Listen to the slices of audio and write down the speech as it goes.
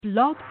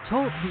Blog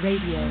Talk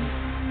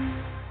Radio.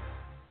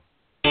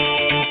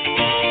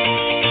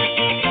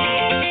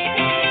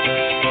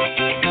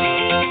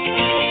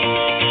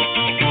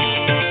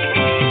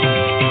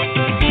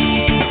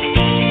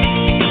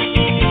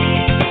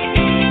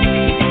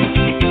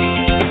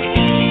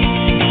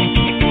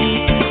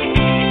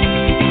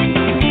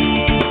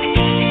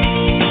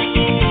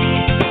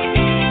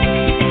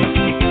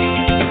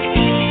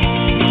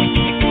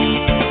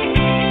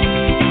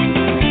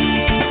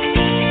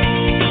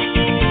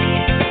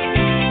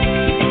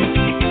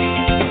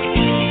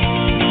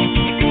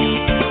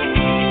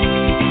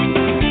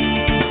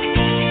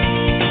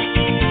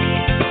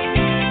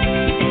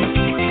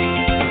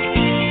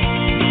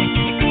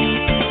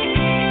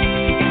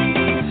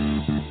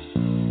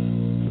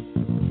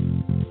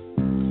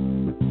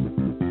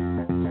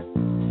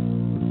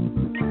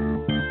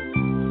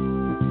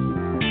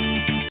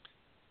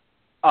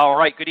 All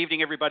right, good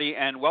evening, everybody,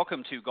 and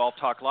welcome to Golf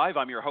Talk Live.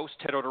 I'm your host,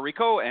 Ted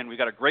Odorico, and we've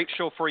got a great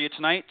show for you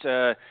tonight.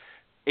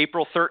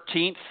 April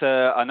 13th,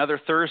 another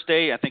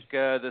Thursday, I think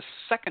the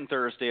second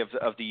Thursday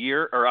of the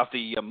year, or of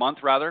the month,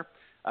 rather.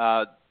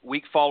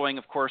 Week following,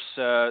 of course,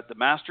 the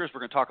Masters.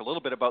 We're going to talk a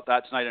little bit about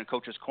that tonight in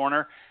Coach's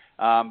Corner.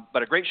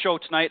 But a great show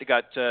tonight. I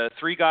got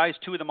three guys,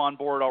 two of them on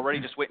board already,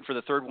 just waiting for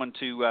the third one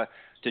to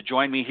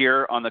join me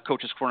here on the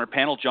Coach's Corner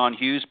panel. John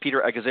Hughes,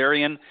 Peter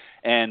Egazarian,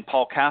 and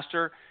Paul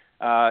Kaster.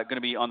 Going to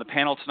be on the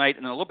panel tonight.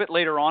 And then a little bit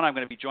later on, I'm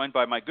going to be joined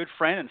by my good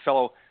friend and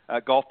fellow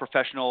golf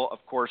professional,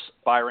 of course,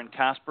 Byron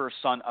Casper,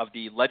 son of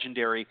the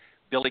legendary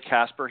Billy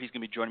Casper. He's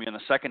going to be joining me in the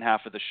second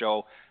half of the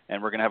show,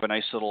 and we're going to have a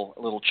nice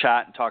little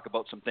chat and talk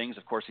about some things.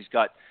 Of course, he's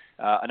got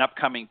an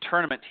upcoming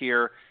tournament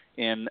here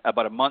in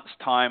about a month's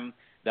time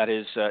that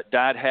his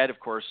dad had. Of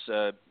course,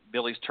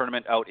 Billy's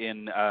tournament out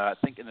in, I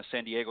think, in the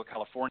San Diego,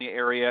 California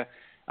area,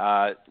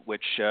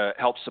 which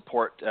helps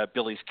support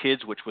Billy's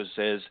Kids, which was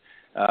his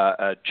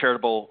a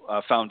charitable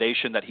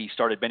foundation that he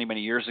started many, many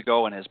years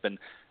ago and has been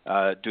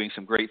doing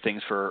some great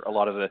things for a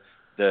lot of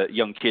the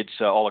young kids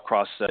all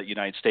across the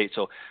United States.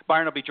 So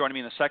Byron will be joining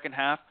me in the second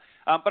half.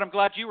 But I'm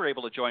glad you were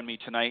able to join me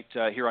tonight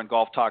here on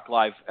Golf Talk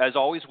Live. As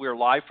always, we're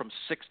live from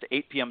 6 to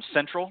 8 p.m.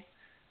 Central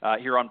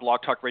here on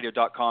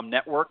blogtalkradio.com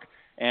network.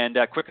 And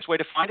quickest way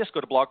to find us, go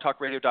to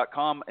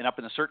blogtalkradio.com and up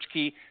in the search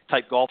key,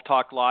 type Golf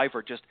Talk Live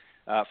or just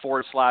 /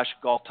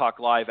 Golf Talk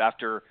Live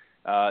after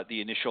the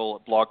initial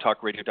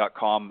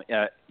blogtalkradio.com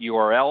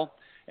URL,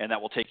 and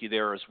that will take you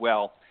there as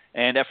well.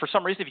 And for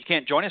some reason, if you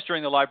can't join us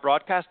during the live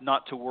broadcast,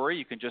 not to worry.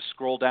 You can just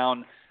scroll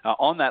down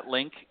on that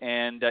link,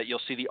 and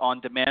you'll see the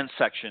on-demand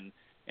section.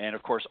 And,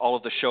 of course, all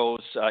of the shows,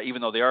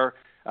 even though they are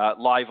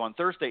live on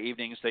Thursday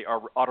evenings, they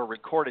are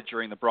auto-recorded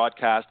during the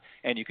broadcast,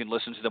 and you can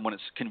listen to them when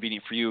it's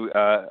convenient for you,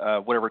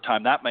 whatever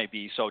time that may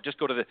be. So just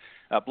go to the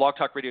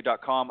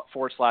blogtalkradio.com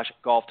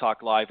 / Golf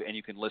Talk Live, and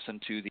you can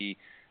listen to the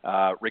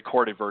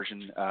recorded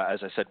version,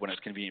 as I said, when it's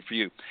convenient for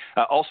you.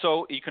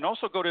 Also, you can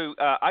also go to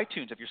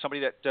iTunes. If you're somebody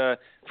that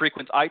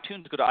frequents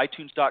iTunes, go to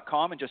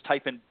itunes.com and just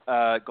type in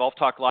Golf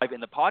Talk Live in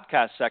the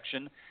podcast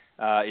section.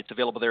 It's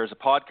available there as a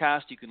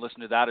podcast. You can listen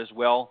to that as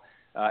well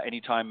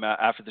anytime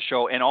after the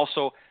show. And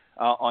also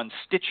on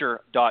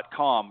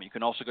Stitcher.com. You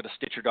can also go to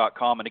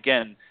Stitcher.com and,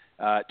 again,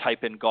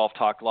 type in Golf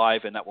Talk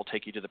Live, and that will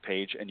take you to the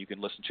page, and you can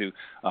listen to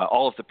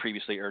all of the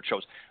previously aired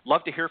shows.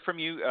 Love to hear from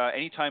you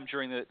anytime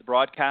during the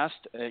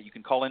broadcast. You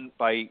can call in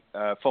by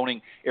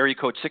phoning area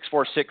code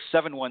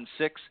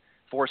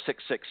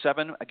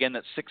 646-716-4667. Again,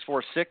 that's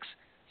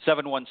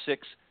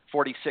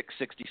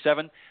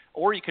 646-716-4667.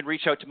 Or you can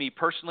reach out to me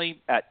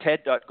personally at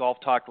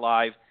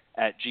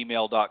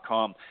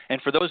ted.golftalklive@gmail.com.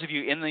 And for those of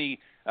you in the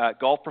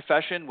golf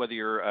profession, whether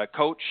you're a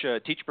coach,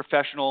 teacher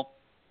professional,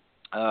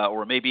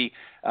 or maybe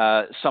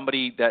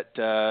somebody that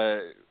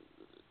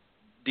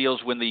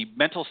deals with the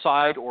mental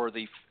side or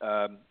the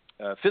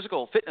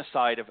physical fitness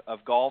side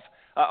of golf,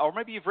 or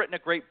maybe you've written a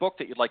great book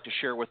that you'd like to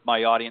share with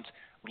my audience.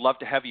 Would love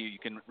to have you. You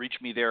can reach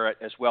me there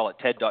as well at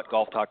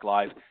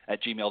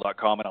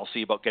ted.golftalklive@gmail.com, and I'll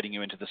see about getting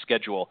you into the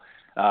schedule.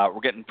 We're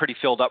getting pretty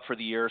filled up for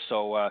the year,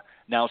 so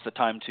now's the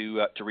time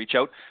to reach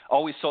out.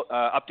 Always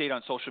update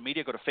on social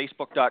media. Go to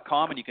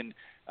facebook.com, and you can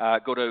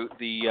go to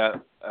the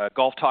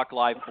Golf Talk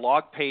Live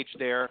blog page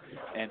there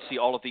and see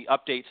all of the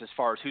updates as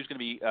far as who's going to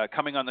be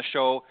coming on the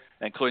show,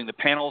 including the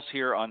panels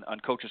here on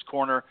Coach's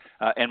Corner,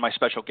 and my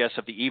special guest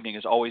of the evening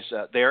is always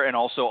there, and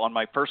also on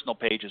my personal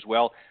page as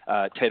well,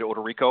 Ted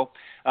Odorico.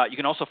 You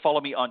can also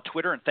follow me on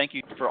Twitter, and thank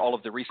you for all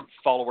of the recent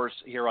followers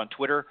here on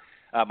Twitter.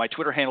 My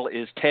Twitter handle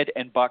is Ted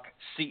and Buck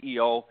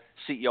CEO,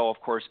 CEO, of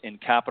course, in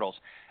capitals.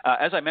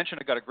 As I mentioned,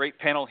 I've got a great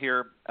panel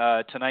here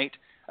tonight.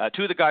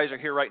 Two of the guys are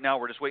here right now.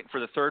 We're just waiting for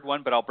the third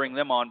one, but I'll bring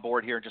them on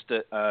board here in just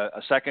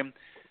a second.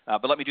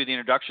 But let me do the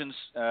introductions.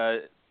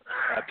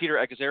 Peter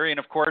Egazarian,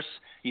 of course.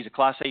 He's a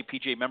Class A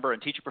PGA member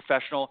and teacher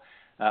professional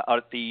out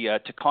at the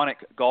Taconic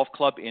Golf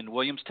Club in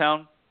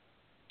Williamstown.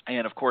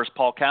 And, of course,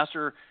 Paul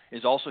Kaster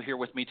is also here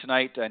with me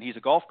tonight, and he's a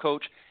golf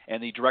coach and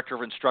the Director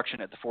of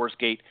Instruction at the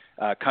Forsgate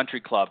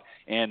Country Club.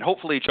 And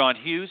hopefully John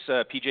Hughes,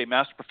 PGA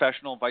Master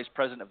Professional, Vice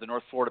President of the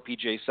North Florida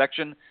PGA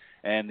Section,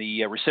 and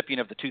the recipient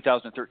of the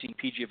 2013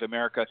 PGA of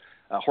America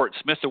Horton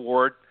Smith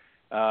Award,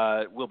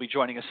 will be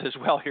joining us as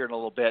well here in a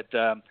little bit.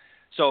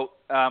 So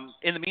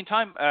in the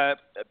meantime,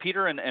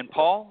 Peter and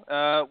Paul,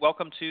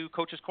 welcome to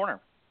Coach's Corner.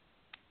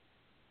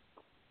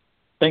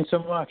 Thanks so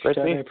much, Ted.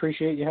 I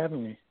appreciate you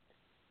having me.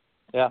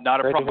 Yeah, not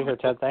a problem. Great to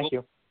be here, Ted. Thank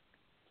you.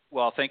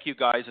 Well, thank you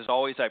guys. As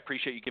always, I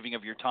appreciate you giving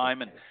of your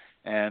time,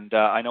 and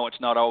I know it's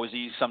not always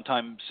easy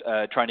sometimes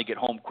trying to get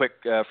home quick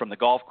from the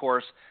golf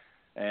course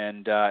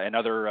and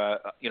other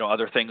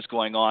other things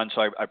going on.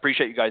 So I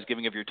appreciate you guys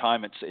giving of your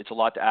time. It's a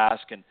lot to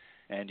ask,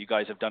 and you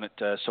guys have done it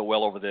so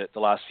well over the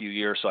last few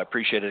years. So I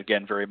appreciate it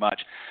again very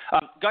much,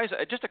 guys.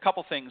 Just a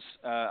couple things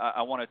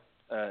I want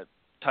to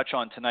touch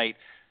on tonight.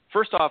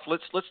 First off,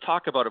 let's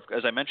talk about,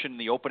 as I mentioned in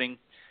the opening.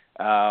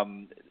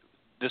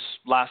 This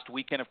last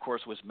weekend, of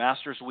course, was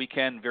Masters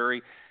weekend.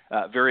 Very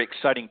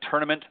exciting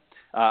tournament.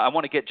 I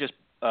want to get just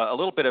a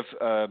little bit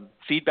of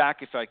feedback,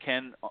 if I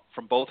can,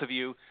 from both of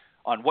you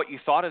on what you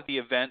thought of the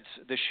event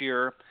this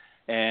year,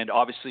 and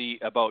obviously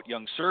about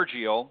young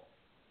Sergio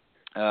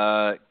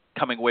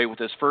coming away with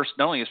not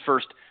only his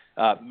first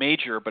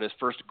major, but his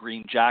first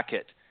green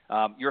jacket.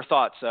 Your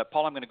thoughts,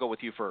 Paul? I'm going to go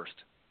with you first.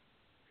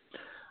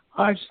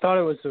 I just thought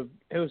it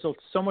was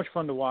so much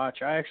fun to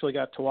watch. I actually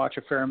got to watch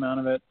a fair amount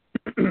of it,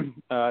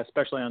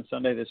 especially on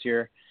Sunday this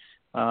year.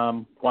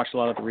 Watched a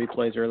lot of the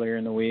replays earlier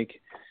in the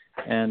week,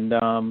 and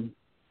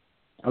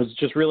I was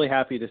just really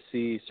happy to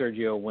see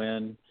Sergio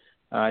win.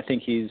 I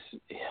think he's,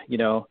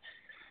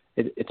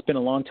 it's been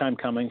a long time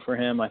coming for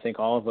him. I think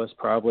all of us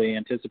probably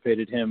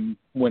anticipated him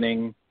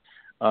winning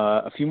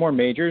a few more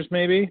majors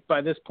maybe by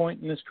this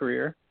point in his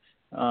career.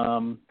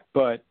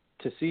 But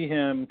to see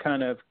him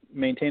kind of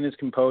maintain his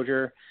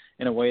composure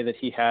in a way that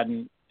he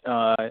hadn't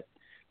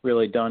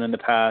really done in the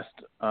past,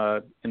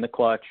 in the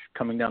clutch,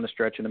 coming down the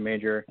stretch in a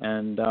major,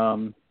 and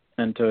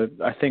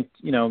I think,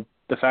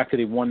 the fact that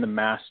he won the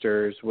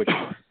Masters, which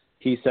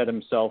he said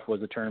himself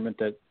was a tournament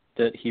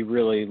that he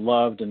really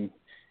loved and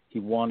he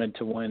wanted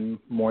to win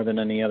more than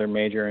any other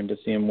major, and to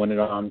see him win it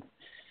on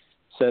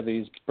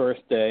Seve's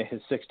birthday,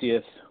 his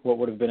 60th, what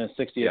would have been his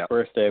 60th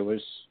birthday,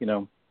 was,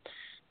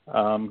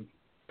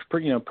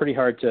 pretty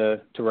hard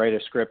to write a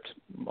script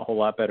a whole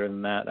lot better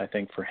than that, I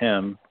think, for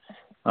him.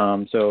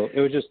 So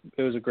it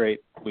was a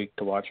great week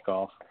to watch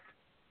golf.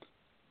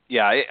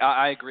 Yeah,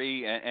 I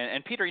agree.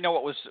 And Peter,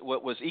 what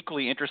was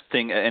equally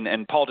interesting,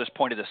 and Paul just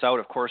pointed this out.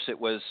 Of course, it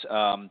was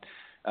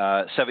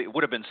it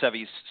would have been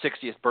Seve's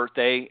 60th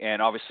birthday,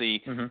 and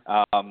obviously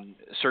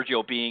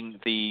Sergio being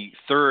the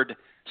third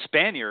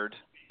Spaniard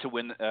to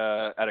win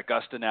at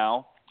Augusta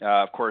now.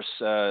 Of course,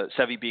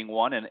 Seve being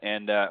one,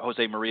 and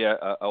Jose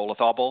Maria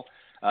Olazabal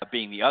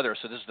being the other.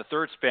 So this is the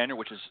third Spaniard,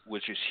 which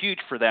is huge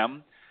for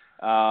them.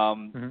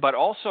 But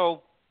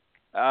also,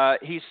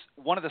 he's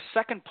one of the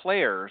second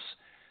players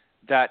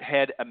that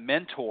had a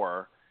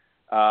mentor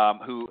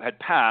who had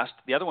passed.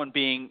 The other one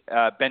being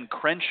Ben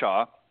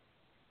Crenshaw,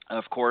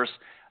 of course,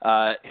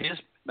 his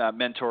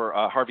mentor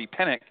Harvey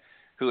Pennock,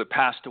 who had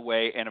passed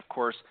away, and of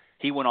course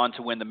he went on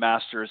to win the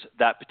Masters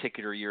that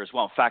particular year as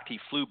well. In fact, he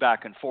flew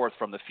back and forth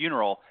from the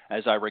funeral,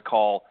 as I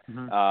recall,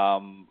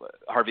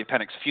 Harvey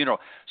Pennock's funeral.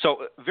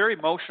 So very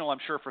emotional, I'm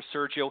sure, for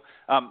Sergio.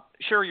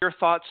 Share your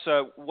thoughts.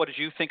 What did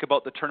you think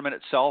about the tournament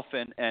itself,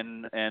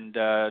 and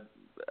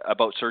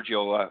about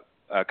Sergio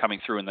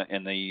coming through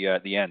in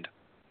the end?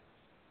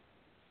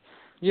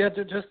 Yeah,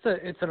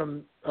 it's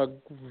a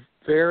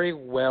very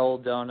well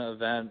done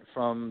event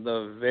from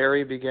the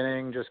very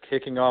beginning, just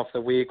kicking off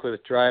the week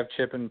with drive,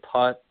 chip, and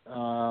putt,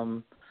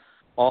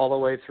 all the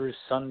way through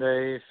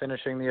Sunday,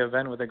 finishing the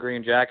event with a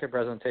green jacket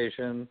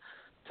presentation.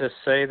 To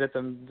say that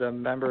the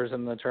members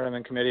in the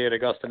tournament committee at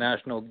Augusta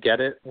National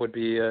gets it would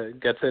be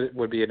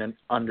an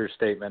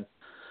understatement.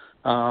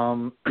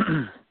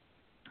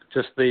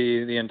 Just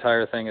the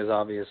entire thing is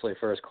obviously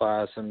first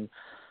class, and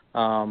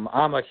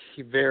I'm a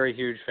very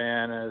huge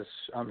fan, as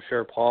I'm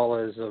sure Paul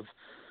is, of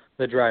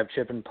the drive,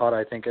 chip, and putt.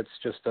 I think it's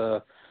just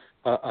a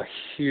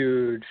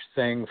huge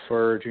thing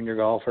for junior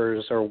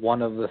golfers, or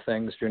one of the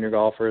things junior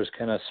golfers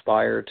can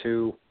aspire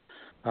to,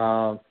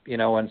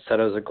 and set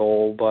as a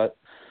goal. But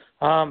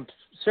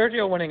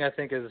Sergio winning, I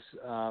think, is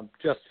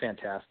just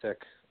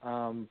fantastic.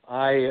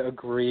 I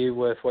agree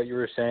with what you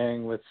were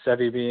saying with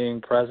Seve being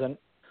present.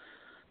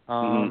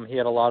 He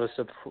had a lot of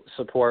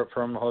support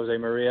from Jose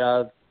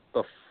Maria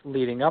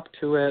leading up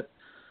to it,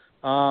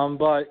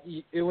 but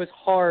it was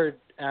hard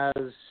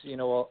as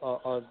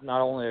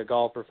not only a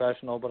golf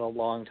professional but a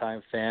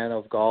longtime fan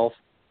of golf,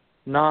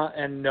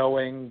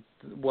 knowing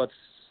what's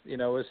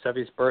is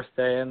Seve's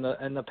birthday and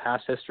the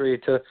past history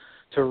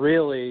to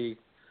really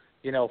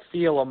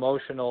feel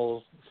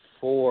emotional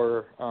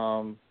for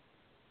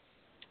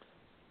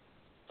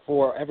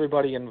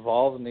everybody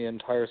involved in the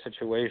entire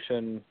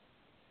situation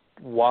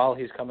while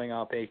he's coming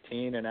up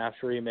 18 and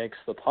after he makes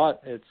the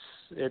putt. It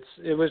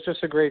was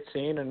just a great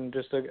scene and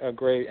just a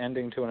great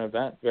ending to an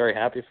event. Very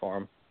happy for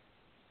him.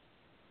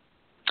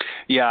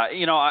 Yeah,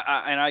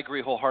 I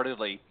agree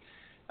wholeheartedly.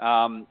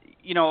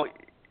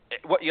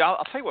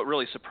 I'll tell you what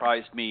really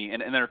surprised me,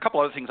 and there are a couple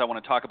other things I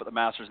want to talk about the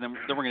Masters, and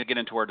then we're going to get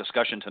into our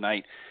discussion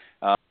tonight,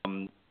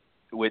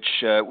 which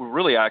will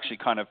really actually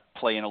kind of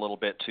play in a little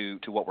bit to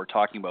what we're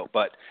talking about.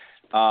 But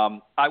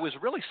I was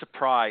really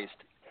surprised,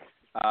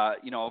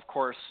 of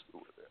course,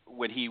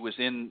 when he was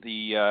in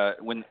the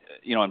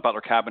in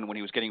Butler Cabin, when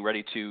he was getting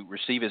ready to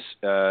receive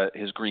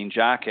his green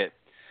jacket,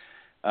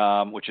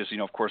 which is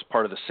of course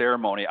part of the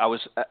ceremony. I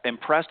was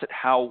impressed at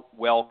how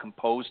well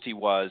composed he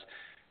was.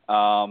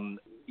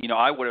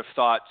 I would have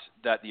thought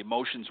that the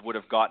emotions would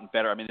have gotten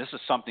better. I mean, this is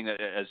something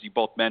that, as you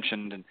both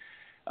mentioned, and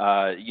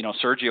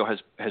Sergio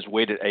has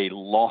waited a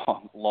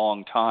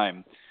long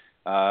time,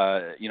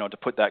 to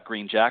put that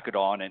green jacket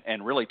on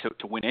and really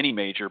to win any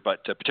major,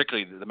 but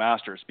particularly the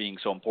Masters being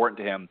so important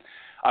to him.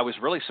 I was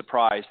really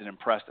surprised and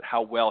impressed at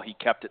how well he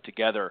kept it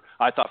together.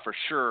 I thought for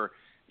sure,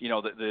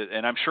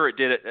 and I'm sure it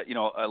did it,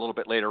 a little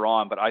bit later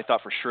on, but I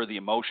thought for sure the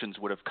emotions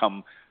would have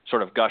come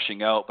sort of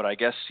gushing out. But I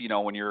guess,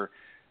 when you're,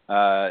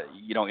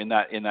 in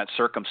that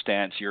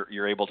circumstance,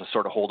 you're able to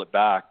sort of hold it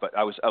back. But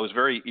I was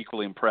very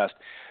equally impressed.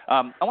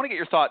 I want to get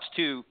your thoughts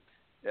too,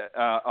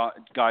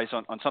 guys,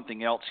 on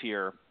something else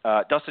here.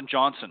 Dustin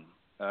Johnson,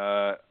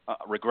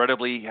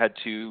 regrettably had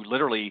to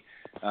literally,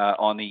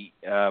 on the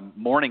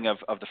morning of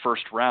the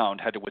first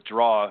round, had to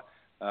withdraw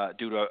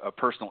due to a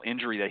personal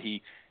injury that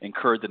he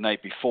incurred the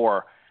night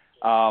before.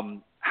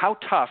 How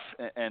tough,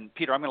 and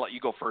Peter, I'm going to let you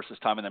go first this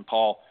time, and then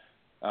Paul,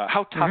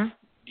 how tough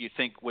do you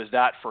think was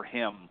that for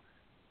him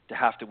to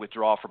have to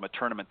withdraw from a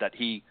tournament that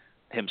he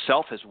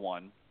himself has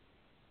won,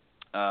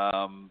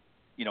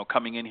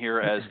 coming in here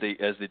as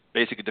the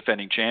basically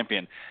defending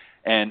champion,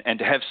 and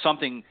to have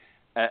something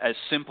as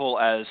simple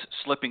as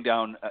slipping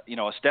down,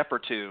 a step or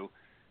two,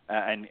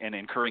 and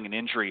incurring an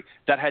injury,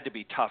 that had to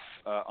be tough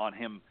on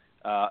him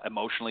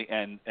emotionally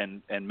and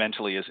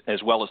mentally,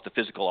 as well as the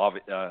physical,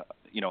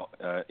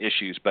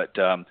 issues. But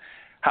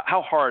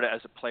how hard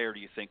as a player do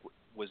you think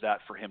was that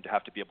for him to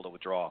have to be able to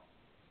withdraw?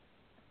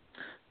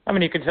 I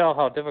mean, you can tell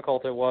how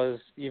difficult it was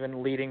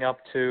even leading up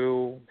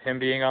to him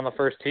being on the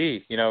first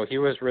tee. He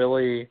was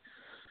really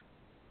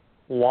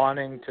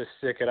wanting to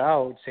stick it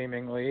out,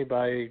 seemingly,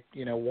 by,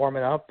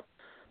 warming up,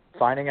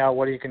 finding out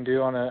what he can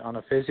do on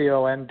a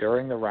physio end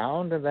during the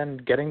round, and then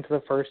getting to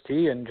the first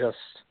tee and just,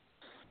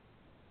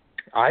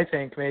 I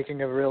think,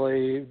 making a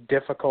really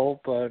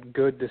difficult but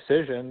good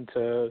decision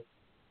to,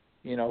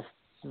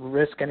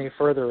 risk any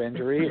further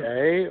injury,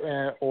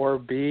 A, or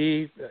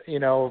B,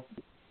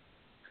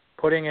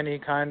 putting any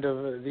kind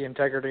of the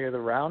integrity of the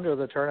round or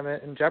the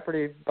tournament in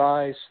jeopardy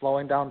by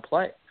slowing down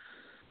play.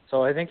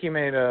 So I think he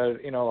made a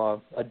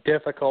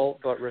difficult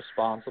but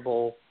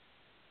responsible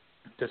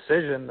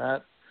decision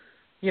that,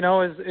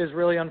 is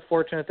really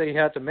unfortunate that he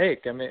had to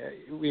make. I mean,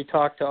 we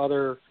talked to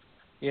other,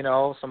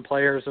 some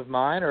players of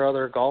mine or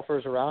other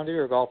golfers around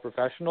you or golf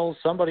professionals.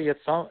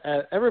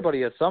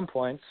 Everybody at some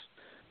points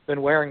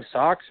been wearing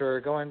socks or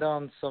going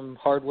down some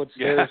hardwood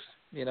stairs,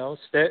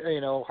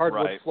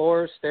 hardwood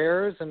floor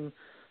stairs and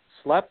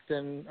slipped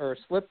and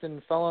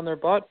fell on their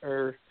butt,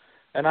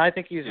 and I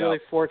think he's really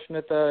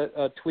fortunate that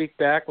a tweaked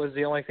back was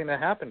the only thing that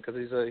happened, because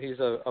he's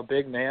a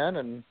big man,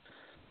 and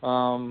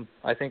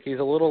I think he's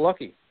a little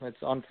lucky. It's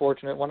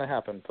unfortunate when it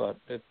happened, but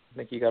I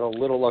think he got a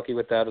little lucky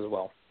with that as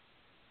well.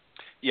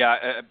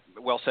 Yeah,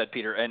 well said,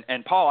 Peter.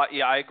 And Paul,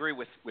 I agree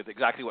with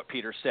exactly what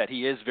Peter said.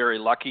 He is very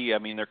lucky. I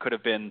mean, there could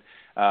have been,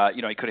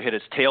 he could have hit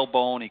his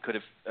tailbone. He could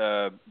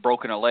have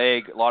broken a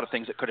leg. A lot of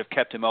things that could have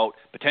kept him out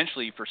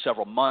potentially for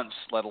several months,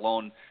 let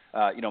alone,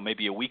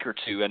 maybe a week or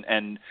two.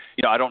 And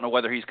I don't know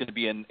whether he's going to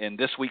be in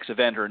this week's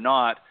event or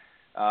not,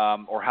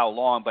 or how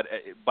long. But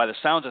by the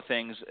sounds of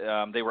things,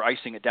 they were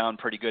icing it down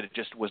pretty good. It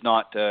just was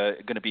not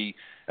going to be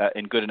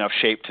in good enough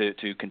shape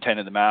to contend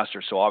in the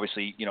Masters. So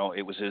obviously,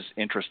 it was his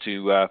interest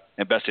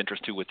and best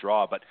interest to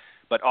withdraw.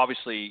 But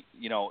obviously,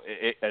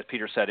 as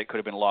Peter said, it could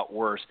have been a lot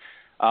worse.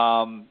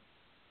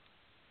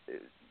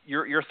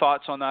 Your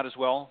thoughts on that as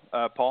well,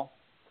 Paul?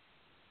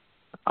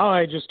 Oh,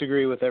 I just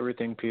agree with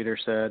everything Peter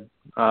said.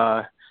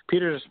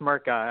 Peter's a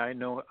smart guy. I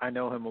know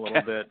him a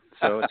little bit,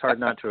 so it's hard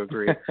not to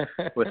agree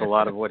with a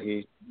lot of what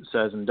he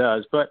says and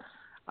does. But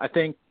I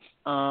think,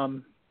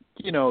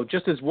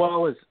 just as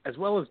well as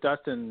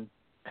Dustin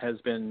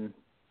has been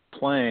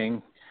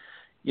playing,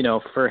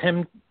 for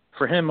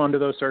him under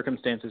those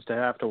circumstances to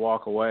have to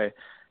walk away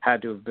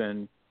had to have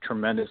been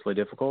tremendously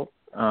difficult.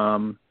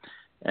 And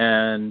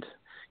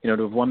to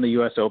have won the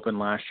U.S. Open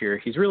last year,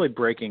 he's really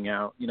breaking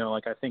out.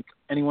 I think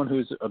anyone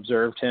who's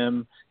observed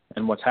him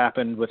and what's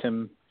happened with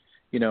him,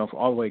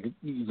 all the way,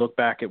 you look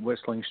back at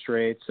Whistling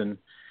Straits and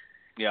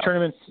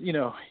tournaments,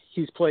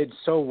 he's played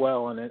so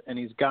well and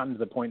he's gotten to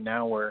the point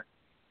now where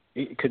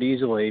he could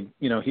easily,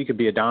 he could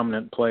be a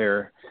dominant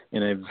player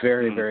in a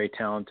very, very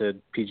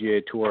talented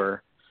PGA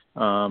Tour,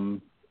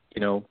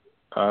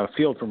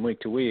 field from week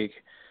to week.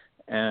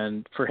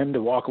 And for him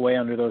to walk away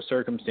under those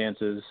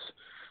circumstances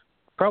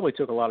probably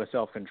took a lot of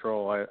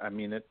self-control. I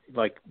mean,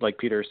 like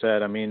Peter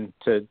said, I mean,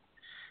 to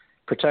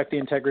protect the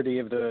integrity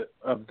of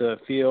the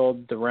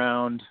field, the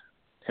round,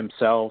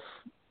 himself,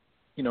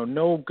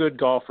 no good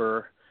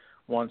golfer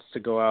wants to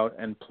go out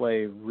and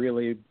play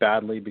really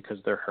badly because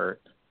they're hurt.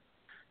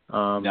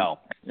 No.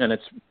 And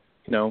it's,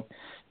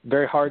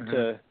 very hard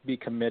to be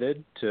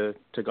committed to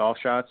golf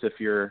shots if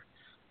you're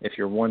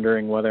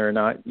wondering whether or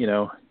not,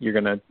 you're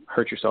going to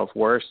hurt yourself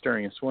worse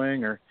during a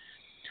swing or,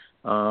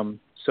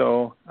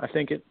 so I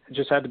think it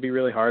just had to be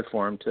really hard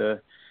for him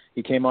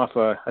he came off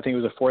I think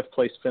it was a 4th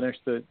place finish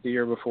the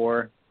year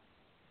before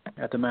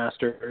at the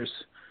Masters.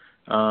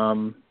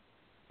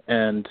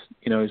 And,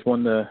 he's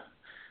won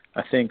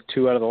I think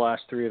 2 out of the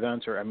last 3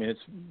 events, it's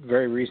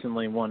very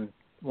recently won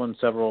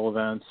several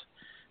events,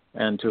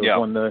 and to have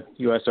won the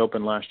U.S.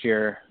 Open last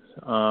year.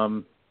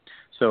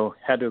 So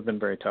had to have been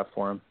very tough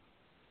for him.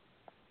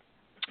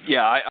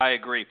 Yeah, I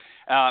agree.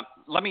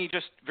 Let me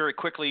just very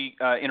quickly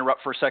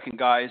interrupt for a second,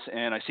 guys,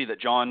 and I see that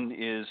John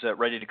is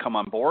ready to come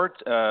on board.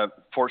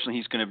 Fortunately,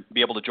 he's going to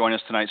be able to join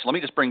us tonight. So let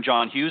me just bring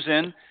John Hughes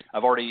in.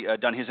 I've already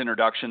done his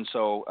introduction,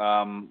 so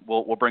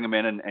we'll bring him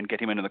in and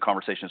get him into the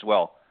conversation as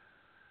well.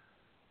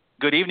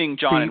 Good evening,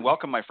 John, Pete. And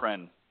welcome, my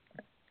friend.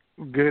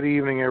 Good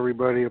evening,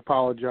 everybody.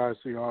 Apologize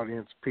to the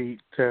audience,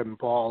 Pete, Ted, and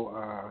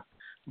Paul.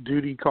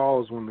 Duty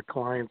calls when the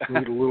clients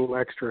need a little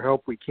extra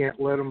help. We can't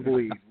let them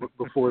bleed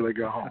before they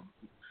go home.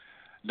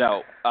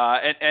 No,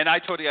 and I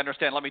totally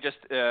understand. Let me just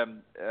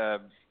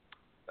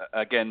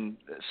again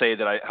say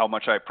that how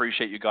much I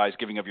appreciate you guys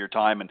giving of your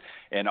time,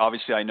 and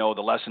obviously I know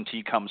the lesson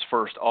tee comes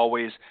first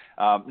always.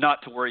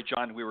 Not to worry,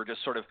 John. We were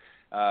just sort of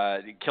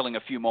killing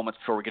a few moments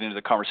before we get into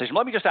the conversation.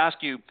 Let me just ask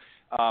you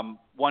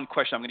one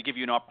question. I'm going to give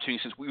you an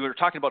opportunity since we were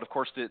talking about, of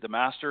course, the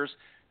Masters,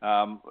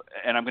 and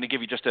I'm going to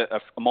give you just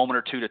a moment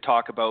or two to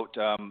talk about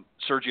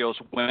Sergio's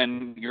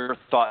win, your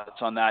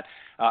thoughts on that.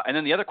 And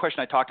then the other question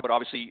I talked about,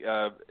 obviously,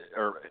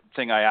 or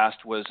thing I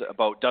asked was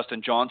about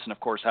Dustin Johnson, of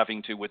course,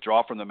 having to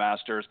withdraw from the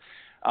Masters.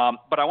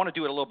 But I want to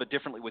do it a little bit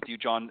differently with you,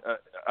 John.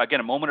 Again,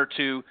 a moment or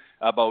two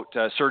about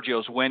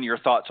Sergio's win, your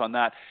thoughts on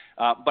that.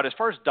 But as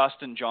far as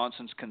Dustin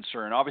Johnson's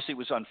concerned, obviously it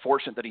was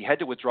unfortunate that he had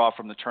to withdraw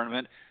from the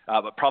tournament,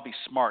 but probably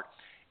smart.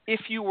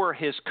 If you were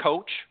his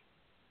coach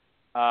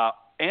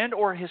and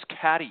or his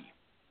caddy,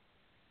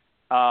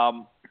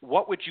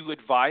 what would you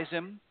advise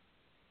him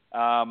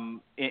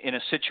in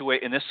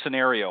this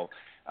scenario?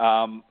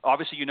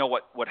 Obviously, you know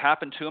what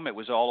happened to him. It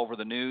was all over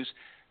the news.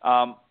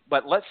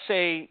 But let's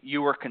say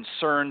you were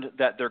concerned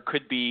that there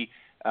could be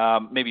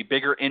maybe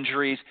bigger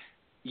injuries,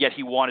 yet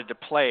he wanted to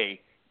play.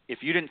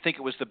 If you didn't think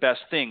it was the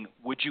best thing,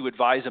 would you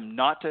advise him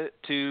not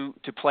to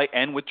play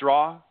and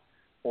withdraw?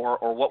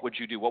 Or what would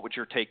you do? What would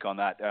your take on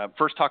that?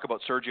 First, talk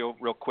about Sergio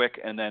real quick,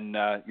 and then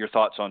your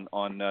thoughts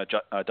on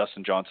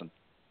Dustin Johnson.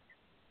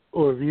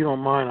 Well, if you don't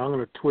mind, I'm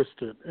going to twist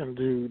it and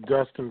do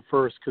Dustin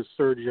first because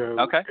Sergio,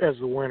 as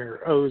the winner,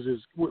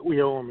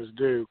 we owe him his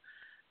due.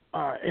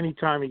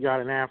 Anytime you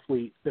got an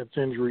athlete that's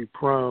injury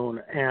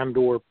prone and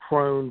or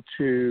prone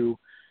to,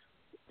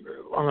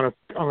 I'm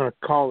going to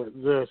call it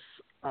this,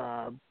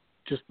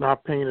 just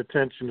not paying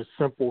attention to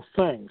simple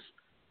things,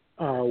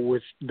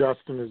 which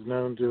Dustin is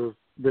known to have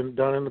been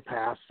done in the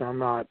past. I'm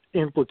not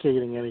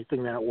implicating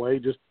anything that way.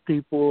 Just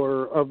people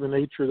are of the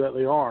nature that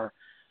they are.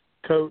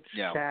 Coach,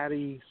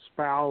 caddy,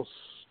 spouse,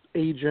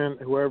 agent,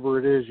 whoever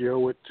it is, you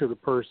owe it to the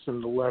person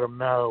to let them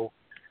know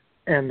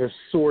and to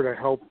sort of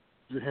help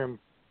him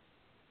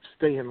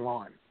stay in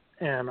line.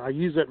 And I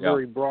use that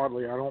very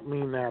broadly. I don't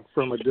mean that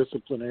from a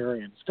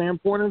disciplinarian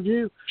standpoint of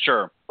view.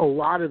 Sure. A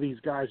lot of these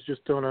guys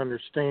just don't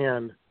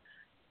understand.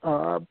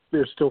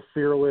 They're still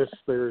fearless.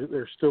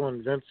 They're still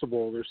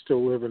invincible. They're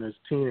still living as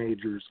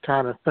teenagers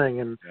kind of thing.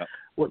 And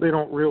what they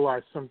don't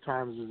realize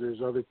sometimes is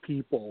there's other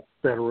people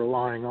that are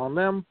relying on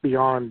them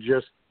beyond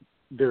just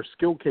their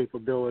skill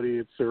capability.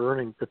 It's their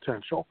earning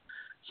potential.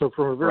 So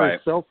from a very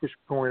selfish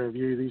point of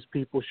view, these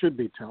people should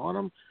be telling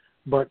them.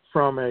 But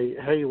from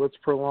hey, let's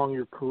prolong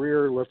your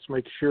career. Let's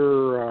make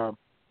sure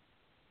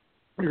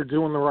you're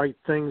doing the right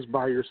things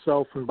by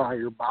yourself and by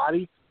your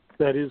body.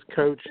 That is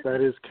coach,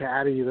 that is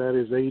caddy, that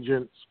is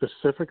agent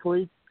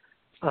specifically.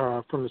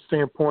 From the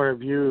standpoint of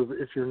view of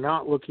if you're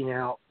not looking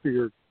out for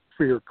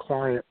your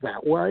client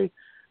that way,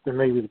 then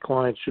maybe the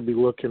client should be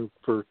looking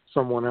for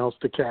someone else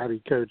to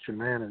caddy, coach, and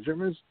manage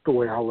them is the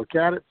way I look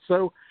at it.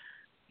 So,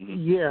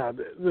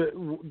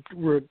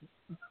 we're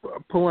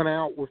pulling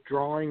out,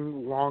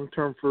 withdrawing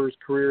long-term for his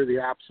career, the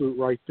absolute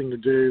right thing to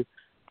do.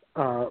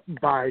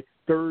 By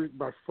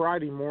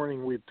Friday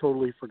morning, we had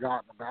totally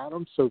forgotten about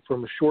him. So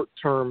from a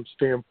short-term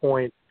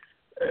standpoint,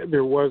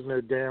 there was no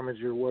damage,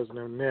 there was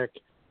no nick.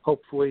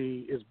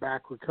 Hopefully his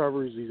back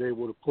recovers. He's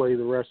able to play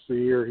the rest of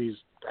the year. He's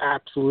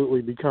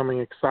absolutely becoming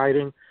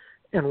exciting.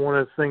 And one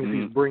of the things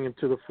he's bringing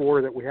to the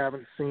fore that we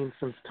haven't seen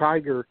since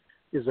Tiger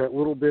is that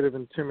little bit of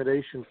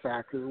intimidation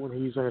factor. When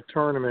he's in a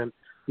tournament,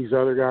 these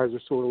other guys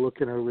are sort of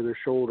looking over their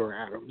shoulder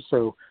at him.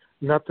 So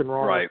nothing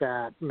wrong with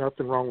that.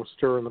 Nothing wrong with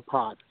stirring the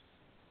pot.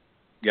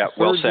 Yeah,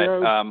 well said.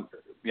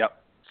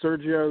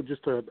 Sergio,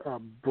 just a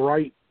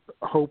bright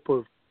hope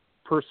of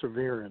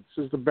perseverance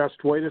is the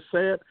best way to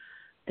say it,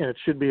 and it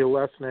should be a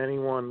lesson to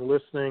anyone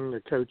listening,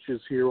 the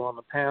coaches here on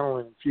the panel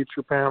and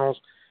future panels.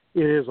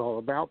 it is all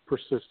about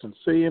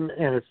persistency. And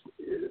if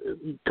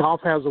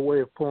golf has a way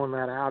of pulling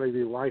that out of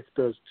you, life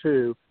does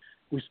too.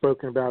 We've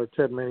spoken about it,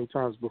 Ted, many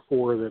times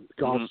before, that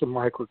golf's a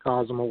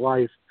microcosm of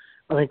life.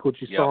 I think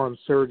what you saw in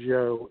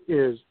Sergio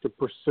is the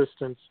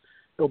persistence.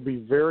 It'll be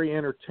very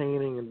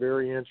entertaining and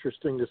very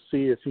interesting to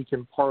see if he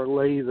can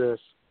parlay this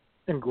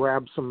and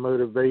grab some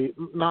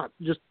not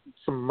just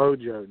some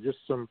mojo, just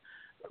some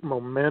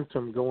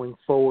momentum going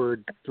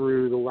forward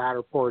through the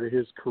latter part of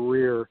his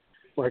career,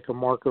 like a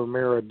Marco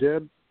Mera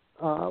did,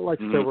 like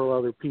several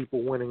other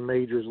people winning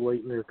majors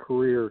late in their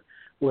career.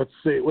 Let's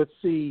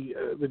see.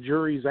 The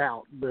jury's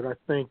out, but I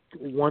think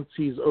once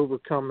he's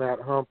overcome that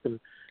hump and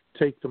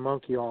take the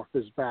monkey off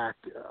his back,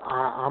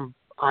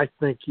 I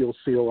think you'll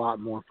see a lot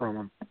more from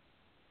him.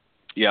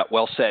 Yeah,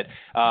 well said.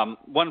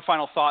 One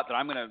final thought that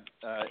I'm going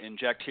to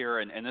inject here,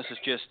 and this is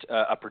just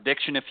a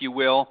prediction, if you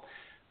will.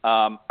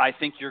 I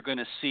think you're going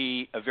to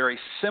see a very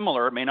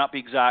similar, it may not be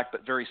exact,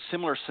 but very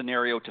similar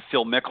scenario to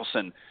Phil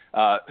Mickelson,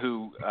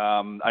 who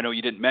I know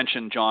you didn't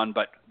mention, John,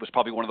 but was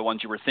probably one of the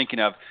ones you were thinking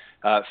of.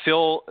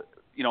 Phil,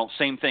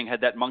 same thing,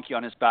 had that monkey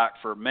on his back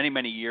for many,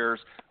 many years.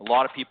 A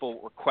lot of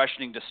people were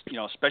questioning, just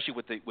especially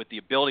with the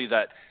ability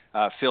that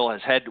Phil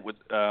has had with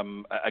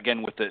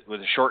again with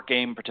the short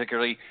game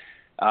particularly.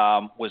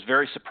 Was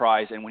very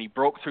surprised, and when he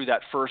broke through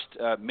that first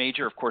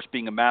major, of course,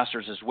 being a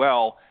Masters as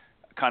well,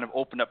 kind of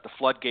opened up the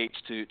floodgates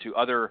to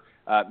other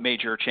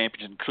major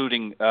champions,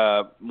 including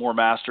more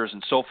Masters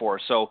and so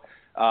forth. So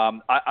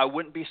I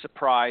wouldn't be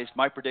surprised.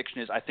 My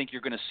prediction is I think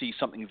you're going to see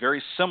something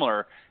very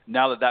similar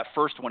now that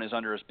first one is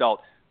under his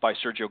belt by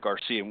Sergio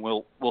Garcia, and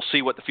we'll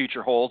see what the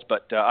future holds.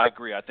 But I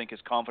agree. I think his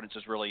confidence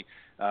is really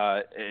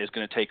is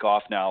going to take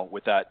off now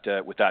with that.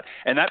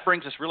 And that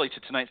brings us really to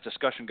tonight's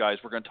discussion, guys.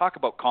 We're going to talk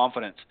about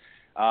confidence.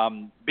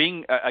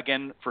 Being,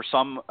 again, for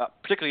some,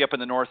 particularly up in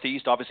the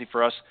Northeast, obviously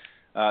for us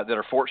that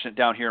are fortunate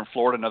down here in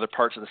Florida and other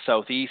parts of the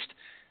Southeast,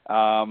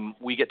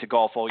 we get to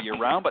golf all year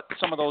round. But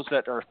some of those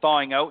that are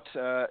thawing out,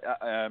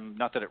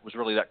 not that it was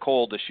really that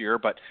cold this year,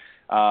 but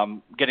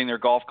getting their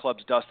golf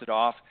clubs dusted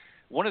off.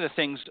 One of the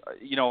things,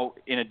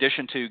 in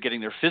addition to getting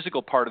their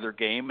physical part of their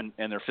game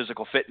and their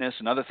physical fitness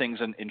and other things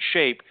in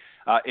shape,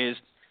 is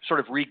sort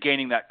of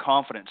regaining that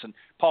confidence. And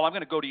Paul, I'm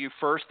going to go to you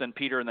first, then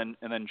Peter, and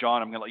then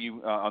John. I'm going to let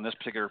you on this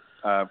particular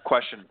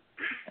question.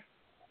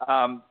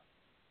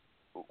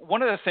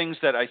 One of the things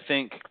that I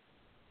think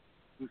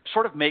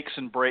sort of makes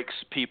and breaks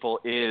people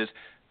is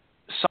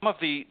some of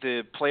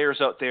the players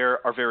out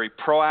there are very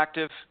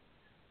proactive,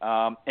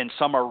 and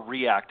some are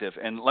reactive.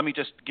 And let me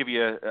just give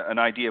you an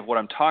idea of what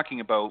I'm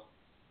talking about.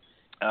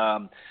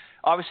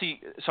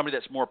 Obviously, somebody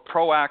that's more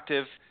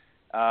proactive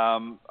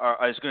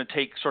is going to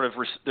take sort of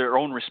their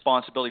own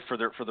responsibility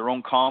for their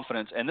own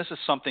confidence, and this is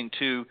something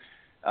too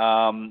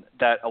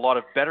that a lot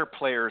of better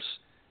players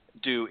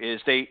do.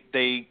 Is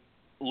they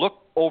look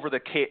over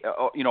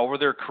over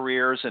their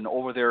careers and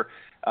over their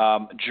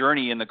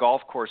journey in the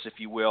golf course, if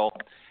you will,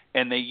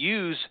 and they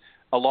use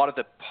a lot of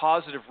the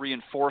positive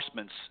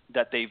reinforcements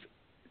that they've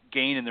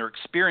gained in their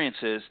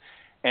experiences,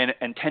 and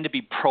tend to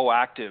be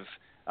proactive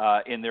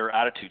in their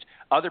attitudes.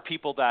 Other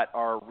people that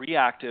are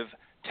reactive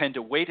tend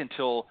to wait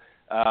until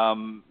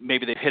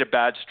maybe they've hit a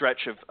bad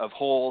stretch of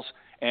holes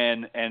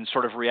and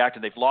sort of react,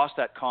 and they've lost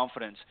that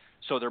confidence.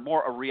 So they're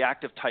more a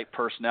reactive type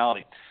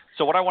personality.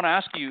 So what I want to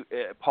ask you,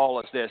 Paul,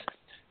 is this: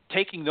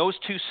 taking those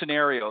two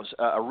scenarios,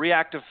 a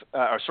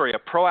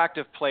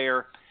proactive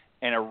player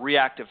and a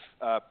reactive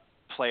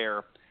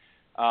player,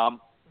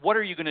 what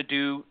are you going to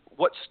do?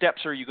 What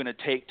steps are you going to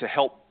take to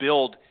help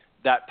build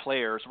that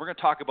player? So we're going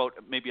to talk about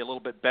maybe a little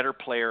bit better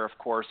player, of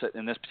course,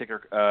 in this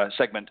particular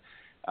segment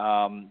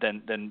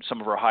than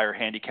some of our higher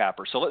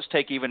handicappers. So let's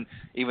take even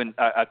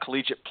a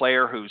collegiate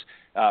player who's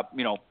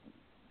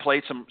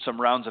played some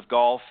rounds of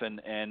golf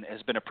and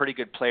has been a pretty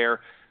good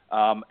player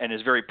and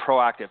is very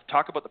proactive.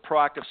 Talk about the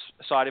proactive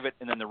side of it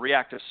and then the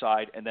reactive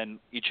side, and then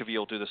each of you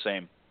will do the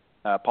same.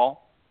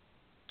 Paul?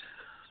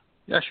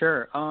 Yeah,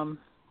 sure.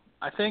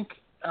 I think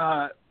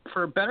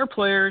for better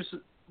players,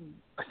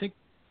 I think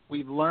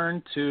we've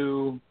learned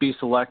to be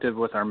selective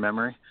with our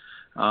memory,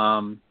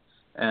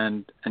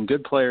 and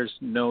good players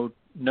know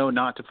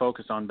not to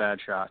focus on bad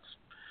shots.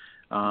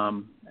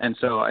 And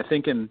so I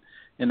think in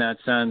that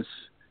sense,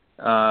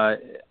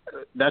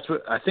 that's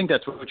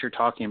what you're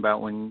talking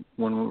about when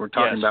we're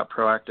talking about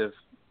proactive,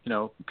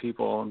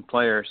 people and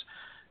players.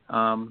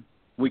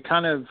 We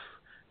kind of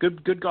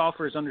good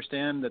golfers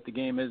understand that the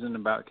game isn't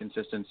about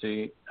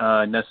consistency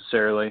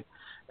necessarily,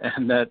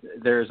 and that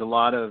there's a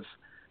lot of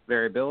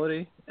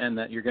variability, and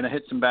that you're going to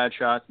hit some bad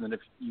shots, and that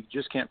if you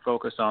just can't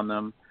focus on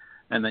them,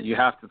 and that you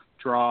have to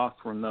draw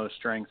from those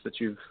strengths that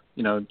you've,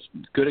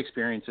 good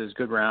experiences,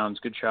 good rounds,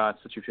 good shots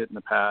that you've hit in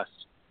the past.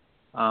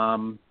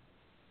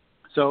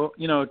 So,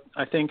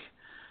 I think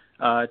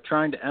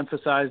trying to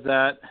emphasize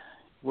that,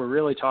 we're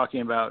really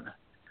talking about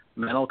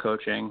mental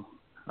coaching,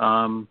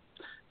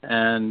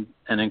 and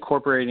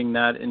incorporating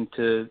that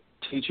into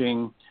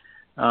teaching,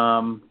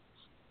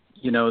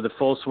 the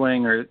full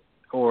swing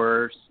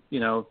or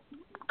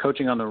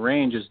coaching on the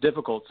range is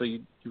difficult. So you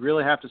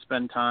really have to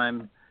spend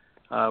time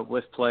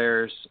with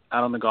players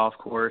out on the golf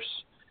course,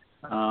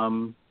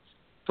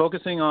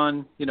 focusing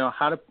on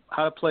how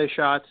to play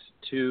shots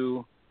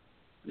to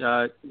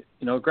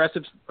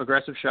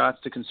aggressive shots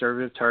to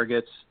conservative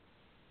targets,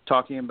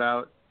 talking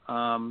about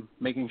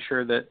making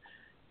sure that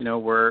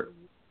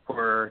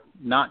we're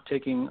not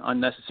taking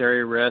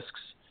unnecessary risks,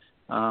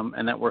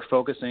 and that we're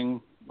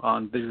focusing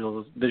on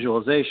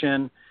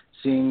visualization,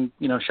 seeing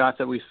shots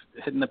that we've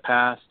hit in the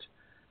past,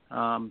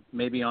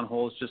 maybe on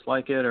holes just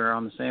like it or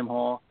on the same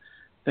hole,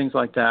 things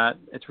like that.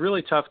 It's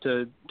really tough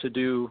to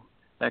do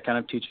that kind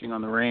of teaching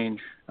on the range.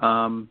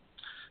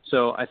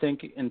 So I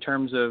think in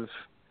terms of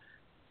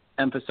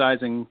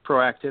emphasizing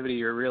proactivity,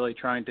 you're really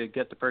trying to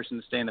get the person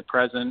to stay in the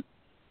present,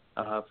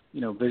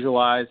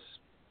 visualize,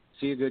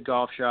 see a good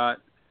golf shot,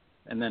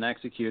 and then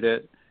execute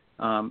it,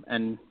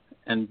 and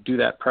do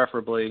that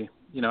preferably,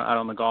 out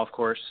on the golf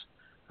course,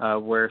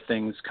 where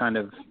things kind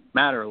of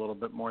matter a little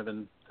bit more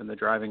than the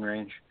driving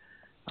range.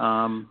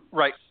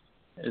 Right.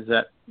 Is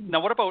that now?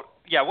 What about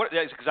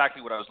that's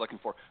exactly what I was looking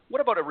for. What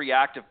about a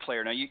reactive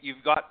player? Now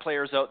you've got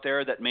players out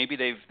there that maybe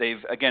they've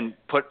again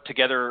put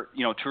together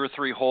 2 or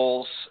 3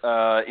 holes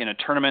in a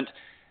tournament,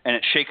 and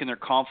it's shaken their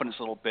confidence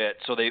a little bit.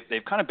 So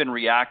they've kind of been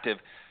reactive.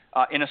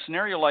 In a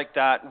scenario like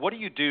that, what do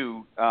you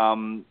do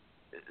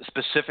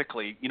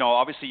specifically?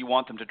 Obviously you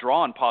want them to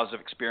draw on positive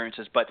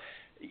experiences, but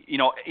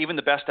even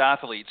the best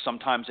athletes,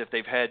 sometimes if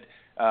they've had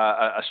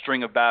a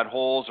string of bad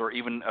holes or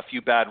even a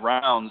few bad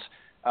rounds,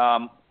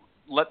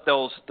 let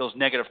those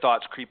negative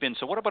thoughts creep in.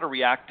 So what about a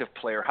reactive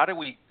player? How do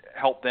we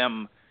help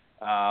them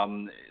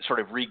sort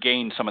of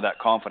regain some of that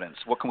confidence?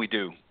 What can we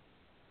do?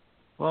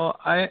 Well,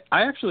 I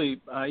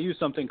actually use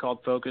something called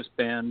Focus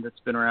Band that's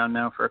been around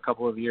now for a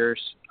couple of years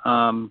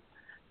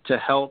to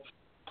help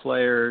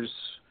players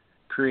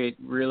create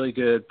really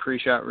good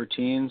pre-shot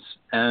routines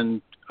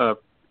and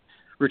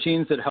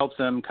routines that help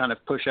them kind of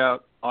push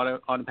out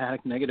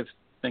automatic negative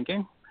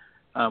thinking.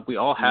 We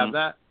all have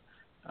that,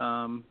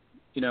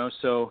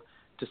 so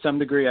to some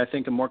degree, I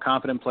think a more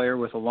confident player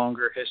with a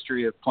longer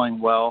history of playing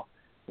well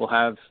will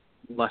have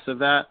less of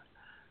that.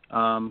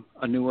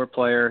 A newer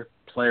player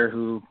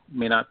who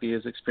may not be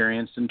as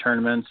experienced in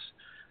tournaments,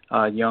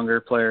 younger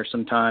player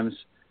sometimes,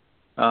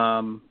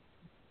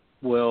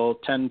 will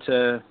tend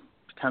to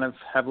kind of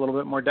have a little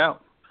bit more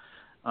doubt.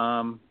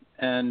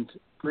 And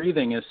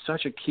breathing is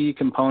such a key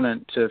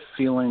component to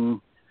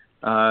feeling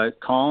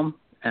calm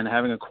and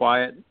having a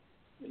quiet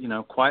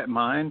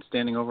mind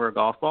standing over a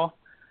golf ball.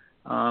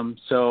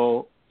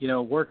 So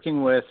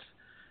working with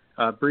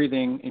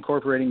breathing,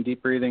 incorporating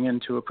deep breathing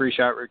into a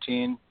pre-shot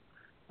routine,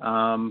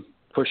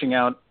 pushing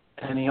out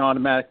any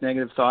automatic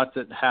negative thoughts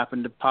that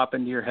happen to pop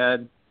into your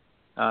head.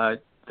 The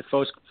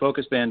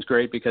Focus Band's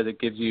great because it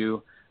gives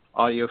you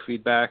audio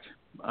feedback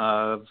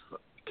of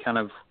kind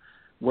of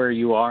where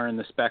you are in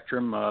the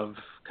spectrum of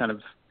kind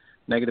of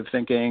negative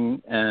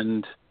thinking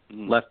and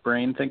left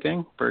brain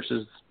thinking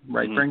versus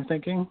right brain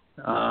thinking.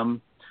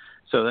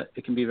 So that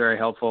it can be very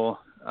helpful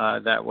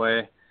that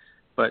way.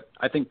 But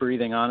I think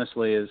breathing,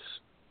 honestly, is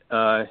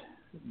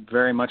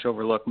very much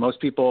overlooked. Most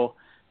people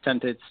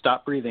tend to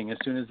stop breathing as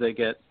soon as they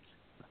get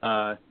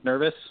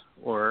nervous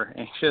or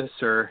anxious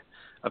or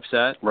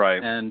upset.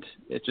 Right. And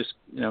it just,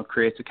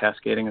 creates a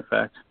cascading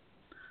effect.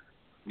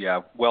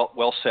 Yeah,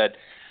 well said.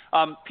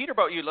 Peter,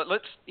 about you,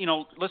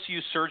 let's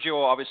use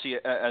Sergio obviously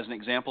as an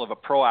example of a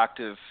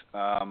proactive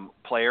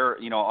player.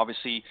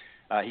 Obviously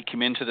he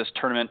came into this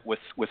tournament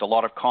with a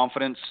lot of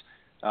confidence.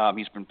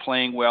 He's been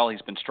playing well.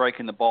 He's been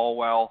striking the ball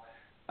well.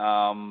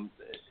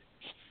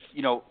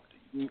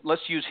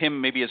 Let's use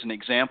him maybe as an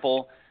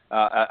example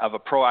of a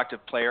proactive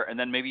player, and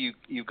then maybe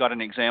you've got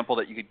an example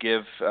that you could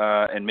give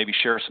and maybe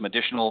share some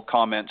additional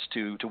comments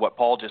to what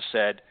Paul just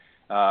said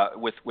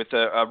with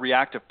a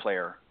reactive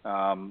player.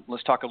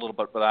 Let's talk a little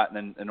bit about that,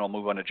 and then I'll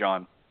move on to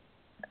John.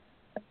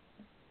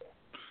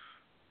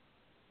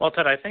 Well,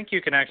 Ted, I think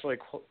you can actually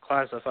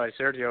classify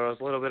Sergio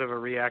as a little bit of a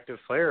reactive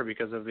player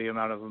because of the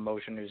amount of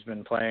emotion he's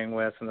been playing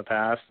with in the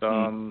past.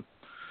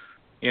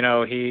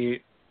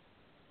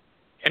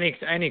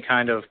 Any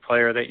kind of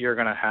player that you're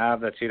going to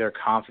have that's either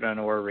confident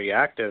or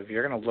reactive,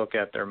 you're going to look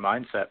at their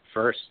mindset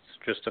first,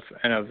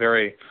 in a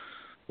very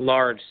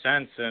large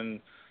sense. And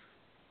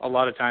a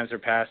lot of times their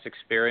past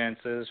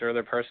experiences or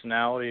their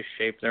personalities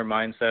shape their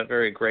mindset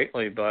very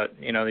greatly. But,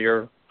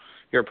 your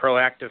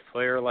proactive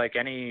player, like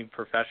any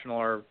professional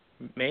or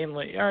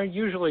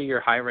usually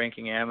your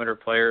high-ranking amateur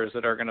players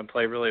that are going to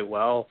play really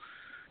well,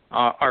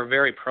 are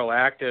very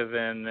proactive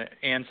and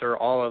answer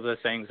all of this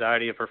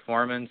anxiety of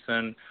performance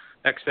and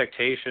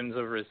expectations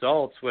of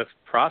results with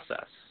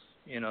process.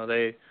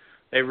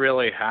 They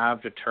really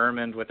have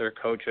determined with their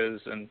coaches,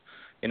 and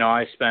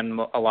I spend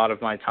a lot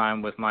of my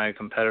time with my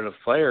competitive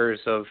players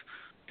of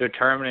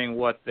determining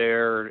what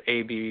their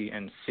A, B,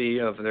 and C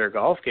of their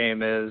golf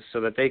game is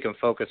so that they can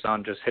focus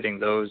on just hitting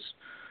those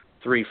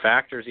 3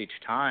 factors each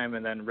time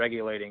and then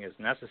regulating as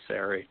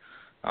necessary.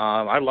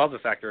 I love the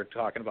fact that we're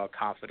talking about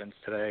confidence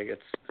today.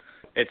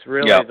 It's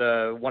really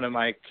one of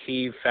my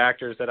key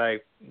factors that I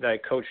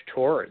coach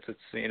towards.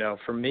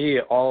 It's, for me,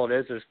 all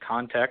it is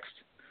context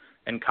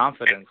and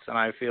confidence. And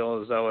I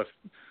feel as though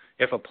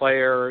if a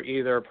player,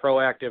 either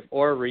proactive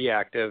or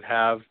reactive,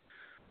 have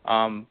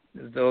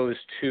those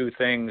two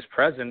things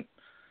present,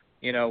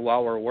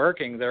 while we're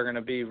working, they're going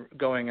to be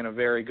going in a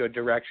very good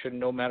direction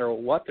no matter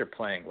what their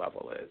playing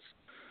level is.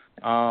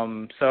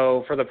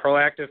 So for the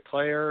proactive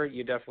player,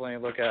 you definitely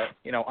look at,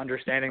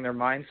 understanding their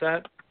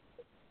mindset,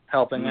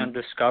 helping them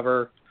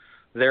discover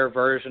their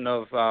version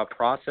of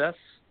process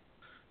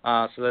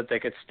so that they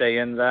could stay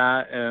in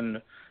that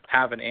and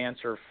have an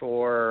answer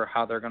for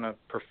how they're going to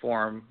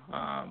perform.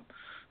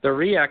 The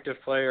reactive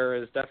player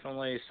is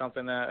definitely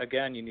something that,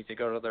 again, you need to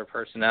go to their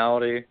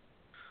personality,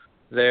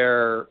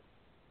 their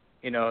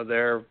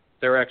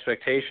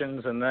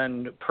expectations, and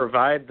then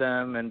provide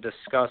them and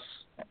discuss,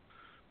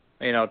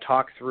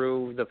 talk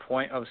through the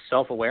point of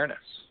self-awareness.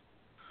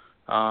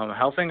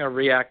 Helping a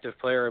reactive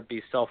player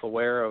be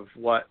self-aware of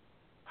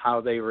how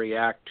they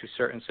react to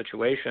certain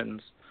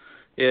situations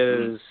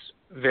is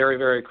very,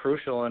 very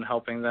crucial in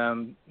helping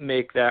them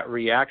make that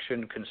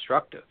reaction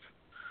constructive.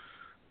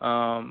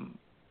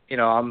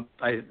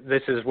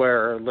 This is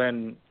where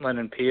Lynn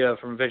and Pia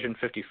from Vision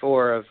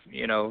 54 have,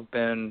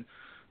 been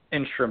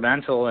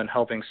instrumental in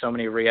helping so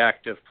many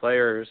reactive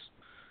players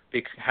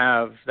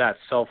have that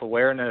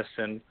self-awareness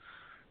and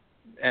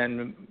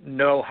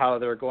know how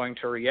they're going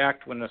to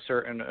react when a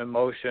certain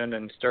emotion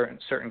and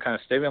certain kind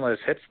of stimulus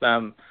hits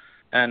them,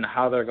 and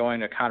how they're going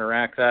to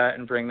counteract that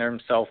and bring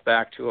themselves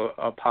back to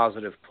a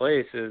positive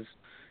place is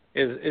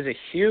a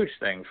huge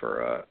thing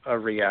for a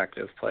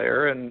reactive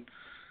player. And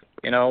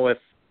with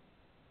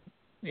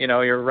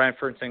you're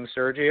referencing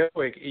Sergio,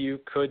 you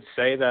could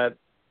say that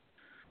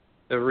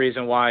the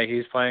reason why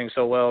he's playing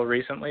so well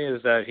recently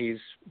is that he's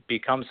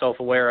become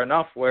self-aware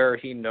enough where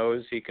he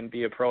knows he can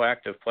be a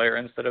proactive player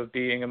instead of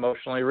being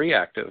emotionally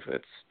reactive.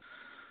 It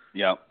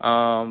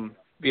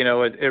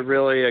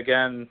really,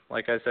 again,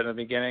 like I said in the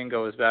beginning,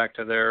 goes back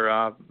to their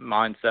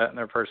mindset and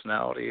their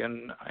personality.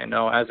 And I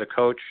know as a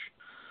coach,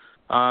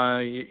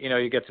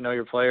 you get to know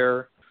your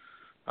player.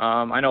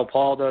 I know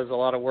Paul does a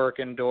lot of work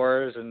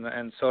indoors,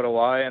 and so do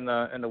I in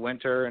the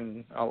winter.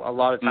 And a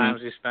lot of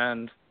times we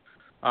spend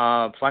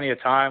plenty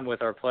of time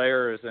with our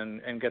players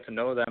and get to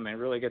know them and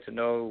really get to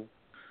know,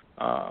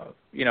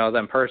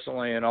 them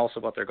personally and also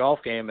about their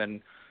golf game.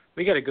 And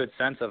we get a good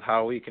sense of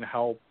how we can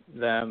help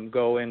them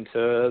go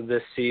into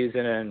this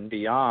season and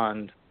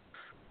beyond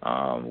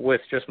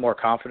with just more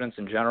confidence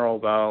in general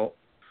about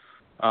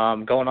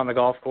going on the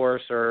golf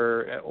course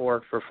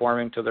or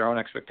performing to their own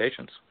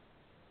expectations.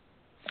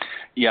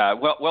 Yeah,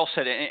 well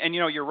said. And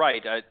you're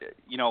right.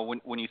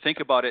 When you think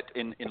about it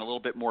in a little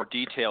bit more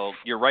detail,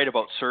 you're right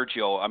about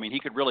Sergio. I mean, he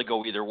could really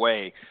go either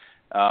way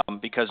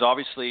because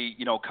obviously,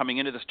 coming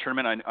into this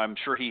tournament, I'm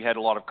sure he had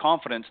a lot of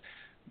confidence,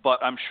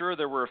 but I'm sure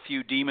there were a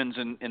few demons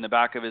in the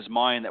back of his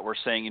mind that were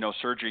saying,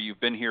 Sergio, you've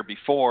been here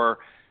before,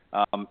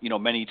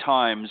 many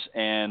times,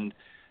 and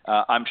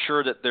I'm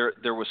sure that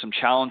there was some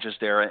challenges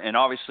there. And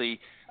obviously,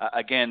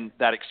 again,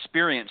 that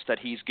experience that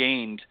he's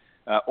gained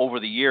over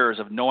the years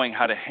of knowing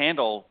how to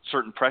handle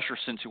certain pressure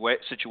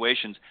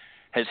situations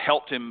has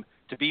helped him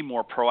to be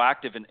more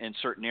proactive in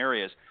certain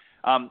areas.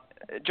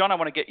 John, I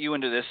want to get you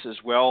into this as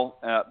well,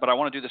 but I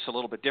want to do this a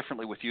little bit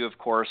differently with you, of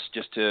course,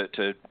 just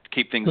to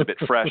keep things a bit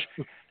fresh.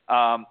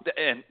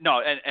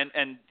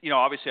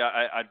 Obviously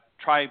I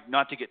try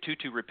not to get too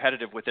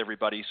repetitive with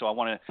everybody, so I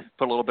want to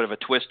put a little bit of a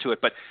twist to it.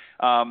 But,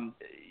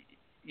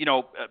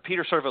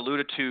 Peter sort of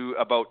alluded to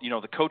about,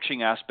 the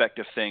coaching aspect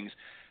of things.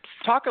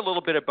 Talk a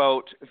little bit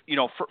about,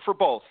 for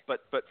both,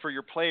 but for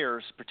your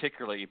players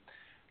particularly,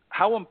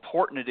 how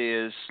important it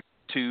is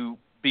to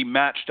be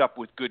matched up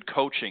with good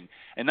coaching.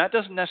 And that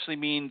doesn't necessarily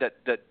mean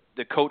that the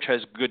coach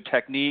has good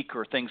technique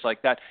or things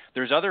like that.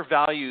 There's other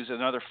values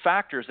and other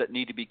factors that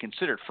need to be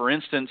considered. For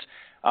instance,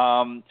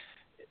 the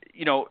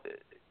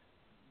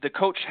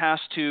coach has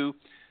to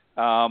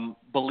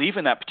believe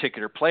in that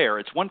particular player.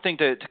 It's one thing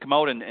to come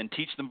out and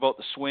teach them about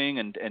the swing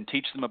and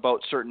teach them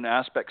about certain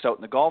aspects out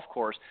in the golf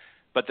course,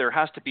 but there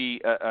has to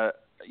be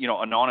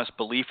an honest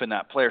belief in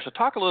that player. So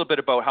talk a little bit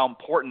about how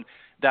important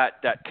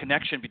that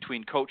connection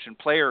between coach and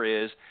player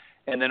is,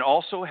 and then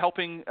also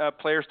helping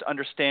players to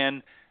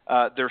understand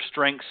their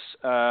strengths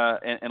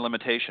and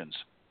limitations.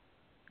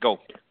 Go.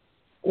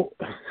 Well,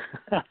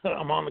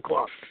 I'm on the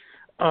clock.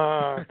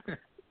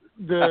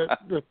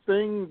 The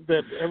thing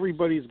that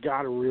everybody's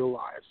got to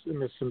realize in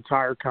this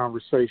entire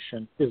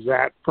conversation is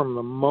that from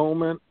the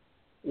moment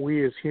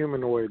we as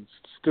humanoids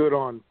stood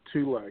on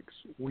two legs,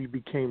 we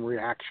became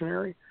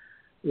reactionary.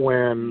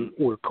 When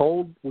we're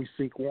cold, we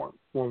seek warmth.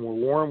 When we're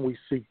warm, we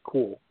seek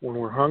cool. When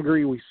we're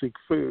hungry, we seek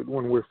food.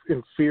 When we're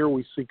in fear,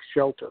 we seek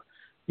shelter.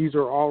 These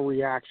are all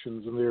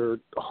reactions, and they're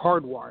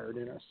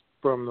hardwired in us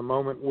from the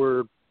moment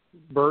we're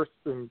birthed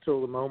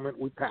until the moment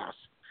we pass.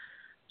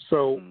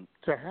 So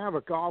to have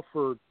a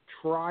golfer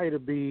try to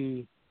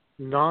be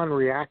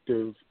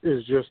non-reactive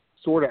is just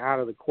sort of out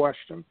of the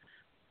question.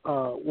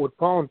 What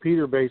Paul and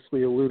Peter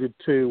basically alluded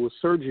to with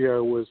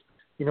Sergio was,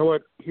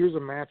 here's a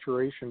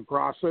maturation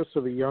process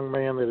of a young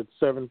man that at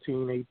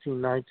 17,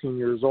 18, 19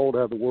 years old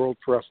had the world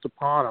thrust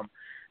upon him.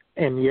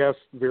 and yes,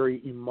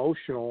 very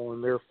emotional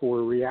and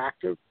therefore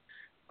reactive.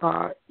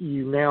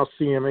 You now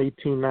see him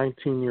 18,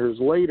 19 years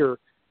later,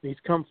 and he's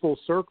come full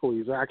circle.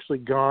 He's actually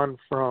gone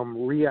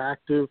from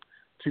reactive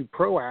to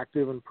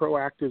proactive, and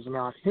proactive's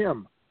not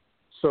him.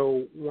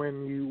 So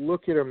when you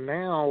look at him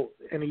now,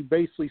 and he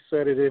basically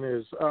said it in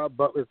his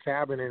Butler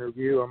Cabin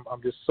interview,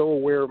 I'm just so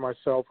aware of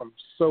myself, I'm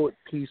so at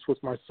peace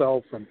with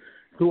myself and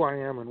who I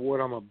am and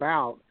what I'm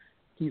about.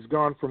 He's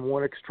gone from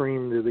one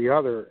extreme to the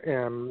other.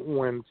 And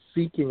when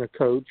seeking a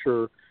coach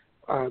or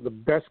the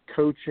best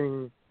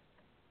coaching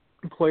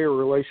player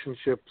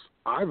relationships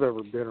I've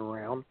ever been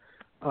around,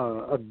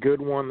 a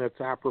good one that's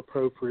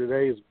apropos for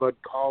today is Bud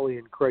Cauley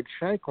and Craig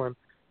Shanklin.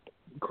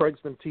 Craig's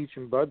been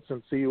teaching Bud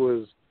since he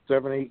was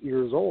 7, 8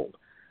 years old.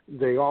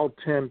 They all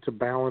tend to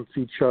balance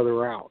each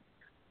other out.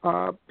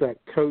 That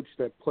coach,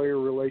 that player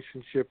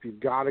relationship, you've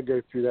got to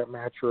go through that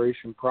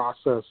maturation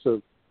process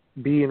of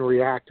being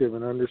reactive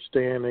and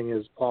understanding,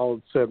 as Paul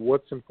had said,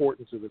 what's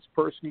important to this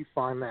person. You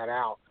find that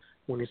out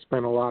when you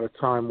spend a lot of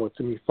time with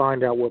them. You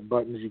find out what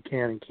buttons you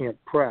can and can't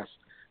press.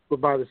 But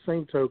by the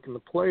same token, the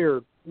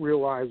player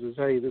realizes,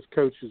 hey, this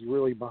coach is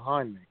really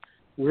behind me,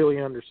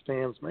 really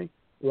understands me,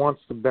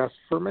 wants the best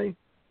for me.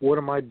 What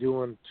am I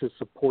doing to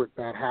support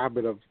that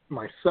habit of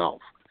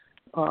myself?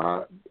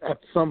 At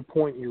some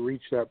point, you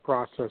reach that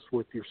process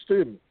with your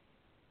student.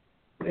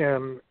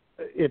 And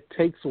it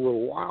takes a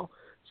little while.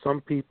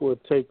 Some people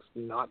it takes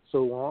not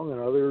so long,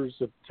 and others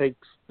it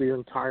takes their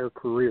entire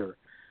career.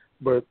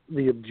 But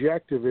the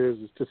objective is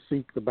to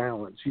seek the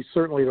balance. You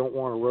certainly don't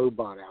want a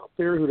robot out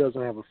there who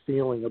doesn't have a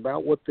feeling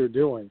about what they're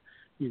doing.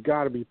 You've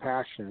got to be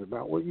passionate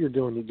about what you're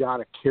doing. You've got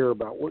to care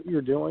about what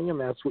you're doing, and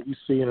that's what you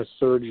see in a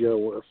Sergio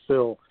or a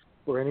Phil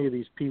or any of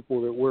these people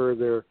that wear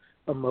their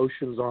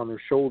emotions on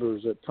their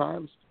shoulders at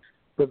times.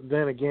 But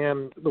then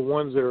again, the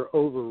ones that are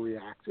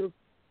overreactive,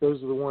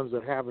 those are the ones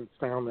that haven't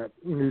found that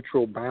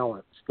neutral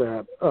balance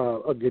that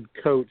a good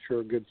coach or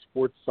a good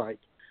sports psych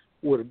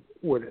would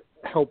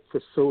help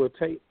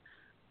facilitate.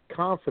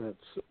 Confidence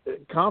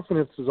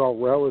is all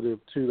relative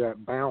to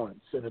that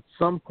balance, and at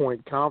some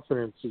point,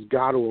 confidence has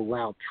got to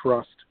allow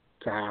trust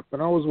to happen.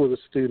 I was with a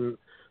student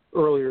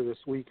earlier this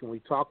week, and we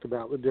talked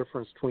about the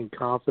difference between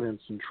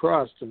confidence and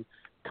trust. And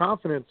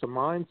confidence, a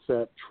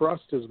mindset.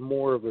 Trust is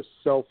more of a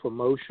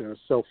self-emotion, a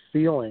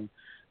self-feeling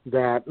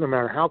that no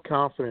matter how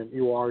confident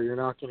you are, you're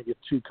not going to get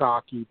too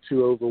cocky,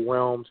 too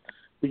overwhelmed,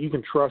 but you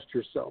can trust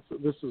yourself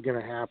that this is going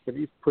to happen.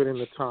 You've put in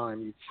the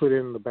time. You've put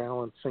in the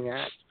balancing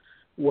act,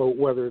 well,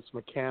 whether it's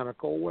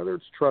mechanical, whether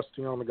it's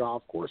trusting on the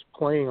golf course,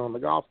 playing on the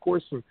golf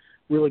course, and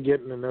really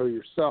getting to know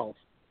yourself.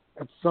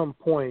 At some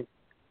point,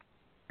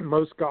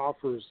 most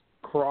golfers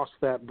cross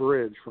that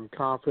bridge from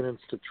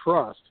confidence to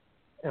trust,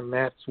 and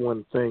that's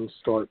when things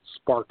start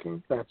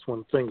sparking. That's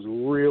when things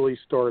really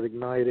start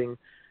igniting,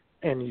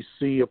 and you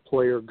see a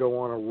player go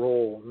on a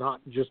roll, not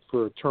just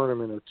for a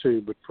tournament or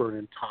two, but for an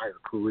entire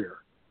career.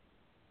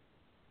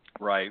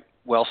 Right.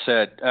 Well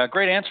said.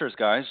 Great answers,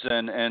 guys,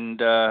 and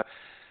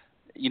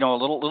you know,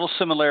 little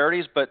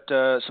similarities, but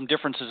some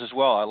differences as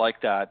well. I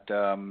like that.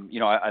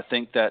 I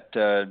think that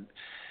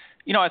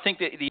I think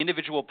that the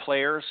individual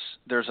players,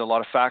 there's a lot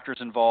of factors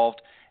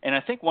involved, and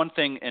I think one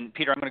thing. And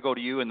Peter, I'm going to go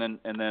to you, and then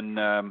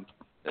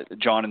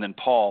John, and then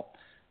Paul.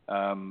 But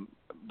I'm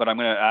going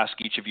to ask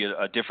each of you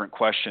a different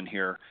question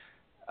here.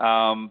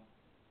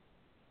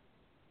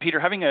 Peter,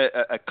 having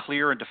a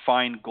clear and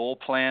defined goal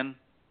plan,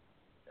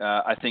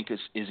 I think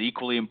is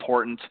equally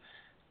important.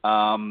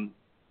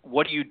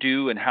 What do you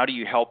do, and how do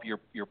you help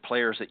your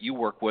players that you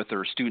work with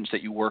or students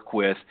that you work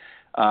with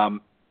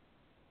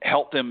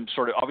help them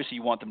sort of? Obviously,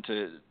 you want them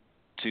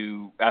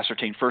to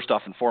ascertain first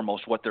off and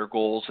foremost what their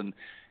goals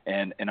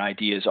and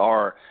ideas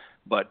are,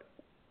 but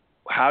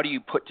how do you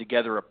put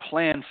together a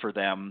plan for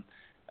them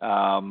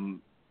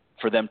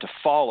to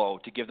follow,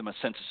 to give them a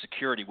sense of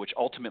security, which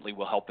ultimately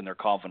will help in their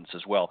confidence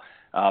as well?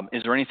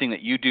 Is there anything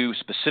that you do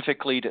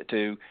specifically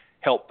to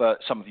help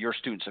some of your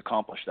students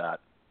accomplish that?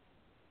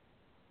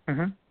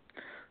 Mm-hmm.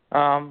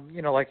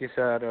 Like you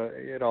said,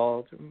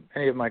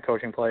 any of my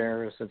coaching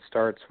players, it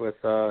starts with,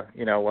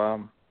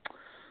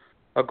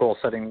 a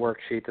goal-setting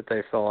worksheet that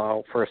they fill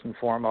out first and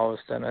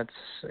foremost, and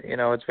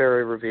it's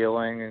very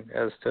revealing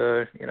as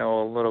to,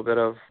 a little bit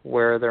of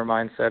where their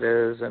mindset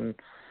is, and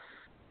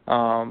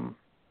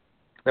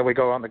then we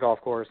go on the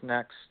golf course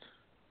next.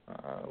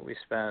 We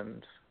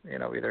spend,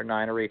 either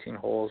 9 or 18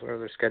 holes, where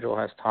their schedule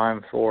has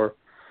time for,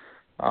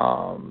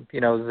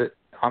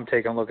 I'm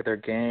taking a look at their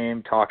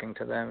game, talking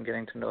to them,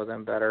 getting to know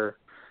them better,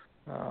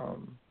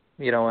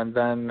 and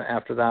then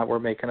after that we're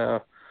making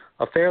a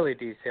fairly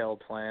detailed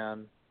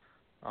plan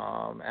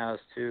as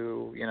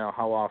to,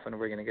 how often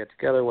we're going to get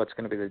together, what's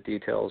going to be the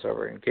details of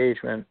our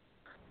engagement,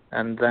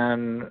 and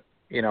then,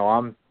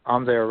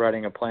 I'm there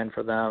writing a plan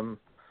for them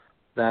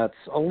that's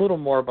a little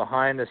more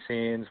behind the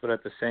scenes, but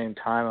at the same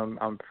time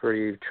I'm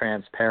pretty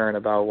transparent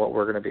about what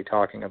we're going to be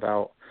talking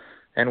about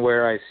and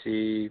where I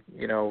see,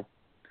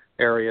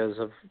 areas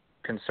of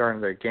concern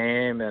in their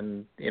game.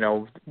 And,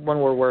 when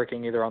we're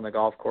working either on the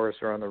golf course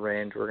or on the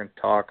range, we're going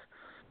to talk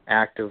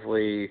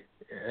actively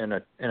in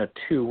a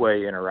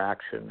two-way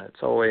interaction.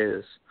 It's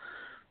always,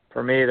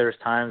 for me, there's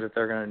times that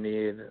they're going to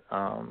need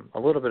a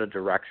little bit of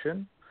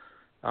direction,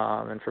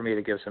 and for me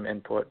to give some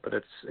input, but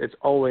it's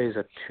always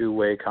a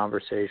two-way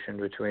conversation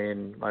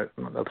between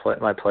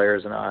my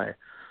players and I,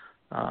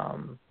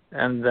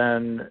 and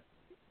then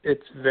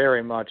it's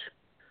very much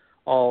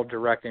all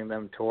directing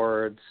them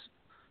towards,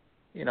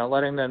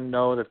 letting them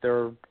know that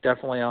they're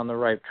definitely on the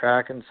right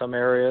track in some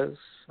areas,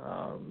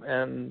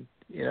 and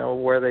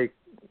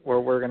where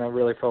we're going to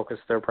really focus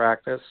their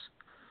practice.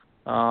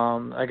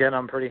 Again,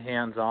 I'm pretty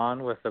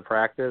hands-on with the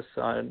practice.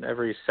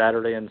 Every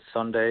Saturday and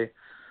Sunday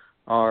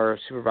our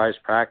supervised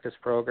practice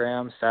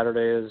program.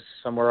 Saturday is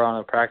somewhere on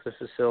a practice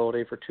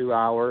facility for 2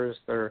 hours.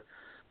 They're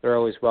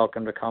always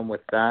welcome to come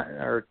with that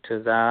or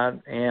to that,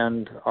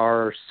 and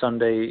our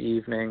Sunday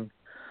evening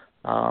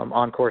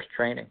on-course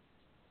training.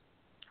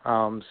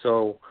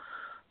 So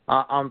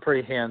I'm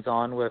pretty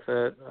hands-on with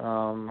it.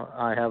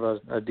 I have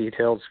a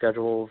detailed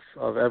schedule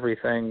of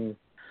everything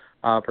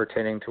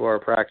pertaining to our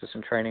practice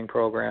and training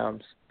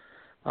programs,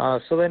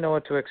 so they know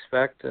what to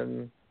expect.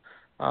 And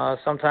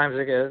sometimes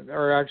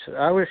I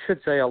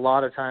should say a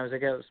lot of times it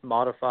gets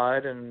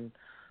modified, and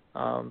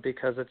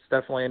because it's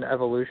definitely an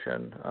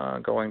evolution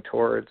going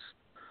towards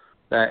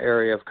that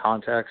area of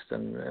context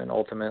and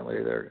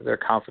ultimately their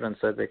confidence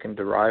that they can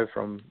derive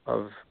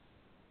of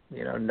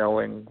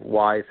knowing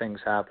why things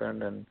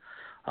happen and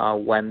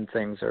when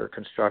things are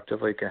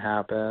constructively can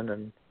happen.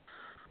 And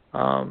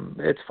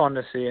it's fun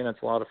to see, and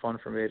it's a lot of fun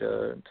for me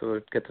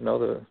to get to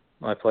know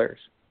my players.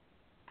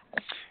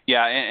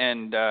 Yeah,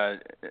 and I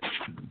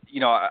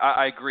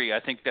agree. I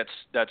think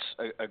that's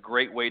a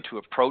great way to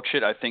approach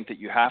it. I think that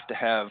you have to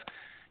have,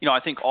 I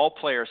think all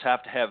players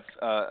have to have,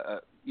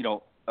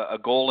 a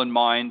goal in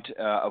mind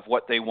of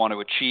what they want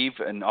to achieve,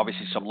 and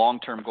obviously some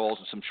long-term goals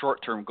and some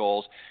short-term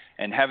goals,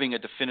 and having a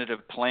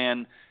definitive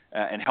plan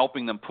and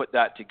helping them put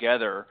that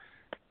together,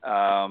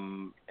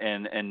 and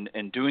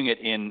doing it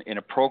in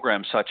a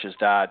program such as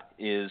that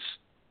is,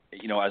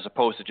 as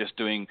opposed to just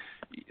doing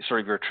sort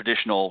of your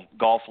traditional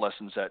golf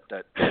lessons that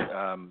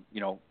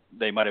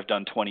they might have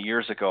done 20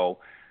 years ago.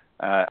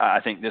 I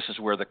think this is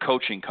where the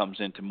coaching comes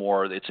into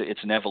more.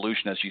 It's an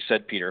evolution, as you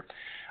said, Peter.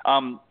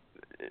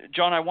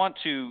 John, I want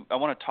to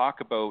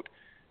talk about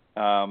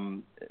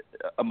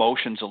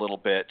emotions a little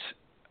bit,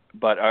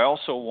 but I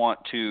also want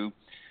to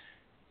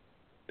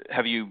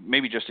have you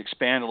maybe just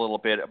expand a little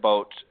bit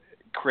about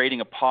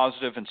creating a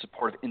positive and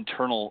supportive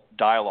internal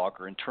dialogue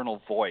or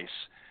internal voice.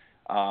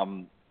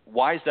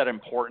 Why is that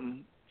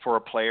important for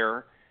a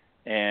player,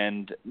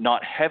 and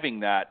not having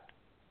that,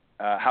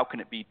 how can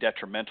it be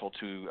detrimental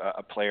to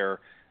a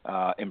player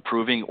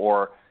improving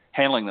or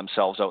handling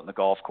themselves out in the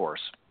golf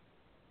course?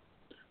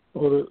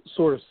 Well, to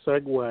sort of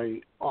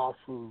segue off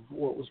of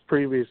what was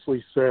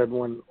previously said,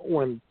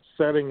 when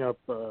setting up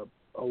a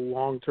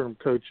long-term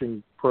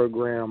coaching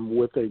program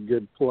with a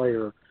good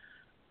player,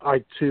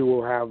 I too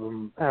will have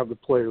the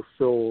player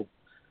fill,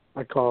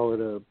 I call it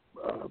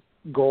a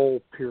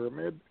goal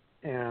pyramid,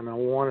 and I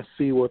want to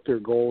see what their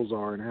goals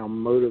are and how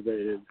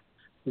motivated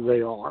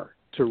they are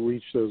to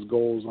reach those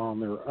goals on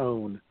their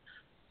own.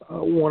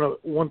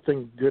 One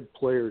thing good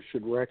players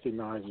should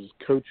recognize is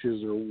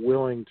coaches are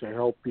willing to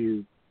help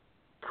you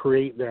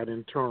create that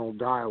internal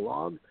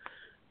dialogue,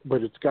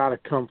 but it's got to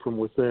come from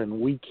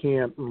within. We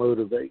can't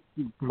motivate.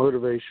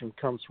 Motivation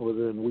comes from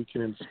within. We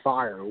can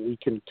inspire. We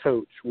can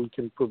coach. We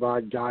can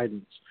provide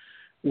guidance.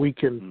 We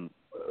can,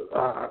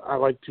 I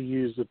like to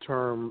use the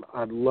term,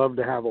 I'd love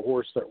to have a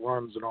horse that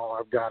runs and all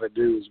I've got to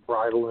do is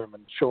bridle him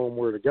and show him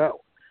where to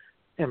go.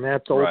 And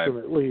that's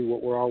ultimately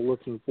what we're all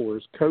looking for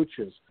as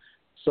coaches.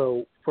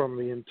 So from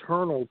the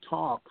internal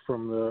talk,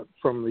 from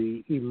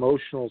the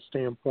emotional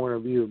standpoint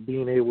of view of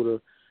being able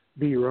to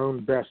be your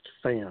own best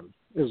fan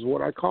is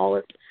what I call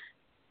it.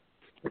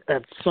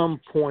 At some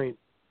point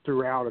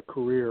throughout a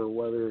career,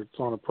 whether it's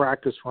on a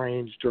practice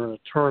range, during a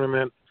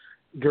tournament,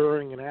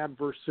 during an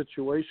adverse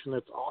situation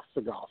that's off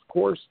the golf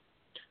course,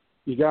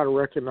 you got to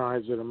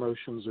recognize that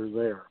emotions are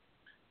there.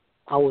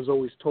 I was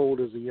always told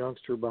as a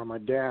youngster by my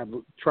dad,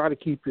 try to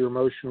keep your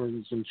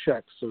emotions in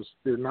check so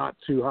they're not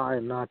too high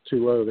and not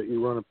too low, that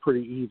you run a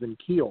pretty even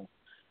keel,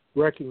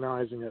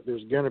 recognizing that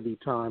there's going to be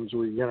times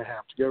where you're going to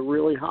have to go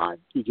really high.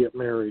 You get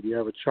married, you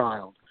have a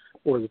child,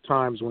 or the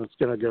times when it's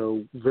going to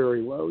go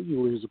very low,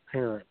 you lose a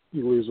parent,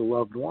 you lose a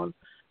loved one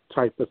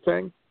type of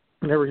thing,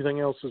 and everything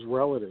else is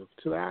relative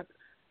to that.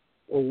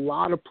 A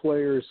lot of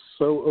players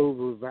so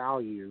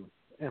overvalue,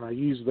 and I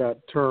use that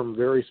term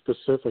very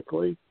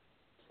specifically,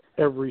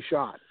 every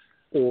shot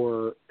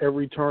or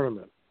every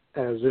tournament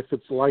as if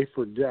it's life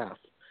or death.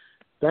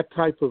 That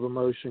type of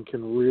emotion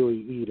can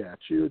really eat at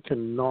you. It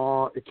can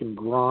gnaw, it can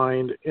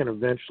grind, and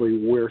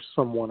eventually wear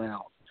someone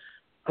out.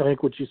 I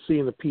think what you see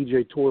in the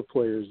PGA Tour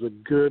players, the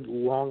good,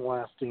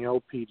 long-lasting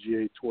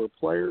LPGA Tour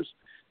players,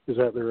 is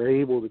that they're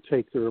able to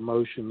take their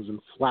emotions and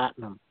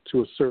flatten them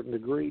to a certain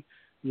degree.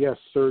 Yes,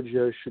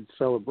 Sergio should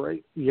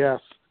celebrate. Yes,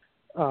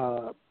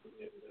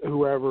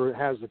 whoever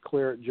has the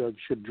claret jug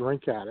should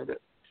drink out of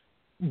it.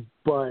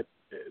 But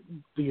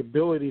the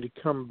ability to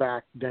come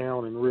back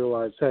down and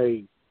realize,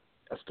 hey,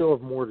 I still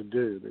have more to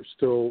do. There's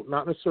still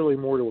not necessarily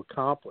more to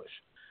accomplish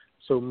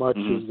so much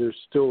as there's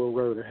still a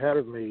road ahead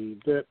of me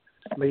that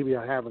maybe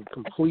I haven't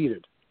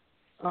completed.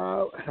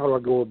 How do I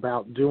go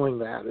about doing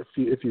that?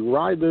 If you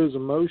ride those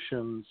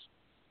emotions,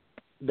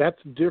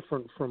 that's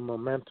different from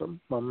momentum.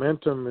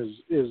 Momentum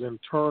is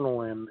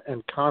internal and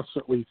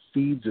constantly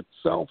feeds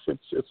itself.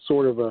 It's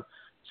sort of a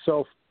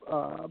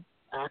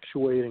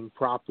self-actuating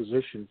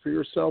proposition for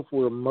yourself,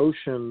 where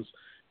emotions,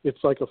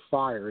 it's like a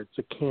fire. It's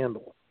a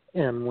candle.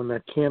 And when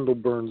that candle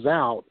burns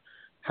out,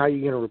 how are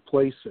you going to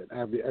replace it?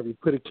 Have you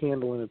put a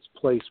candle in its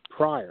place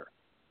prior?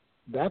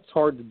 That's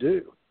hard to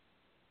do.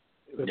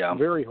 It's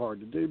very hard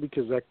to do,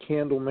 because that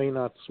candle may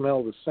not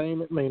smell the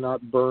same. It may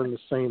not burn the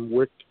same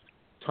wick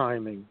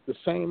timing the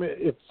same.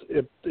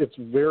 It's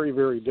very,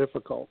 very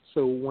difficult.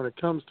 So when it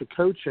comes to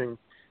coaching,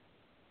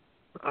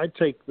 I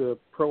take the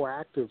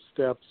proactive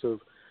steps of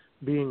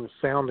being the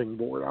sounding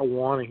board. I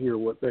want to hear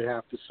what they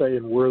have to say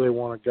and where they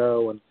want to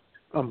go, and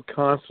I'm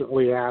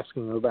constantly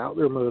asking about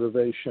their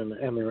motivation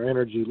and their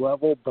energy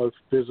level, both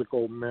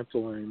physical,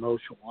 mental, and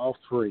emotional, all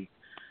three,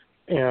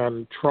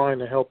 and trying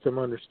to help them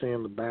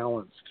understand the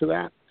balance to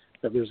that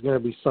there's going to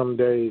be some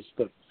days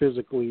that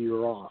physically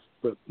you're off,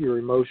 but your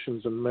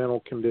emotions and mental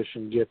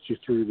condition gets you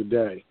through the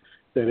day,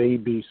 that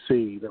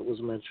ABC that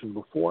was mentioned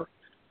before.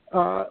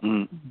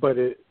 But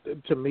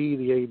to me,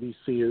 the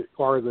ABC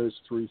are those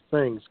three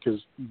things,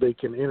 because they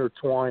can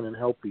intertwine and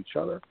help each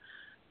other.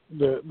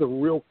 The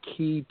real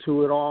key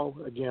to it all,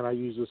 again, I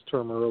used this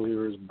term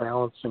earlier, is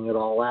balancing it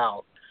all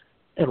out.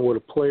 And what a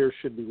player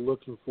should be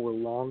looking for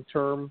long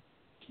term,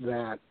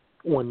 that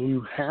when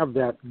you have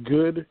that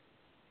good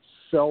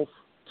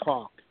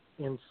self-talk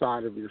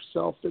inside of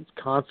yourself that's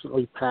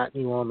constantly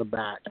patting you on the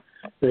back,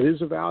 that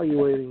is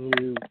evaluating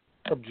you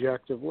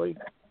objectively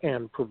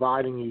and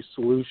providing you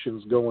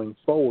solutions going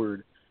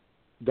forward,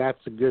 that's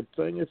a good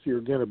thing. If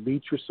you're going to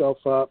beat yourself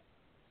up,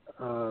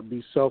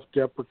 be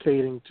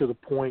self-deprecating to the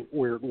point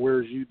where it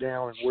wears you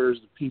down and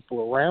wears the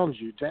people around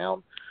you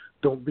down,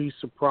 don't be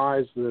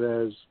surprised that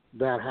as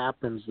that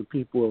happens, the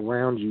people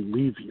around you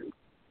leave you.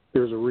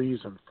 There's a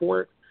reason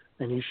for it,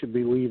 and you should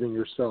be leaving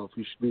yourself.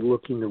 You should be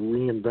looking to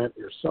reinvent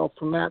yourself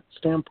from that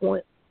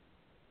standpoint.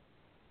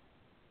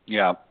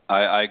 Yeah,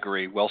 I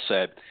agree. Well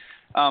said.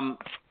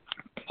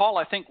 Paul,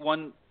 I think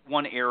one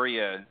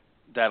area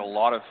that a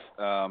lot of,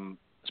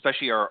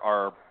 especially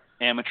our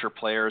amateur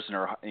players and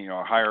our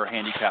higher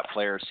handicap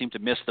players, seem to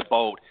miss the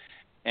boat.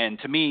 And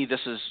to me, this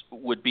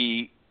would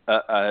be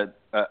a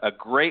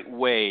great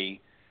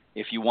way,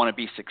 if you want to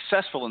be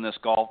successful in this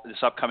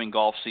upcoming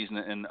golf season.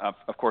 And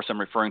of course, I'm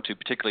referring to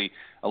particularly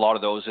a lot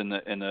of those in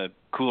the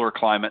cooler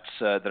climates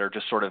that are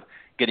just sort of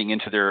getting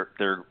into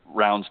their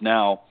rounds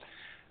now.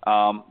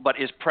 But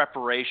is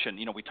preparation.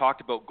 We talked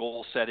about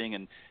goal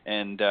setting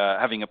and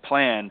having a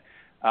plan.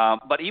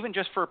 But even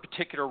just for a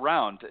particular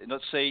round,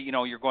 let's say,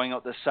 you're going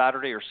out this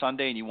Saturday or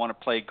Sunday and you want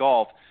to play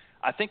golf.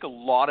 I think a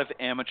lot of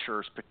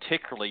amateurs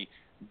particularly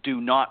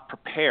do not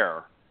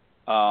prepare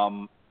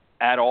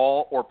at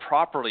all or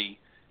properly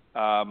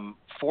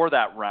for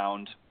that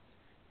round.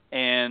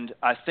 And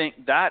I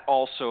think that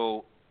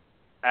also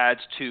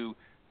adds to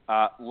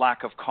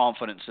lack of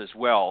confidence as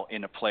well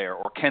in a player,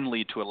 or can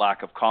lead to a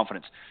lack of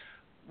confidence.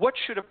 What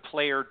should a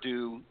player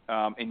do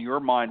in your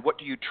mind? What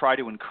do you try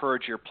to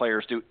encourage your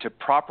players to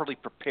properly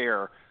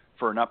prepare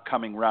for an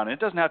upcoming round? And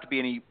it doesn't have to be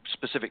any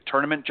specific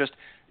tournament, just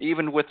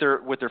even with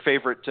their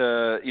favorite,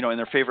 in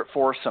their favorite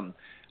foursome.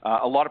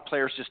 A lot of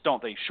players just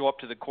don't. They show up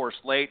to the course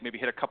late, maybe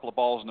hit a couple of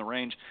balls in the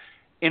range.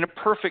 In a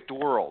perfect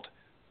world,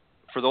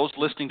 for those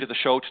listening to the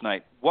show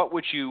tonight, what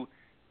would you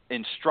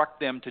instruct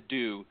them to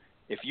do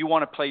if you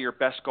want to play your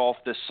best golf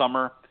this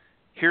summer?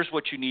 Here's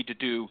what you need to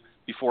do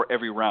before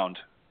every round.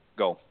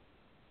 Go.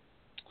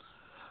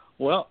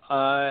 Well,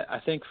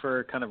 I think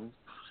for kind of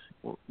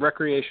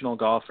recreational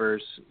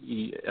golfers,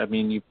 you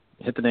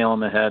hit the nail on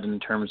the head in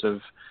terms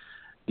of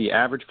the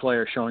average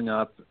player showing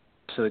up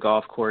to the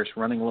golf course,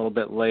 running a little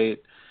bit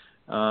late,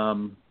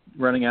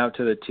 running out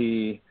to the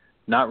tee,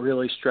 not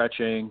really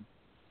stretching,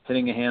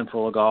 hitting a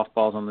handful of golf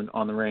balls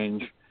on the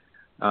range,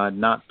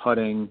 not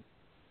putting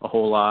a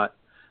whole lot,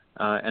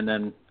 and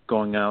then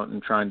going out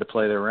and trying to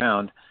play their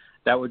round.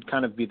 That would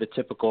kind of be the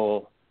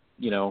typical,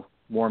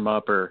 warm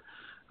up or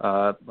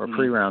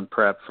pre-round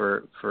prep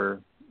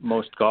for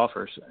most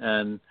golfers.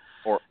 And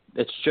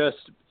it's just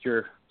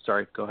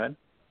sorry, go ahead.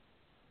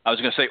 I was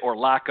going to say, or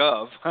lack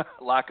of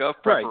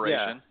preparation.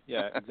 Right,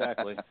 yeah,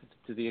 exactly.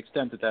 To the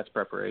extent that that's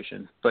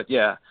preparation. But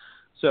yeah,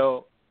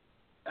 so,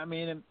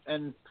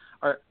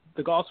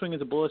 the golf swing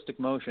is a ballistic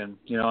motion.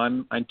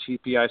 I'm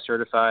TPI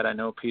certified. I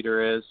know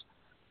Peter is.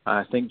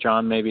 I think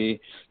John maybe.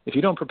 If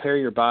you don't prepare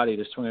your body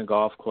to swing a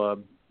golf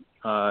club,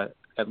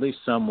 at least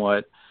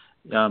somewhat,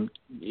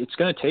 it's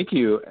going to take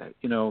you,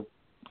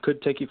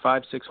 could take you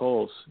 5-6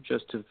 holes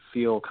just to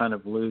feel kind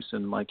of loose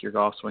and like your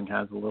golf swing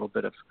has a little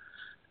bit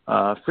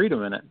of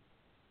freedom in it.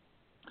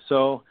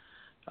 So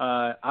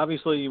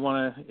obviously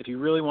if you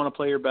really want to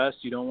play your best,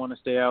 you don't want to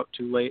stay out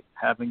too late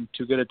having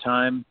too good a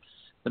time.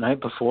 the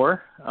night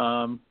before. You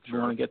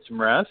want to get some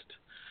rest.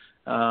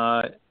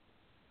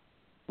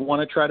 Want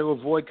to try to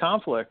avoid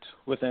conflict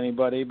with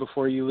anybody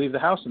before you leave the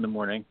house in the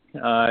morning.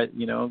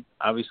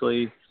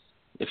 Obviously,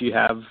 if you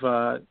have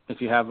a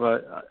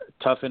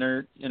tough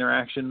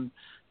interaction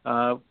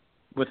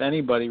with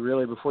anybody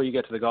really before you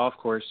get to the golf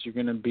course, you're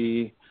going to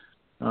be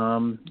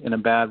in a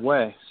bad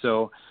way.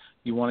 So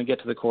you want to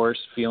get to the course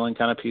feeling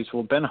kind of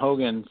peaceful. Ben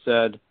Hogan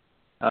said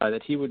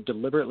that he would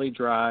deliberately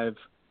drive,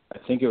 I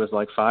think it was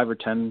like 5 or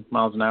 10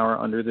 miles an hour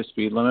under the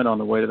speed limit on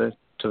the way to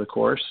the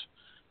course,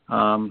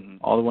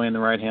 all the way in the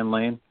right-hand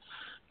lane,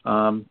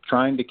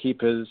 trying to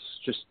keep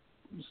just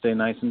stay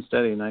nice and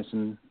steady, nice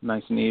and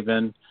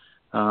even.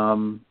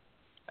 And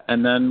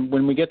then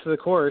when we get to the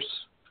course,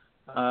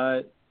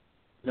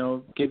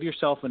 give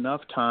yourself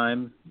enough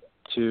time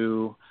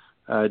to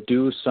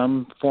do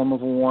some form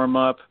of a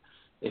warm-up.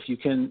 If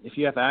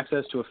you have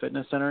access to a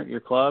fitness center at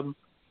your club,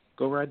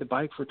 go ride the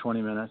bike for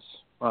 20 minutes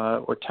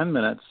or 10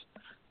 minutes.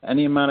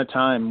 Any amount of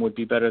time would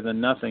be better than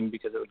nothing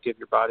because it would give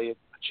your body a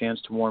chance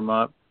to warm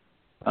up,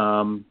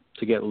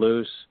 to get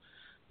loose.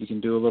 You can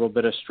do a little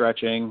bit of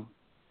stretching.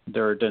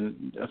 There are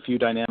a few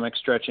dynamic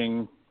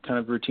stretching kind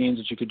of routines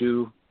that you could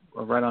do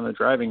right on the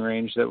driving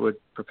range that would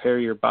prepare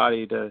your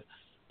body to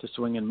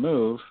swing and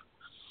move.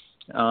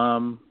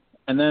 And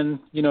then,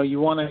 you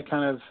want to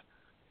kind of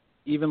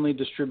evenly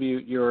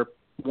distribute your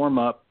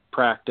warm-up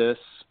practice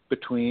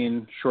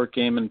between short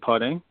game and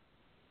putting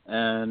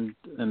and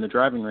the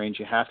driving range.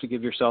 You have to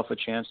give yourself a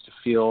chance to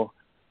feel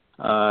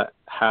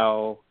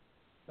how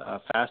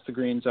fast the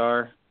greens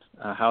are,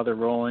 how they're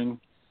rolling.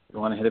 You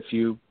want to hit a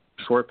few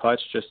short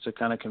putts just to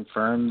kind of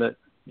confirm that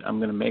I'm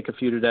going to make a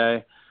few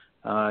today.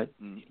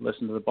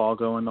 Listen to the ball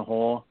go in the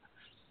hole.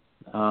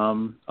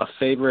 A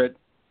favorite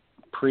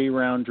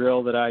pre-round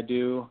drill that I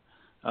do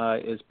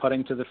is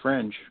putting to the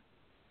fringe.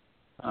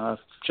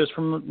 Just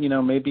from,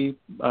 maybe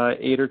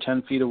 8 or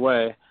 10 feet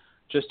away,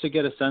 just to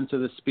get a sense of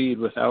the speed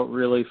without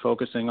really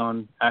focusing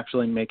on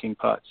actually making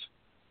putts.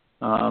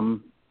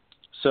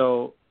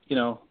 So,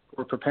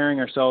 we're preparing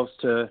ourselves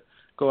to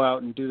go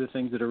out and do the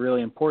things that are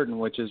really important,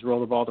 which is roll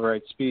the ball the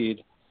right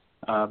speed,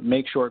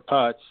 make short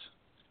putts,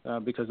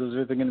 because those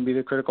are going to be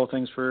the critical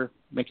things for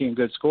making a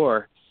good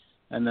score.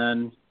 And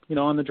then,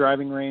 on the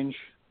driving range,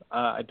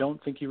 I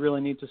don't think you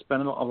really need to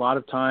spend a lot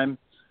of time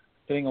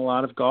hitting a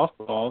lot of golf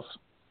balls.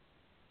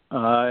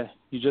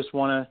 You just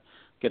want to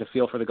get a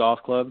feel for the golf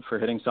club, for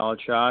hitting solid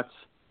shots.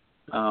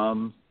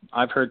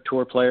 I've heard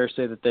tour players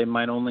say that they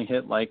might only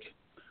hit like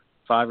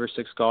 5 or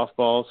 6 golf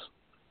balls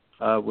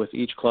with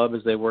each club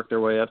as they work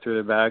their way up through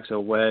their bag. So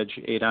wedge,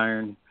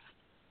 8-iron,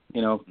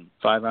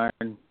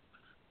 5-iron,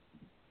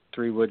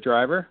 3-wood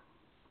driver.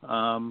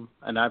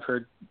 And I've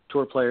heard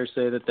tour players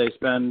say that they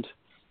spend,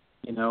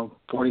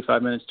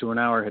 45 minutes to an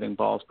hour hitting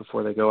balls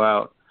before they go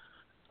out.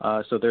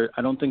 So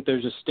I don't think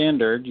there's a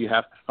standard. You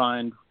have to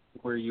find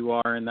where you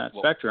are in that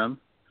spectrum.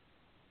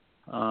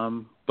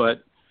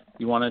 But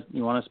you want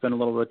to spend a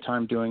little bit of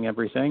time doing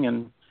everything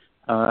and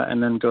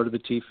then go to the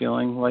tee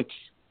feeling like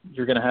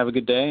you're going to have a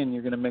good day and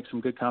you're going to make some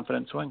good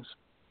confident swings.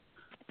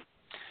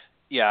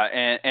 Yeah,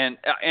 and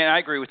I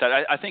agree with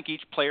that. I think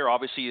each player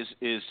obviously is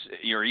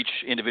each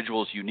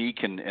individual is unique,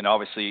 and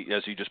obviously,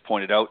 as you just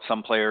pointed out,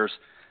 some players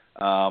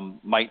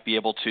might be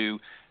able to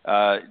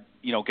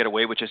get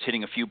away with just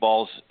hitting a few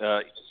balls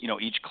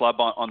each club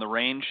on the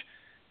range,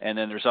 and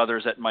then there's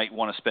others that might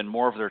want to spend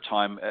more of their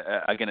time.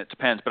 Again, it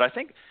depends, but I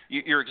think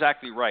you're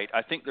exactly right.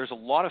 I think there's a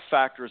lot of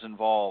factors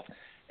involved,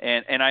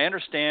 and I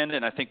understand,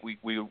 and I think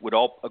we would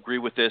all agree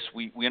with this.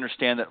 We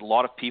understand that a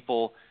lot of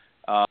people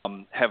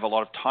have a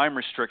lot of time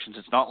restrictions.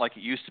 It's not like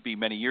it used to be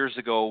many years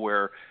ago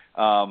where,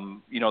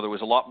 there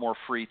was a lot more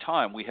free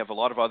time. We have a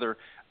lot of other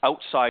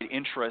outside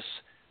interests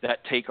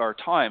that take our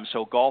time.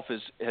 So golf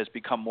has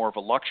become more of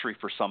a luxury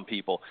for some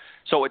people.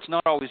 So it's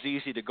not always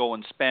easy to go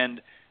and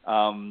spend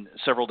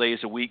several days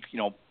a week,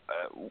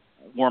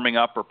 warming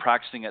up or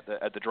practicing at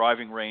the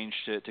driving range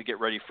to get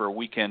ready for a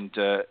weekend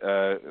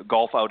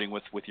golf outing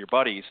with your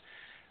buddies.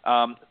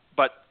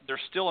 But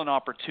there's still an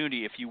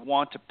opportunity if you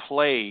want to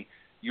play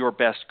your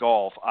best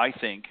golf, I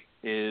think,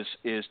 is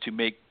to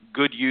make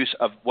good use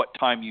of what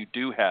time you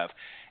do have.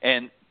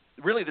 And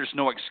really there's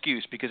no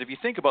excuse, because if you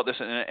think about this,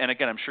 and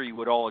again, I'm sure you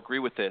would all agree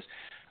with this,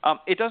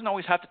 it doesn't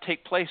always have to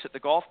take place at the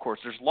golf course.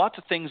 There's lots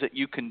of things that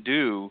you can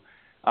do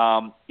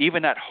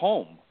even at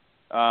home,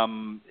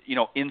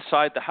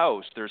 inside the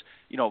house. There's,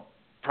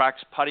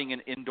 practice putting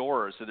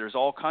indoors. So there's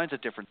all kinds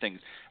of different things.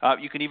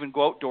 You can even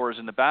go outdoors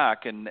in the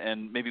back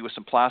and maybe with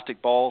some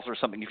plastic balls or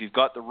something, if you've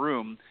got the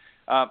room,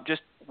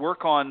 just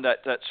work on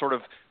that sort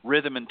of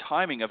rhythm and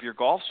timing of your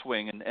golf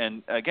swing.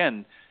 And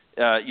again,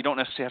 you don't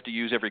necessarily have to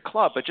use every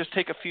club, but just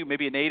take a few,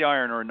 maybe an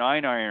 8-iron or a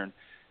 9-iron,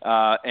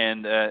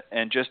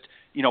 and just,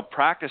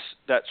 practice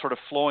that sort of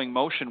flowing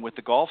motion with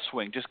the golf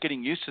swing, just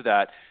getting used to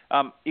that.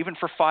 Even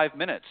for 5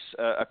 minutes,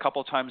 a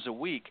couple times a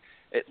week,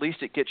 at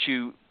least it gets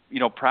you,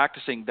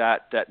 practicing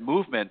that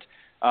movement.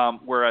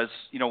 Whereas,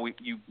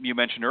 you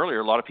mentioned earlier,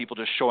 a lot of people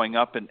just showing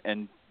up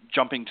and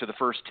jumping to the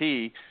first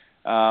tee,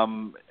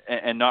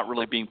 and not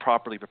really being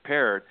properly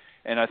prepared.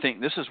 And I think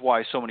this is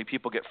why so many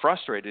people get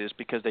frustrated, is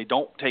because they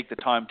don't take the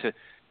time to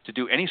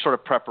do any sort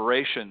of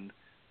preparation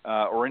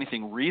or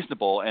anything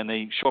reasonable, and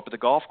they show up at the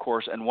golf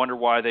course and wonder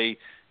why they,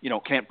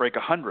 can't break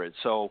 100.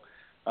 So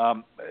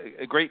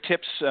great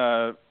tips,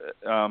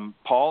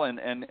 Paul,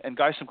 and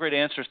guys, some great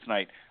answers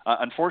tonight.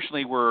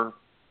 Unfortunately, we're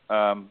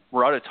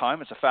out of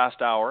time. It's a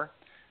fast hour,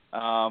 but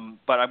I'm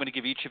going to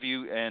give each of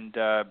you, and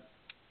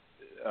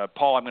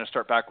Paul, I'm going to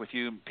start back with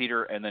you,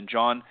 Peter, and then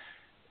John.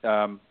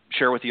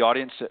 Share with the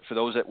audience, for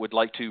those that would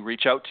like to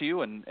reach out to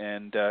you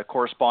and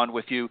correspond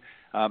with you,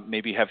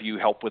 maybe have you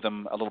help with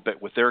them a little bit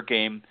with their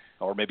game,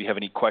 or maybe have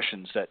any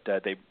questions that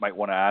they might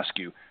want to ask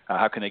you.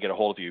 How can they get a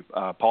hold of you?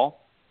 Paul?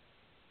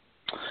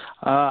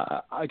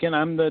 Again,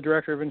 I'm the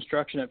Director of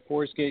Instruction at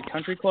Forsgate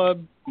Country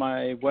Club.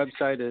 My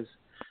website is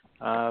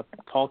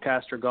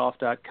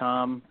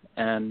paulcastergolf.com,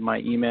 and my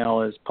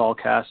email is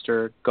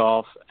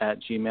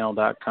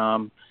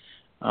paulcastergolf@gmail.com.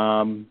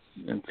 And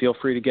feel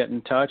free to get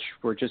in touch.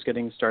 We're just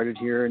getting started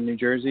here in New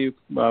Jersey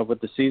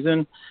with the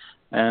season,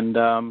 and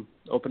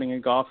opening a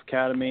golf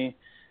academy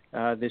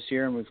this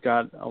year, and we've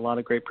got a lot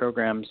of great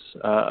programs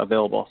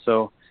available.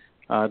 So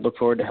I look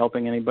forward to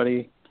helping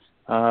anybody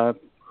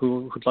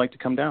who'd like to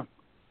come down.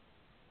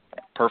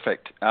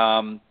 Perfect.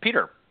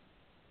 Peter?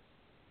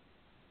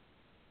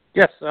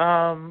 Yes,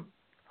 I'm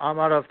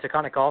out of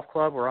Taconic Golf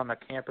Club. We're on the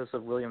campus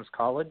of Williams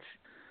College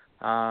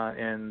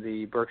in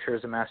the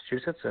Berkshires of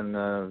Massachusetts, in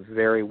the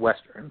very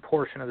western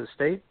portion of the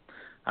state.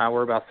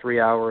 We're about 3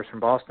 hours from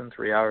Boston,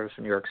 3 hours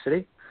from New York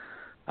City.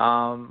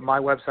 My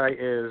website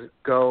is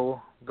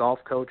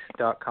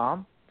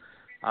gogolfcoach.com.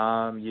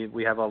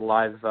 We have a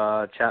live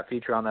chat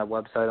feature on that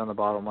website on the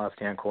bottom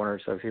left-hand corner,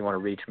 so if you want to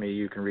reach me,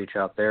 you can reach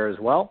out there as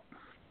well.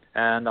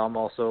 And I'm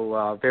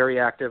also very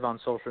active on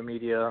social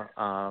media.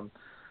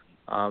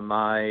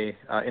 My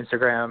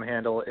Instagram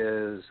handle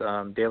is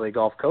Daily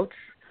Golf Coach,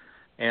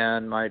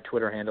 and my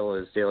Twitter handle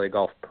is Daily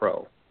Golf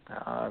Pro.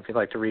 If you'd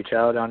like to reach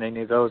out on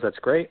any of those, that's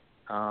great.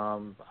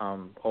 I'm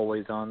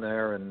always on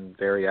there and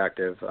very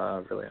active,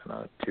 really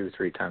on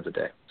 2-3 times a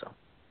day. So,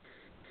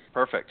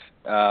 perfect.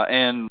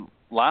 And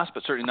last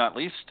but certainly not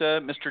least,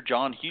 Mr.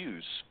 John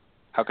Hughes.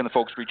 How can the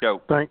folks reach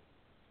out?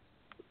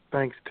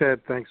 Thanks,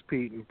 Ted. Thanks,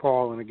 Pete and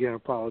Paul. And again,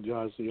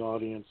 apologize to the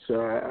audience.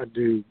 I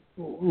do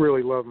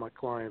really love my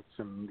clients,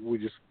 and we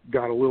just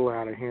got a little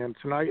out of hand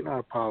tonight, and I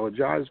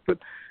apologize. But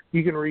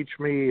you can reach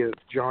me at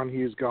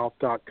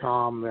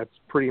johnhughesgolf.com. That's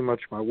pretty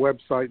much my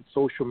website.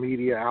 Social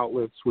media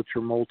outlets, which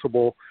are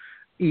multiple.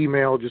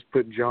 Email, just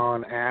put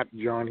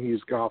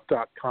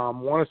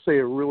john@johnhughesgolf.com. Want to say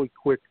a really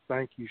quick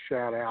thank you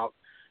shout-out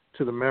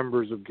to the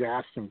members of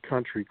Gaston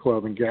Country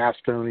Club in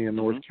Gastonia,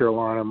 North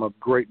Carolina. My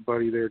great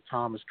buddy there,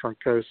 Thomas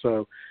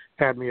Troncoso,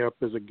 had me up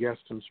as a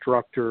guest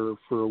instructor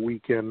for a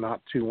weekend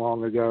not too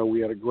long ago. We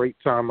had a great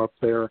time up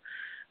there.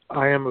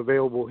 I am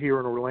available here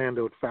in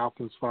Orlando at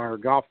Falcons Fire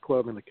Golf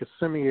Club in the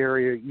Kissimmee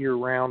area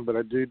year-round, but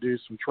I do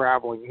some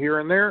traveling here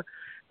and there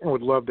and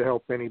would love to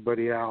help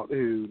anybody out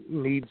who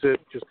needs it.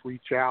 Just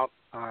reach out.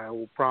 I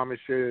will promise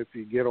you, if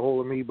you get a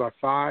hold of me by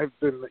 5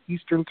 in the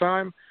Eastern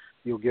time,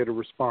 you'll get a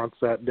response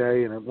that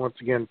day. And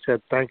once again,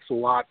 Ted, thanks a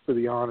lot for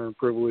the honor and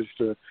privilege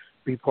to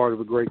be part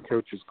of a great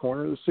Coach's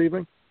Corner this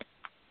evening.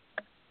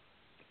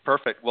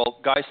 Perfect.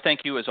 Well, guys,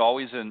 thank you as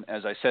always. And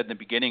as I said in the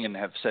beginning and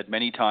have said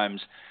many times,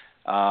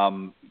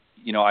 I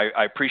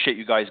appreciate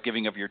you guys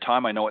giving of your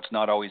time. I know it's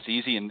not always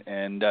easy,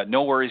 and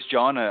no worries,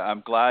 John.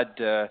 I'm glad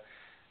that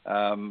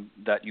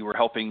you were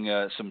helping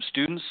some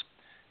students,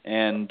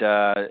 and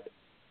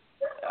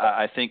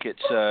I think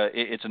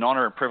it's an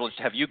honor and privilege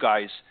to have you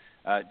guys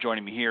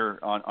joining me here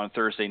on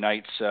Thursday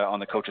nights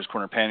on the Coach's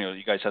Corner panel.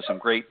 You guys have some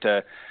great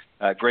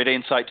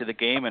insight to the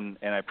game, and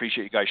I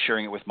appreciate you guys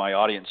sharing it with my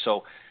audience.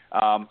 So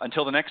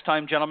until the next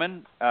time,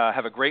 gentlemen,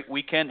 have a great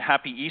weekend.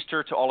 Happy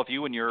Easter to all of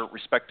you and your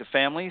respective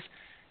families,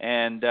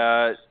 and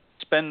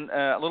spend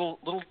a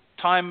little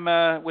time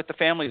with the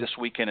family this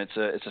weekend. It's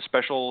a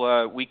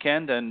special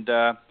weekend, and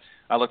I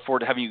look forward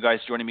to having you guys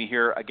joining me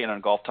here again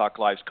on Golf Talk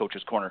Live's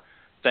Coach's Corner.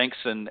 Thanks,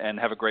 and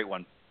have a great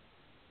one.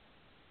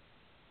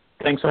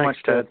 Thanks so much,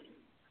 Ted.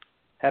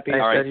 Happy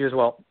Easter to you as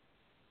well.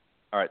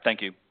 All right,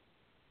 thank you.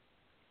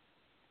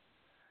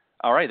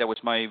 All right, that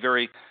was my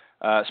very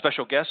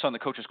special guest on the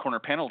Coach's Corner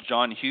panel,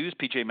 John Hughes,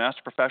 PGA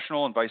Master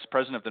Professional and Vice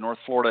President of the North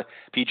Florida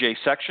PGA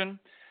Section,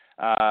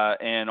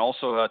 and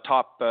also a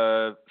top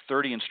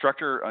 30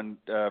 instructor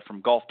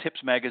from Golf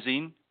Tips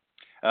magazine.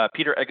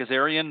 Peter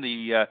Egazarian,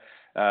 the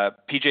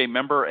PGA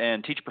member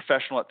and teacher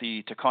professional at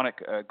the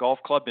Taconic Golf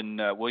Club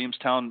in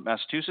Williamstown,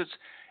 Massachusetts,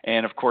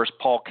 and of course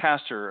Paul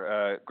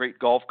Kaster, great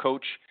golf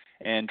coach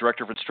and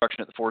director of instruction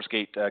at the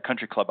Forsgate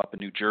Country Club up in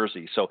New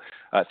Jersey. So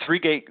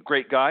 3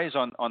 great guys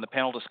on the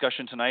panel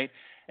discussion tonight,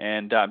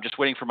 and I'm just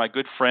waiting for my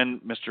good friend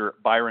Mr.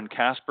 Byron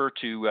Casper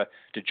to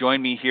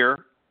join me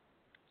here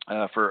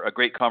for a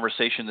great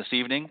conversation this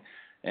evening,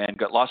 and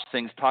got lots of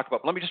things to talk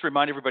about. But let me just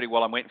remind everybody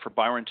while I'm waiting for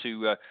Byron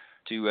to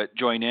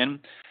join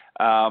in.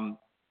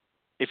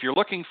 If you're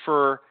looking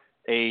for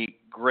a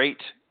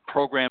great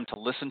program to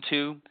listen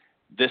to,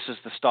 this is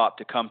the stop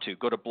to come to.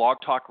 Go to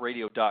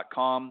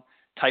blogtalkradio.com,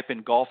 type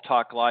in Golf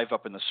Talk Live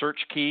up in the search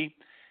key,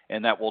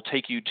 and that will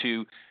take you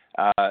to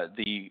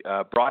the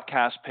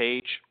broadcast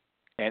page.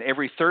 And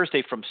every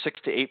Thursday from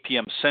 6 to 8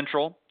 p.m.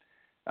 Central,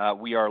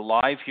 we are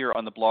live here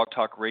on the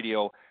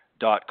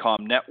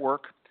blogtalkradio.com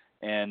network.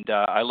 And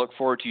I look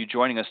forward to you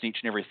joining us each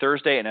and every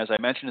Thursday. And as I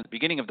mentioned at the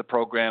beginning of the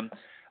program,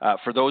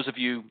 for those of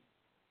you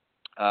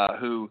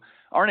who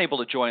aren't able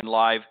to join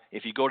live,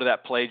 if you go to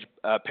that page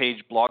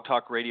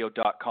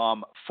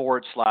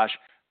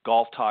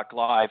blogtalkradio.com/Golf Talk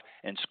Live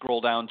and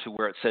scroll down to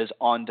where it says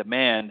On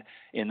Demand,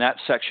 in that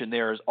section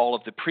there is all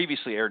of the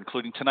previously aired,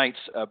 including tonight's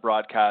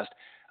broadcast,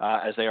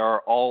 as they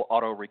are all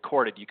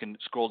auto-recorded. You can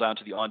scroll down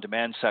to the On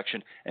Demand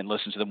section and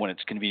listen to them when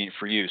it's convenient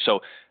for you.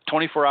 So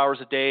 24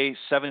 hours a day,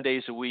 7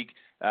 days a week,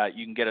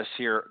 you can get us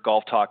here,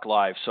 Golf Talk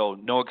Live. So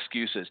no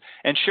excuses.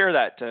 And share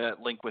that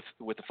link with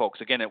the folks.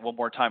 Again, one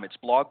more time, it's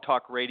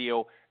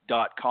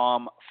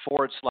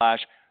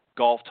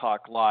blogtalkradio.com/Golf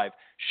Talk Live.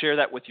 Share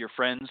that with your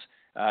friends,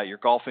 your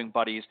golfing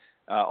buddies.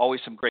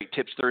 Always some great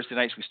tips. Thursday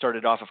nights, we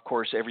started off, of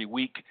course, every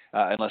week,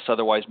 unless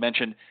otherwise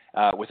mentioned,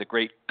 with a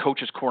great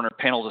Coach's Corner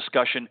panel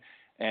discussion,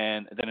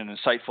 and then an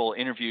insightful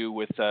interview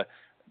with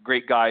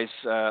great guys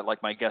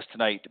like my guest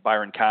tonight,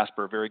 Byron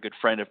Casper, a very good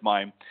friend of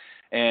mine.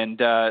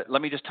 And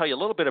let me just tell you a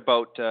little bit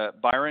about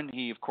Byron.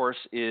 He, of course,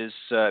 is,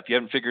 if you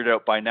haven't figured it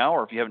out by now,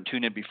 or if you haven't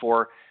tuned in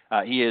before,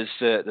 he is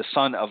the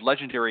son of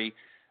legendary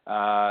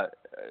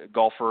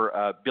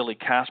golfer Billy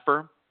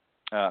Casper,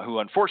 who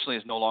unfortunately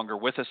is no longer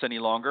with us any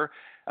longer,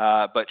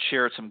 but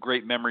shared some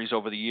great memories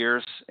over the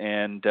years.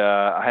 And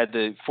I had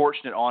the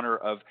fortunate honor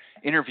of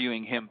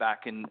interviewing him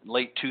back in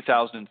late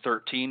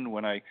 2013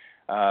 when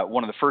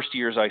one of the first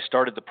years I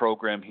started the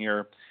program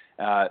here.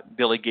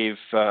 Billy gave,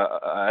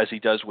 as he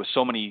does with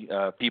so many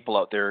people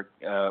out there,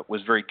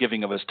 was very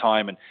giving of his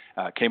time and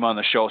came on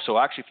the show. So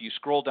actually, if you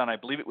scroll down, I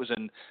believe it was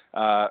in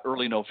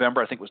early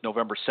November. I think it was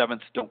November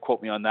 7th. Don't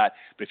quote me on that.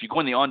 But if you go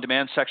in the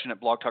on-demand section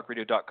at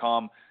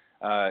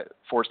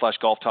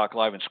blogtalkradio.com/Golf Talk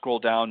Live and scroll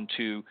down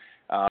to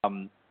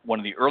one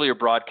of the earlier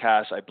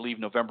broadcasts, I believe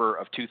November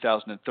of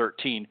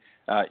 2013,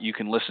 you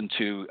can listen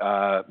to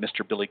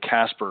Mr. Billy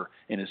Casper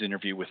in his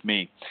interview with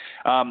me.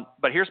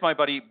 But here's my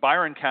buddy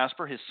Byron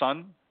Casper, his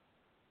son.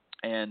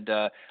 And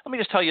let me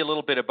just tell you a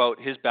little bit about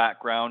his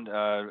background.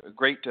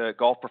 Great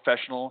golf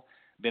professional,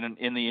 been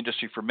in the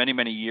industry for many,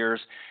 many years,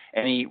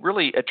 and he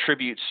really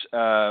attributes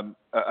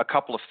a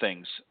couple of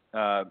things.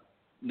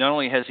 Not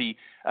only has he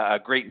a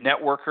great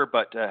networker,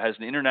 but has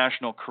an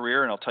international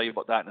career, and I'll tell you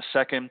about that in a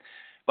second.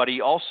 But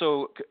he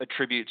also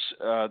attributes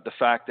the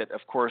fact that,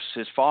 of course,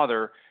 his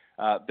father,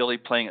 Billy,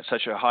 playing at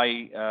such a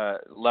high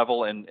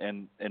level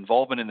and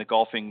involvement in the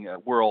golfing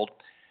world,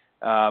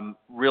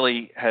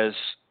 really has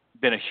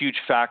been a huge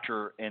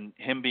factor in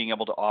him being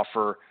able to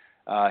offer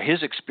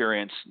his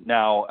experience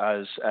now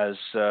as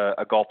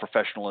a golf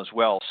professional as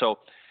well. So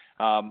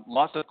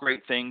lots of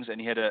great things,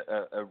 and he had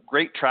a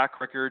great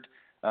track record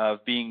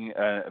of being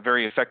a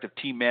very effective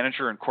team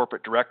manager and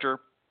corporate director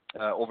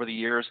over the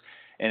years.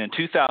 And in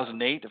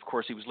 2008, of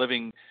course, he was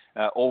living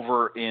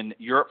over in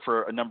Europe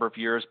for a number of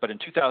years. But in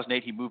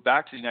 2008, he moved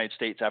back to the United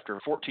States after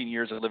 14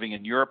 years of living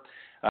in Europe,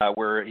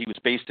 where he was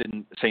based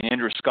in St.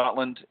 Andrews,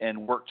 Scotland,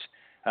 and worked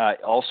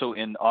also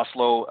in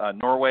Oslo,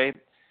 Norway,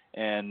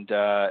 and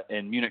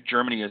in Munich,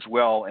 Germany as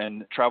well,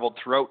 and traveled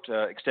throughout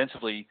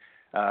extensively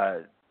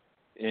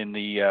in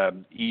the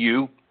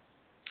EU.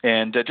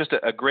 And just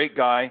a great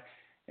guy.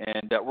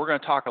 And we're going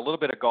to talk a little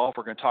bit of golf.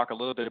 We're going to talk a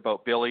little bit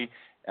about Billy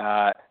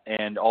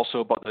and also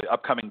about the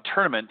upcoming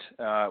tournament,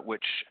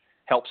 which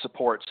helps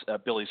supports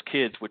Billy's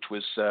kids, which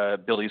was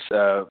Billy's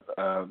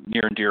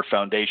near and dear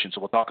foundation.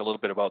 So we'll talk a little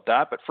bit about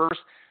that. But first,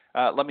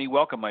 let me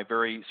welcome my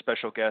very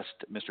special guest,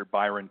 Mr.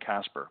 Byron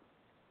Casper.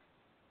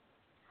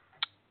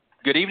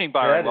 Good evening,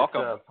 Byron.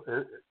 Welcome.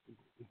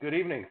 Good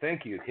evening.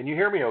 Thank you. Can you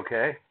hear me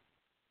okay?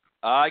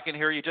 I can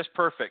hear you just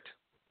perfect.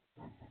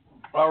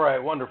 All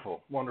right.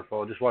 Wonderful.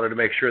 Wonderful. I just wanted to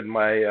make sure that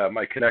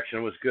my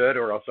connection was good,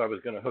 or else I was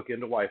going to hook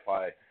into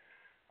Wi-Fi.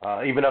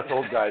 Even us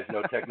old guys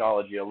know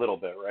technology a little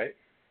bit, right?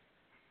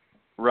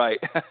 Right.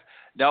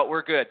 No,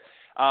 we're good.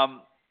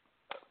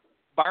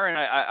 Byron,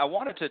 I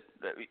wanted to,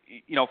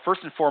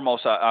 first and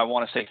foremost, I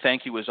want to say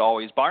thank you as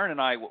always. Byron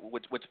and I,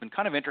 what's been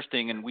kind of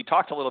interesting, and we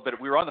talked a little bit,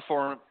 we were on the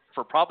phone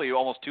for probably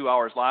almost 2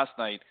 hours last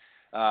night.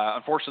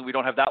 Unfortunately, we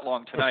don't have that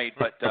long tonight,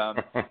 but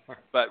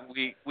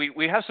we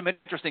have some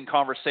interesting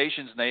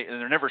conversations, and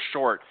they're never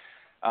short.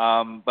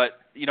 But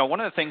one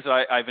of the things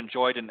that I've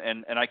enjoyed,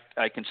 and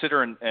I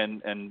consider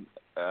an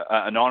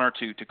honor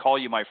to call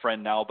you my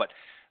friend now. But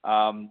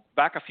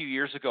back a few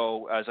years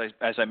ago, as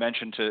I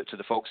mentioned to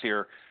the folks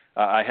here,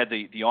 I had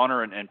the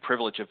honor and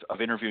privilege of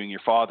interviewing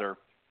your father,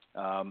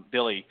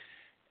 Billy,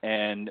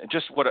 and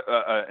just what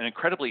an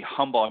incredibly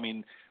humble.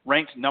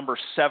 Ranked number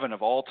 7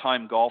 of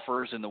all-time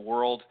golfers in the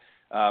world.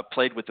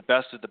 Played with the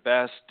best of the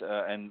best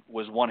and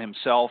was one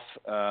himself,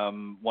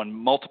 won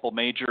multiple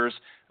majors,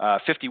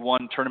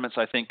 51 tournaments,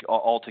 I think,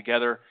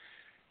 altogether,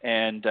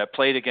 and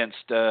played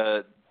against,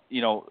 other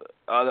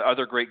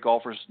great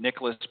golfers,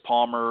 Nicholas,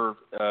 Palmer,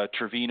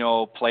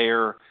 Trevino,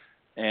 Player,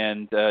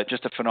 and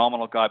just a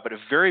phenomenal guy, but a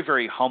very,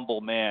 very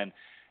humble man.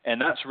 And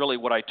that's really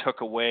what I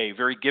took away.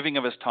 Very giving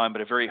of his time,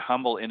 but a very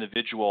humble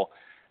individual.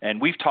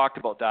 And we've talked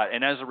about that.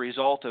 And as a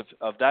result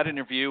of that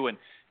interview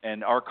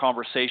and our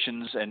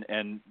conversations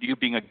and you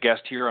being a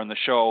guest here on the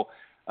show,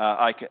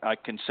 I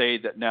can say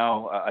that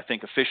now I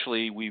think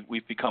officially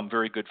we've become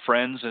very good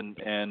friends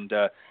and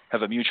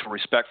have a mutual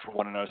respect for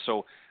one another.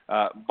 So,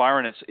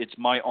 Byron, it's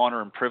my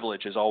honor and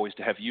privilege, as always,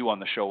 to have you on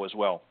the show as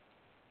well.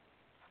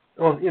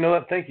 Well, you know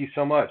what? Thank you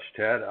so much,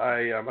 Ted.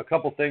 A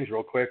couple things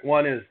real quick.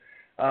 One is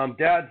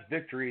Dad's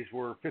victories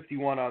were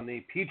 51 on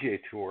the PGA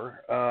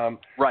Tour.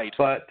 Right.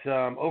 But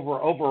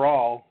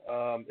overall,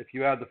 if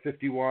you add the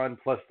 51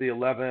 plus the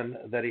 11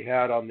 that he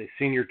had on the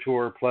Senior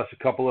Tour, plus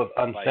a couple of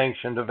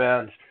unsanctioned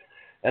events,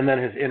 and then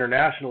his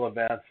international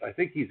events, I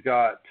think he's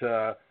got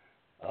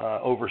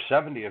over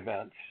 70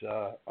 events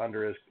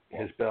under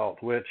his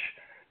belt, which,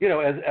 you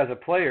know, as a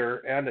player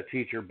and a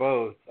teacher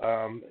both,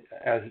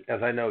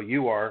 as I know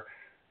you are,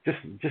 just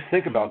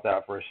think about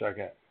that for a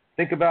second.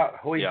 Think about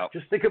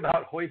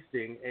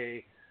hoisting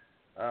a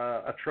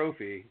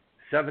trophy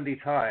 70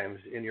 times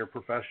in your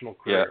professional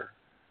career,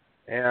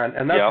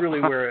 and that's really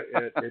where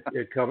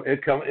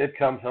it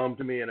comes home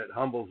to me, and it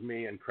humbles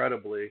me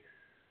incredibly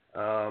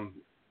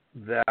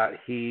that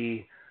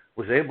he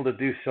was able to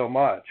do so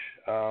much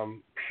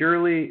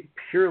purely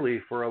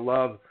for a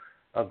love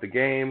of the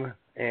game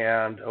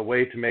and a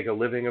way to make a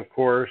living, of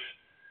course,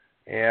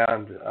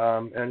 and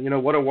you know,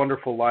 what a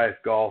wonderful life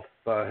golf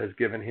has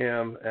given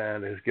him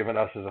and has given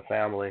us as a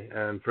family.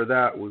 And for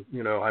that,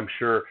 you know, I'm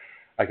sure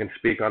I can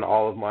speak on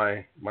all of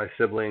my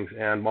siblings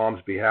and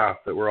Mom's behalf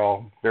that we're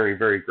all very,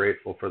 very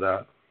grateful for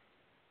that.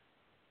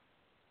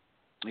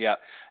 Yeah,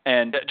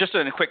 and just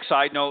a quick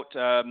side note,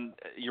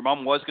 your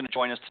mom was going to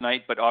join us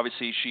tonight, but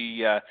obviously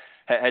she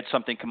had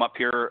something come up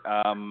here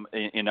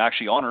in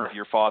actually honor of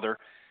your father,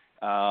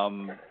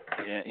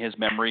 his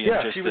memory,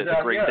 and just the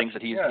great things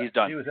that he's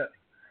done.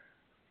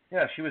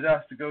 She was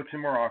asked to go to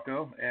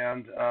Morocco,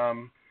 and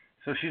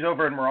so she's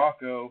over in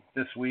Morocco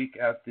this week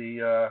at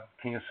the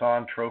King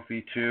Hassan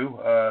Trophy 2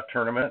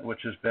 tournament, which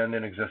has been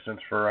in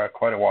existence for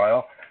quite a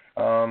while.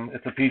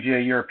 It's a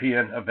PGA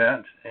European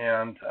event,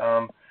 and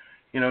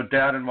you know,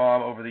 Dad and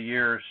Mom over the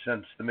years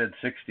since the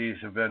mid-'60s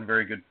have been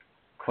very good,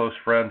 close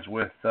friends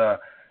with the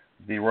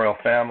royal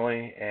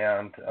family,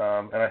 and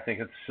I think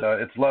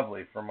it's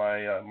lovely for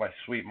my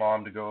sweet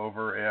mom to go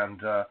over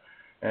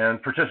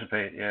and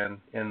participate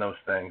in those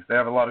things. They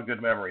have a lot of good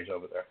memories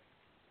over there.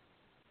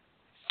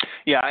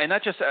 Yeah, and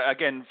that just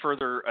again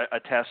further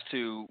attests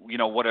to, you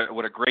know, what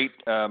a great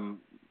not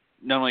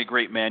only a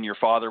great man your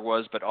father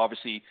was, but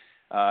obviously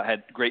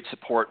had great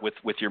support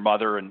with your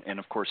mother and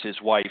of course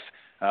his wife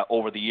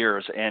over the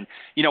years. And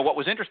you know what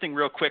was interesting,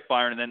 real quick,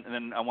 Byron, and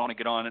then I want to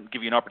get on and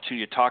give you an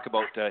opportunity to talk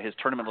about his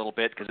tournament a little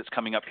bit, because it's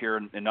coming up here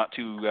in not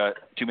too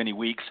many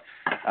weeks.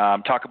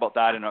 Talk about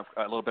that and a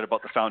little bit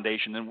about the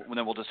foundation, and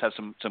then we'll just have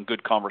some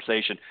good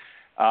conversation.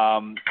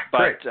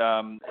 But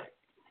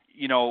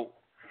you know,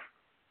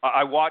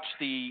 I watched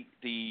the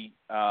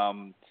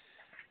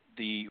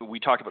we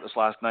talked about this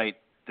last night,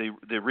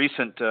 the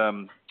recent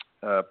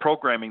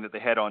programming that they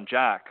had on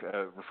Jack,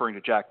 referring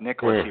to Jack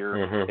Nicklaus here.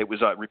 Mm-hmm. It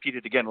was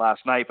repeated again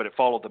last night, but it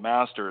followed the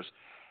Masters.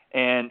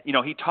 And, you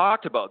know, he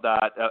talked about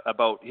that,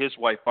 about his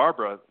wife,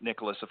 Barbara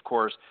Nicklaus, of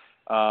course,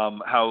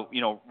 how, you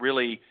know,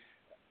 really,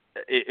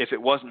 if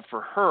it wasn't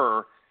for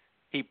her,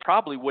 he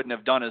probably wouldn't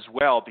have done as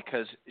well,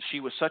 because she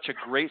was such a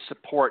great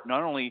support,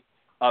 not only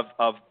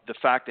of the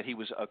fact that he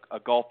was a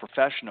golf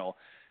professional,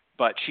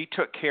 but she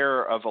took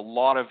care of a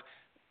lot of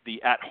the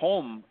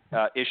at-home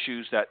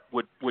issues that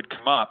would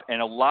come up,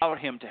 and allowed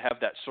him to have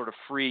that sort of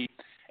free.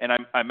 And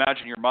I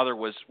imagine your mother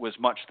was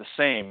much the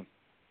same.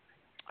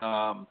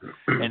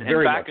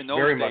 And back in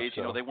those days,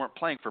 you know, they weren't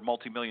playing for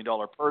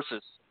multi-million-dollar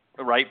purses,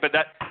 right? But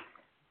that,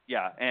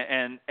 yeah,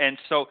 and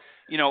so,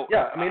 you know,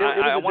 I mean,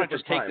 I want to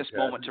just take this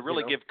moment to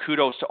really give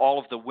kudos to all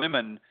of the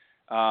women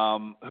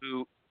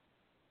who,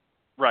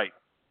 right,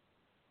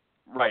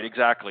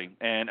 exactly.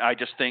 And I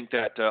just think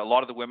that a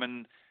lot of the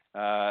women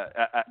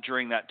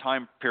during that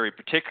time period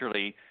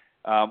particularly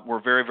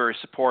were very, very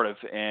supportive,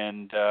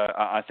 and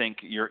I think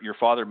your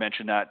father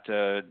mentioned that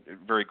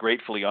very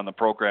gratefully on the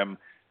program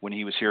when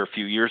he was here a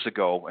few years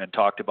ago, and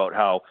talked about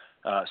how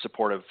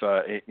supportive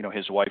you know,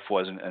 his wife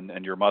was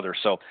and your mother.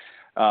 So,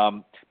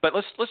 but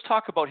let's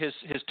talk about his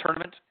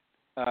tournament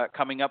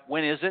coming up.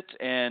 When is it,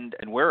 and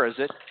where is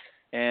it,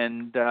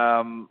 and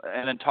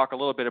then talk a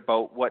little bit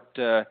about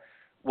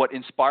what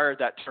inspired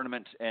that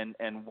tournament and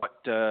what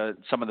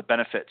some of the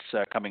benefits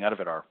coming out of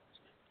it are.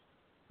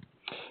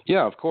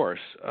 Yeah, of course.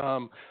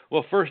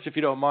 Well, first, if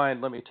you don't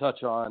mind, let me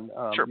touch on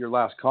Sure. your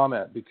last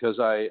comment, because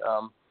I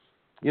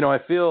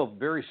feel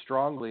very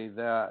strongly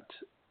that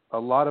a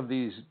lot of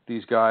these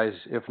guys,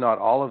 if not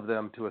all of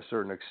them to a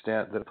certain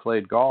extent, that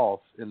played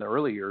golf in the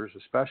early years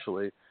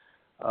especially,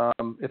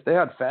 if they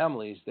had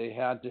families, they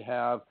had to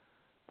have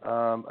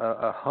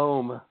a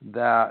home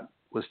that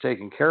was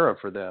taken care of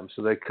for them,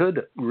 so they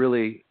could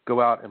really go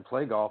out and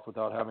play golf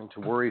without having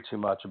to worry too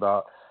much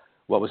about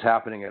what was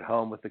happening at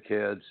home with the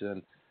kids.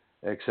 And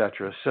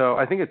etc. So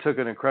I think it took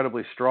an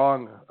incredibly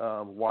strong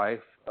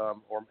wife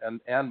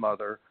and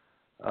mother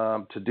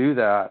to do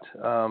that,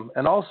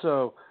 and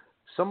also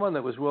someone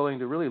that was willing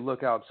to really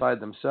look outside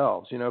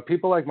themselves.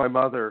 People like my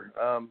mother,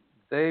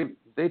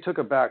 they took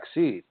a back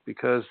seat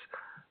because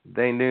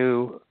they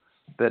knew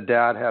that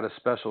Dad had a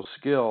special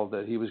skill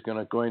that he was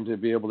going to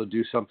be able to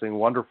do something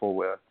wonderful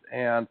with,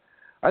 and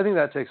I think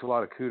that takes a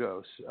lot of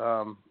kudos.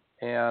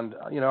 And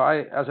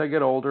as I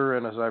get older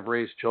and as I've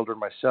raised children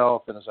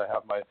myself, and as I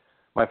have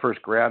my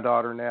first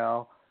granddaughter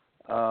now,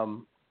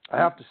 I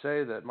have to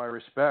say that my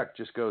respect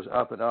just goes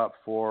up and up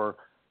for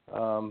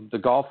the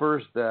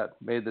golfers that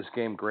made this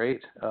game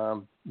great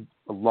a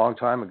long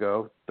time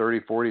ago,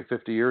 30, 40,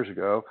 50 years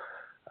ago,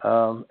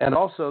 and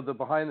also the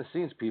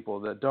behind-the-scenes people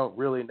that don't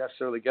really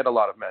necessarily get a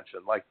lot of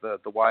mention, like the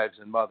wives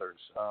and mothers,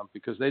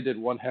 because they did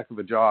one heck of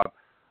a job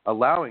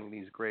allowing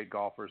these great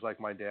golfers like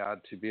my dad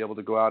to be able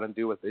to go out and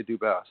do what they do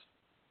best.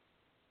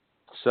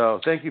 So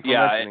thank you for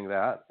mentioning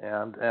that,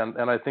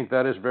 and I think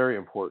that is very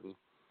important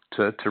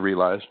to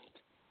realize.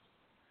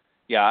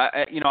 Yeah,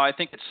 I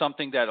think it's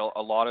something that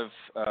a lot of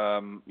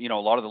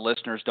the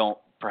listeners don't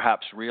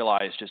perhaps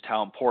realize just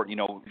how important.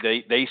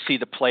 They see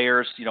the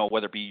players,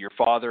 whether it be your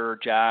father,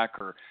 Jack,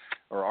 or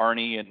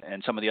Arnie,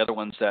 and some of the other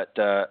ones that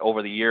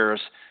over the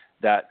years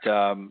that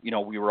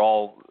we were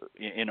all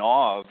in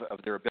awe of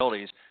their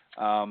abilities.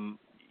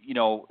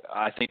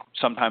 I think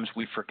sometimes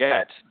we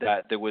forget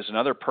that there was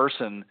another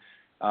person,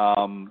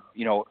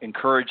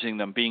 encouraging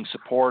them, being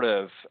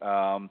supportive,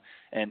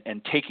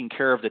 and taking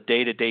care of the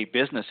day-to-day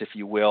business, if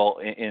you will,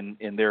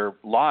 in their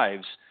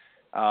lives,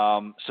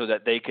 so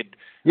that they could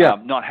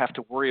not have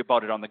to worry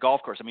about it on the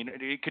golf course. I mean,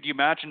 could you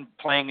imagine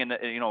playing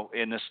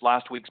in this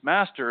last week's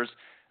Masters,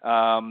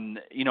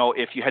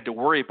 if you had to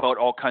worry about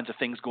all kinds of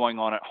things going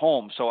on at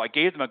home? So I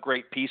gave them a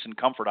great peace and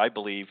comfort, I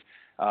believe,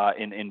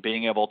 in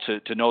being able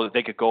to know that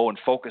they could go and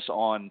focus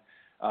on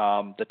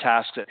the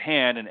tasks at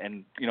hand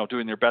and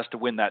doing their best to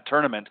win that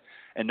tournament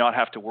and not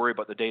have to worry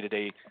about the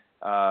day-to-day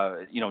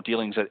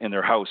dealings in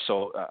their house.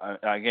 So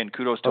again,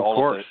 kudos to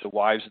all of the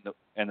wives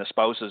and the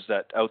spouses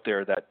that out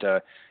there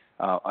that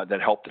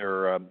help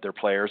their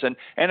players,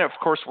 and of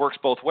course works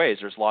both ways.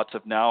 There's lots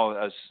of, now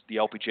as the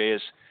LPGA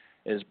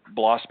is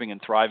blossoming and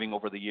thriving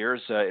over the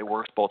years, it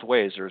works both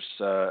ways. There's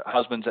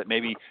husbands that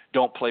maybe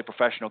don't play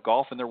professional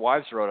golf and their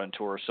wives are out on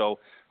tour, so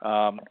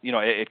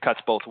it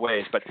cuts both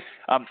ways. But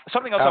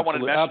something else I wanted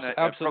to mention.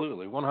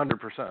 Absolutely,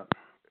 100%.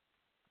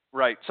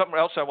 Right. Something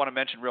else I want to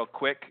mention real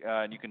quick,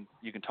 and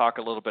you can talk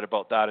a little bit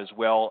about that as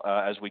well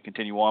as we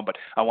continue on. But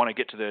I want to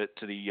get to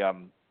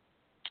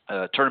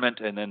the tournament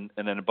and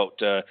then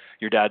about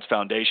your dad's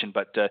foundation.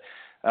 But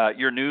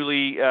you're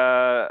newly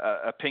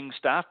a Ping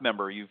staff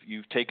member.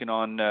 You've taken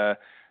on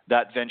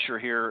that venture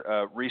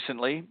here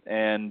recently,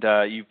 and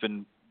you've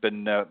been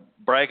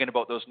bragging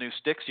about those new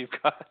sticks you've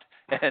got,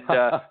 and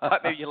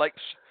maybe you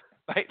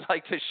might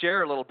like to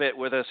share a little bit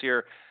with us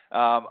here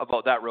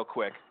about that real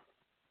quick.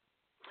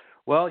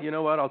 Well, you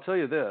know what? I'll tell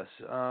you this,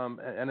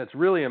 and it's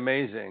really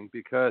amazing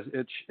because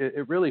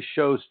it really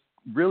shows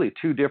really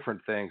two different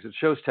things. It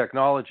shows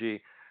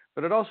technology,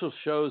 but it also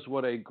shows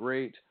what a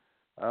great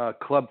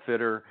club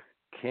fitter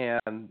can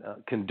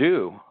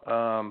do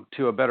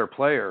to a better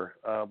player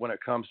when it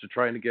comes to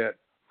trying to get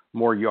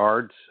more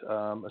yards,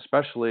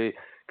 especially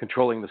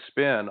controlling the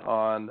spin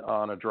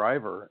on a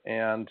driver.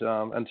 And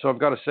so I've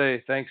got to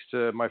say thanks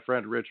to my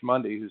friend Rich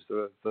Mundy, who's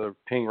the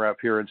Ping rep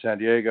here in San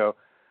Diego,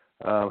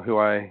 who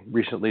I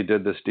recently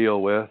did this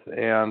deal with,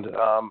 and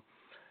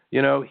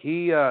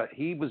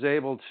he was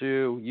able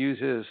to use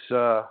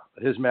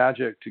his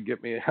magic to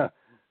get me,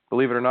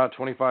 believe it or not,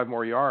 25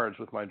 more yards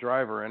with my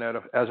driver. And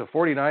as a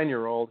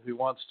 49-year-old who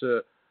wants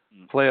to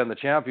play on the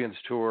Champions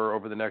Tour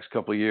over the next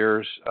couple of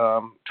years,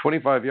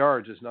 25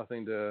 yards is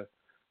nothing to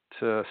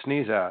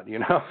sneeze at,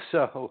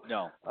 So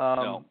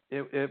no.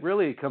 It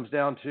really comes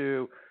down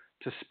to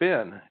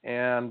spin,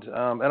 and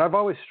I've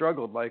always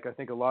struggled, like I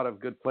think a lot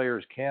of good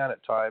players can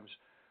at times,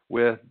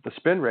 with the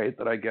spin rate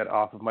that I get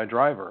off of my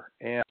driver,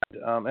 and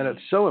it's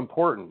so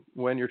important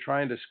when you're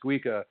trying to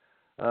squeak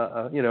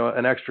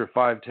an extra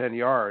 5-10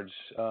 yards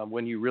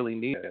when you really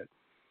need it,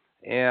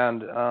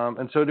 and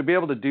so to be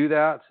able to do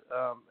that,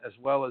 as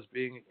well as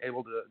being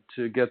able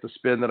to get the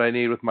spin that I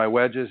need with my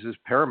wedges, is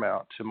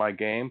paramount to my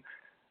game,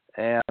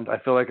 and I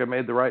feel like I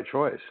made the right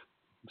choice.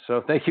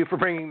 So thank you for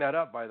bringing that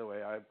up, by the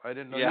way. I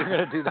didn't know you were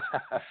going to do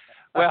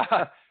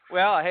that.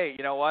 Well, hey,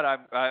 you know what?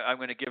 I'm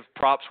going to give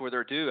props where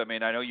they're due. I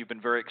mean, I know you've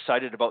been very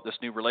excited about this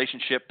new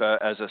relationship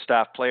as a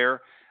staff player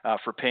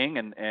for Ping,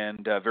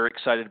 and very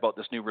excited about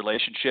this new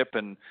relationship.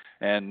 And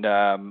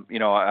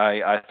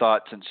I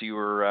thought, since you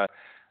were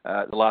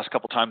the last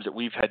couple times that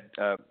we've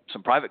had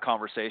some private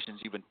conversations,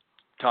 you've been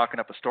talking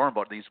up a storm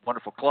about these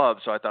wonderful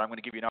clubs. So I thought I'm going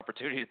to give you an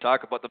opportunity to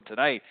talk about them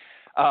tonight.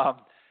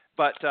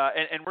 But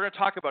we're going to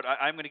talk about.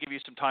 I'm going to give you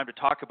some time to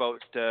talk about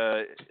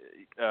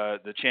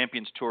the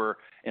Champions Tour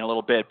in a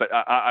little bit. But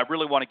I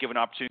really want to give an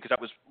opportunity, because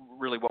that was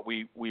really what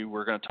we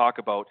were going to talk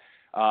about.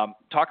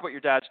 Talk about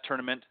your dad's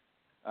tournament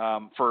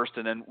first,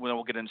 and then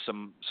we'll get into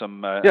some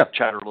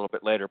chatter a little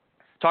bit later.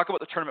 talk about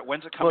the tournament.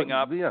 When's it coming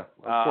up? Yeah,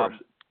 of course.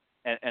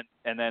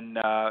 And then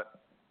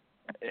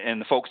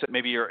and the folks that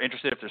maybe are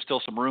interested, if there's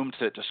still some room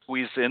to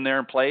squeeze in there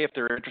and play, if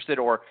they're interested,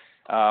 or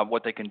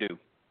what they can do.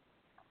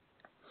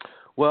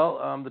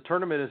 Well, the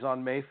tournament is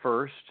on May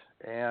 1st,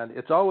 and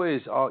it's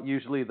always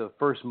usually the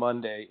first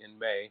Monday in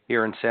May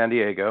here in San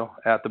Diego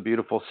at the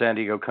beautiful San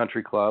Diego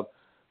Country Club,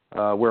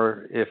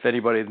 where if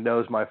anybody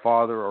knows my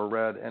father or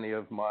read any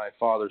of my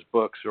father's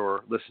books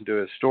or listened to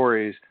his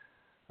stories,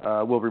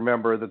 will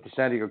remember that the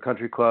San Diego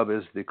Country Club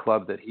is the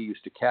club that he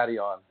used to caddy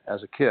on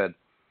as a kid,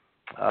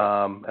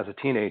 as a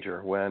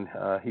teenager when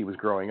he was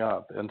growing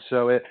up. And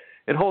so it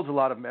holds a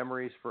lot of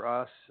memories for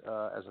us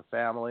as a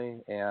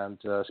family,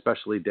 and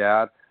especially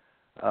Dad.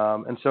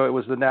 And so it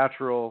was the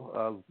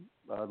natural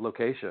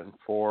location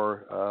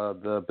for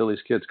the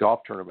Billy's Kids Golf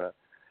Tournament.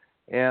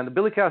 And the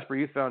Billy Casper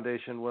Youth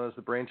Foundation was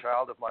the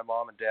brainchild of my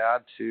mom and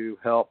dad to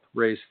help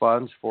raise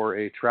funds for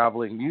a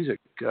traveling music,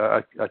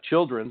 a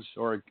children's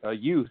or a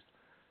youth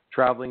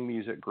traveling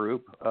music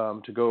group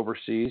to go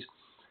overseas.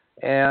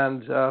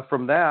 And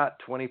from that,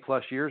 20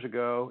 plus years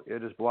ago,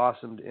 it has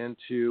blossomed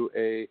into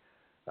a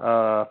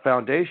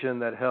foundation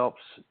that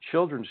helps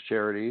children's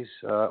charities,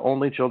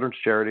 only children's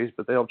charities,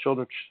 but they help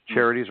children's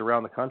charities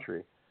around the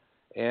country.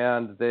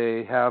 And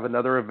they have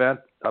another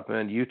event up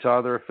in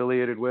Utah they're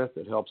affiliated with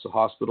that helps the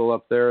hospital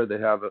up there. They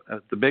have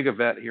the big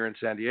event here in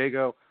San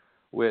Diego,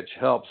 which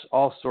helps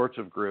all sorts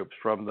of groups,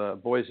 from the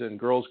Boys and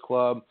Girls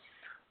Club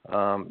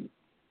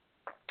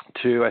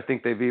to, I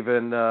think they've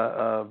even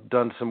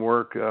done some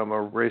work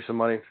or raised some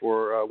money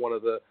for one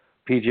of the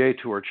PGA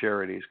Tour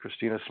charities,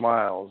 Christina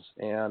Smiles.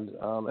 And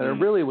it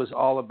really was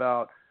all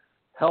about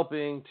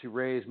helping to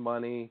raise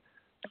money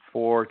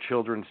for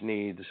children's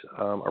needs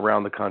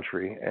around the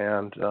country.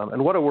 And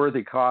what a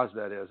worthy cause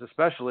that is,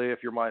 especially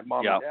if you're my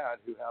mom and dad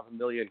who have 1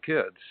 million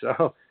kids.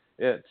 So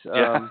it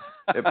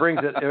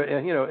brings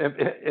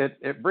it,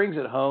 it brings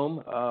it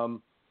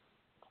home.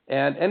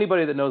 And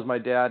anybody that knows my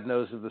dad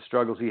knows of the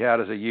struggles he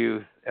had as a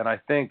youth. And I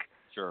think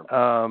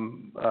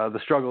the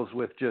struggles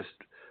with just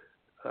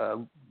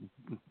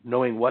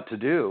knowing what to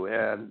do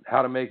and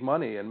how to make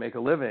money and make a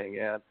living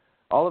and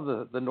all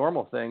of the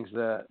normal things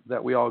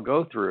that we all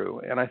go through.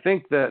 And I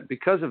think that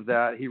because of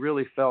that, he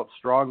really felt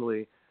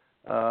strongly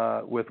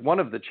with one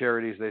of the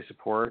charities they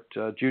support,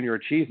 Junior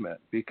Achievement,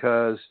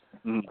 because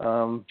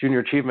Junior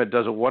Achievement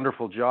does a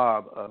wonderful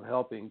job of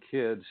helping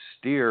kids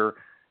steer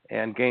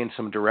and gain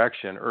some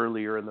direction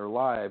earlier in their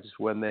lives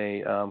when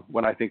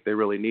I think they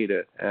really need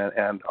it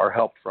and are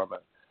helped from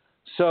it.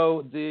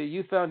 So the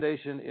Youth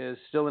Foundation is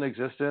still in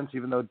existence,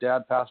 even though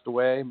Dad passed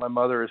away. My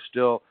mother is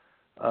still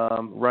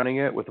running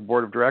it with the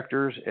board of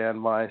directors, and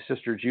my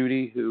sister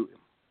Judy, who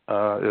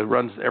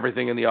runs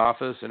everything in the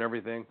office and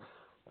everything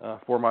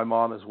for my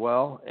mom as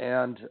well.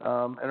 And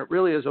it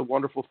really is a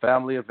wonderful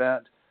family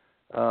event.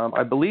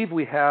 I believe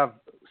we have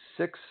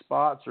 6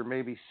 spots or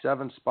maybe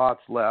 7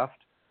 spots left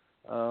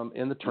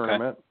in the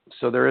tournament. Okay.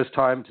 So there is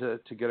time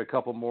to get a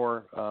couple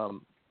more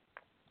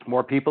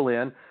people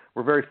in.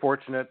 We're very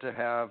fortunate to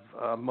have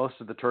most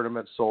of the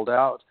tournament sold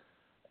out.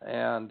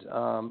 And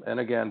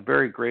again,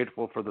 very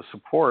grateful for the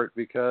support,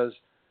 because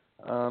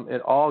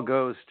it all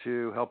goes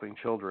to helping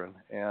children,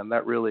 and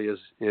that really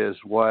is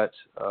what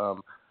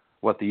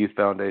the Youth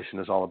Foundation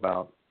is all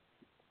about.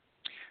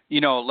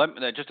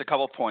 Just a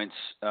couple of points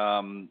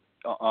on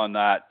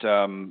that,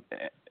 and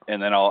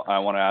then I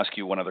want to ask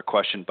you one other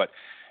question. But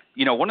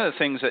one of the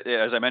things that,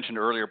 as I mentioned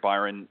earlier,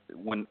 Byron,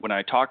 when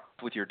I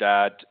talked with your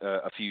dad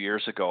a few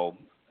years ago.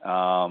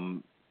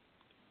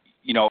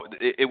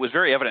 It was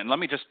very evident. And let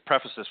me just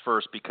preface this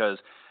first, because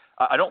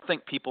I don't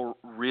think people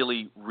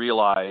really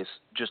realize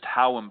just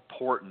how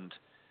important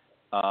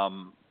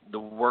the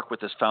work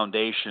with this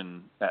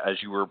foundation,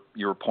 as you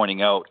were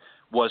pointing out,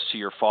 was to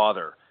your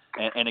father.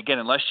 And again,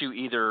 unless you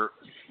either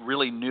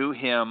really knew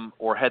him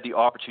or had the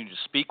opportunity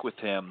to speak with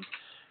him,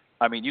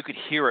 I mean, you could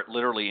hear it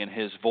literally in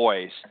his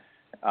voice.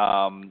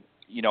 How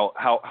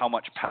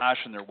much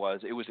passion there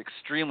was. It was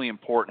extremely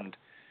important,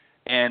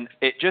 and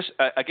it just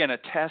again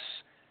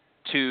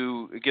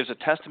gives a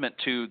testament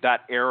to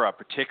that era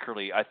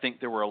particularly. I think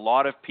there were a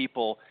lot of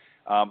people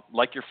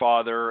like your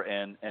father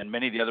and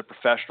many of the other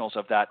professionals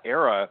of that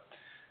era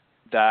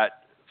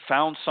that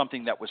found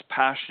something that was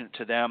passionate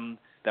to them,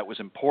 that was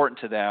important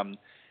to them,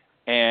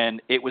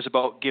 and it was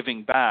about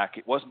giving back.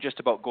 It wasn't just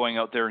about going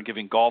out there and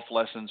giving golf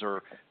lessons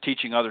or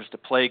teaching others to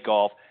play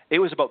golf. It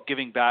was about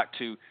giving back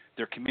to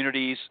their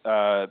communities,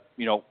 to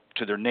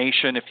their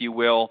nation, if you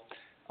will,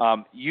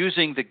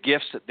 using the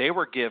gifts that they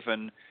were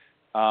given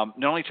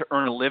not only to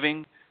earn a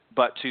living,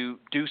 but to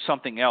do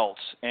something else.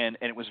 And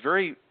it was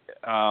very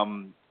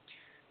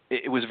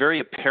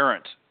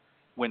apparent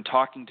when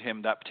talking to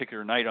him that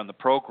particular night on the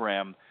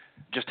program,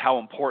 just how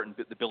important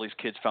the Billy's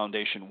Kids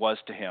Foundation was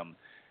to him.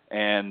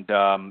 And this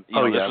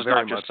was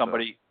not just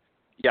somebody. So.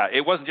 Yeah,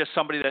 it wasn't just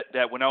somebody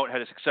that went out and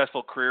had a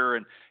successful career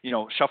and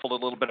shuffled a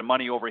little bit of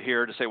money over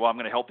here to say, well, I'm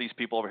going to help these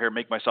people over here,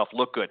 make myself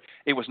look good.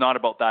 It was not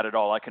about that at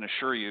all. I can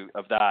assure you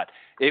of that.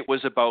 It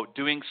was about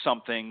doing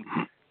something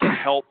to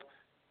help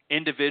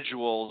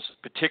individuals,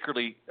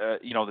 particularly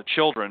the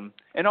children,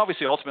 and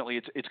obviously ultimately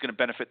it's going to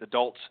benefit the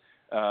adults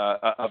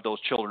of those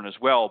children as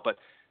well. But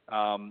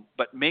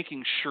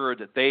making sure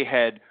that they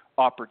had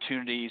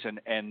opportunities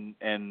and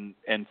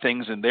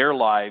things in their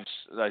lives,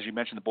 as you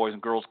mentioned, the Boys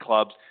and Girls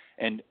Clubs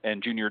and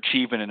Junior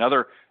Achievement and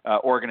other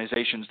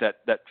organizations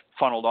that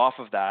funneled off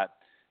of that.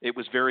 It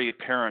was very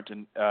apparent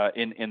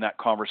in that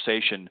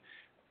conversation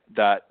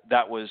that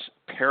was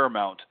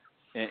paramount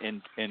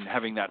in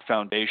having that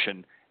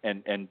foundation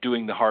and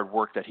doing the hard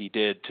work that he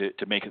did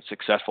to make it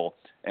successful.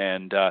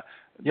 And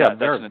that's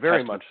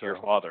very much so. Your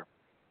father.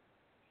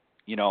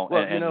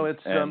 Well,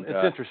 it's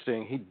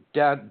interesting.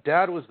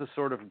 Dad was the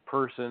sort of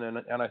person,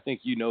 and I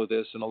think you know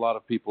this, and a lot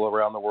of people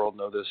around the world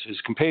know this. His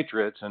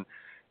compatriots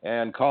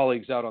and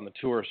colleagues out on the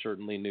tour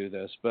certainly knew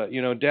this. But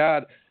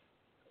Dad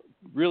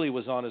really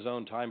was on his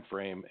own time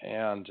frame,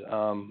 and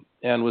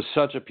was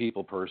such a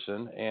people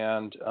person,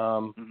 and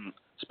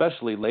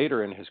especially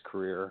later in his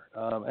career.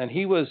 And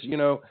he was,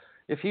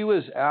 if he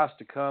was asked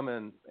to come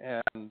and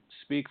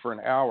speak for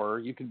an hour,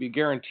 you could be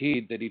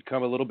guaranteed that he'd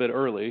come a little bit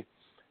early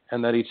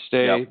and that he'd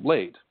stay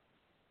late,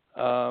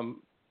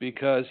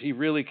 because he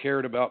really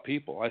cared about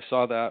people. I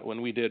saw that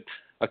when we did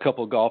a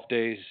couple golf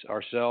days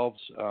ourselves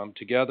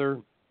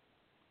together,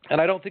 and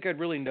I don't think I'd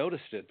really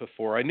noticed it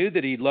before. I knew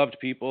that he loved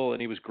people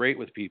and he was great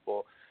with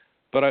people,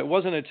 but it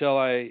wasn't until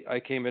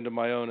I came into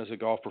my own as a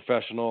golf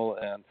professional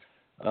and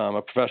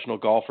a professional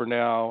golfer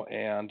now,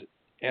 and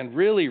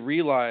really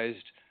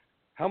realized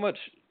how much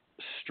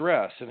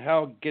stress and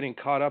how getting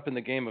caught up in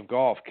the game of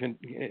golf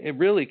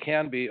really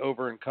can be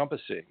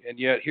over-encompassing. And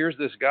yet here's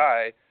this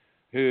guy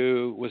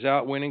who was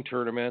out winning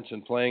tournaments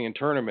and playing in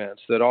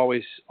tournaments that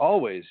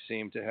always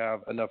seemed to have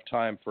enough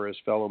time for his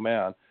fellow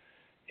man.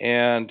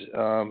 And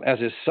as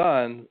his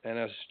son and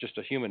as just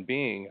a human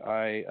being,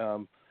 I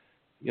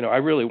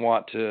really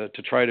want to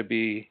try to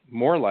be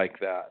more like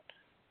that,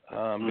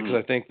 because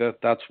I think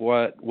that's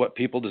what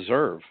people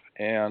deserve.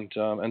 And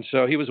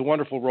so he was a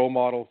wonderful role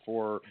model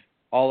for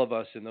all of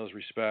us in those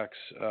respects,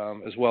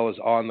 as well as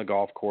on the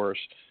golf course.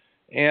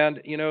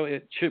 And,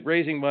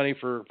 raising money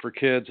for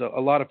kids, a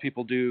lot of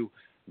people do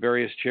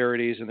various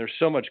charities, and there's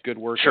so much good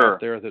work out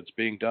there that's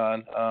being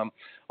done.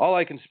 All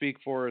I can speak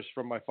for is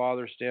from my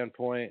father's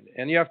standpoint.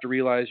 And you have to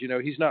realize,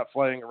 he's not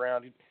flying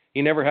around.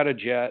 He never had a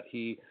jet.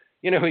 He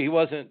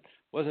wasn't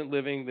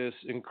living this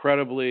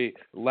incredibly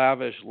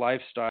lavish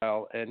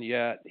lifestyle, and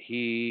yet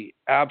he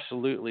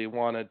absolutely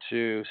wanted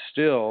to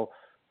still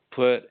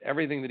put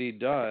everything that he'd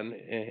done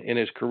in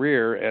his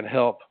career and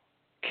help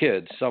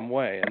kids some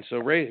way. And so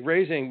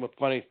raising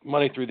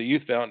money through the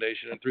Youth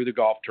Foundation and through the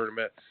golf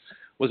tournament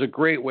was a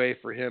great way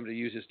for him to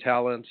use his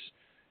talents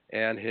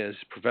and his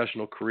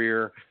professional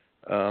career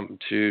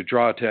to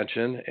draw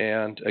attention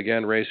and,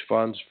 again, raise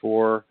funds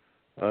for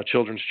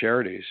children's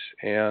charities.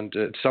 And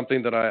it's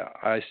something that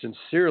I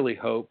sincerely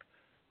hope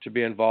to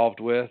be involved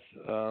with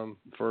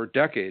for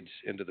decades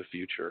into the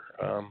future.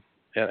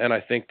 And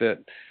I think that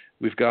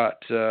we've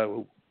got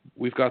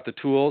the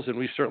tools, and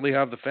we certainly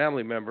have the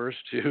family members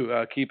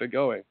to keep it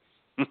going.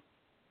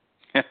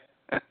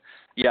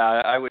 Yeah,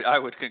 I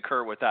would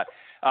concur with that.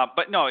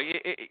 But no,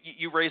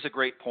 you raise a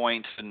great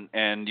point,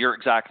 and you're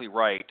exactly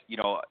right.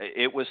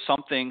 It was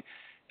something,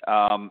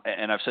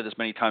 and I've said this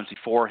many times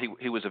before.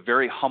 He was a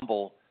very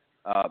humble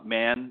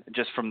man,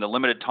 just from the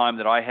limited time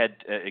that I had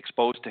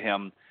exposed to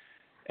him.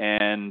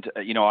 And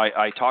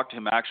I talked to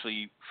him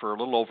actually for a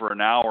little over an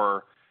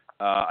hour.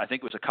 I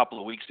think it was a couple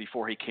of weeks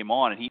before he came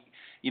on, and he.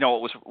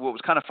 What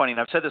was kind of funny, and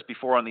I've said this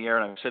before on the air,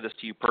 and I've said this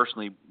to you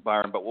personally,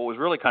 Byron, but what was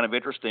really kind of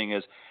interesting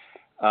is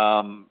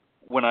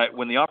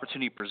when the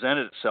opportunity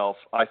presented itself,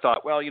 I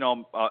thought, well,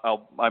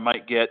 I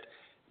might get,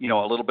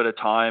 a little bit of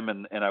time,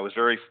 and I was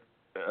very,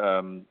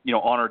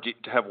 honored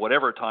to have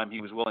whatever time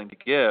he was willing to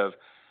give.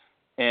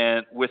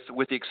 And with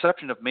the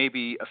exception of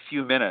maybe a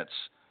few minutes,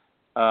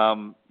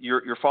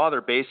 your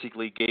father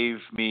basically gave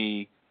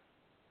me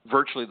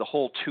virtually the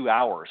whole 2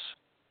 hours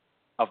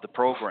of the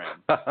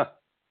program.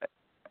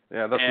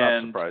 Yeah, that's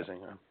not surprising.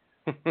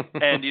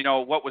 And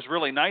what was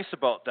really nice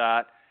about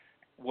that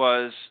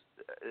was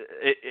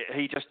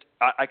he just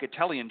I could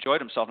tell he enjoyed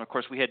himself. And of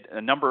course, we had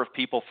a number of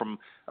people from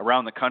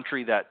around the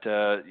country that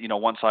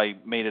once I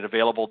made it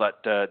available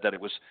that it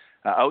was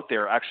out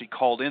there, actually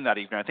called in that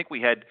evening. I think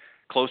we had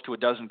close to a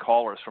dozen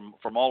callers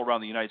from all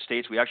around the United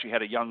States. We actually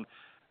had a young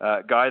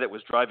guy that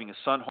was driving his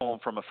son home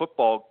from a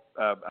football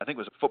I think it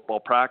was a football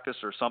practice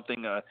or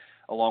something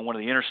along one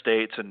of the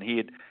interstates, and he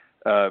had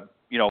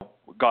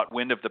got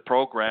wind of the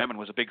program and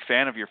was a big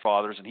fan of your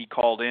father's, and he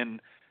called in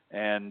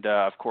and,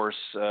 of course,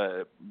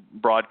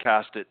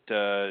 broadcast it,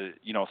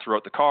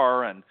 throughout the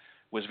car, and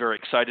was very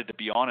excited to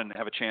be on and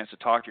have a chance to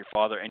talk to your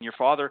father. And your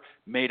father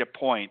made a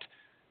point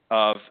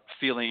of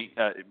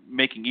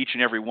making each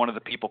and every one of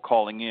the people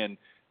calling in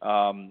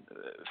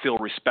feel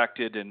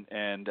respected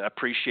and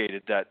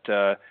appreciated,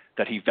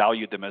 that he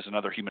valued them as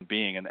another human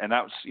being. And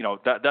that was,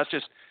 that's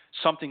just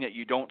something that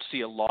you don't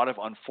see a lot of,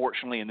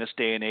 unfortunately, in this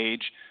day and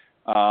age.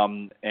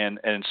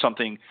 And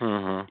something,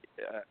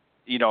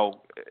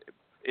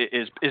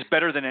 is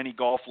better than any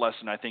golf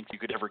lesson I think you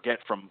could ever get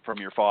from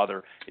your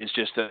father. Is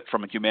just that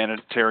from a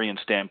humanitarian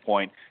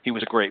standpoint, he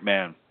was a great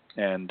man,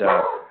 and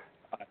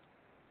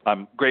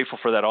I'm grateful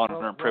for that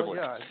honor and privilege.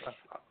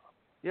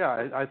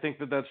 I think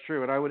that's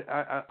true, and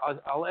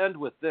I'll end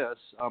with this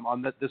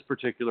on this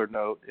particular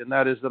note, and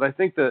that is that I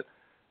think that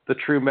the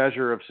true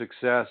measure of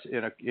success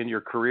in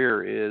your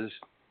career is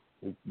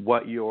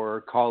what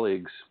your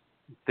colleagues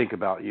think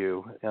about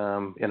you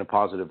in a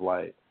positive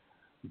light.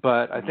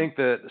 But I think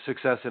that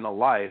success in a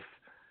life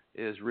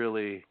is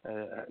really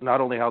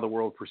not only how the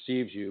world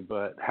perceives you,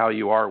 but how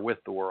you are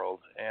with the world.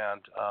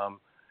 And,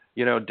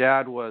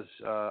 Dad was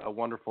a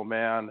wonderful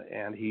man,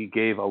 and he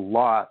gave a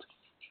lot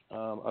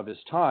of his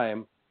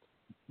time.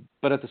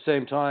 But at the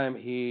same time,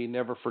 he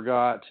never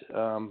forgot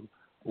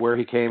where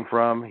he came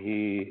from.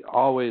 He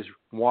always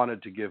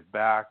wanted to give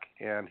back,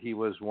 and he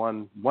was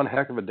one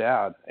heck of a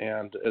dad,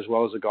 and as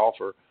well as a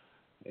golfer.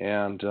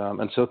 And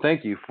so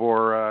thank you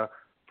for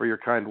your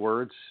kind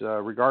words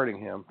regarding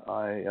him.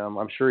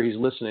 I'm sure he's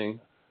listening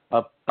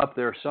up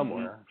there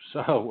somewhere.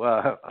 Mm-hmm. So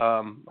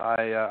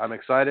I'm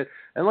excited.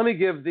 And let me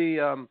give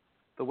the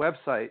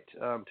website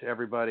to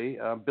everybody.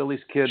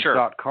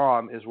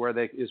 BillysKids.com is where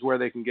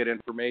they can get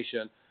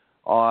information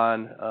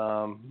on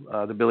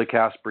the Billy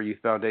Casper Youth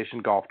Foundation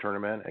Golf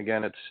Tournament.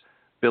 Again, it's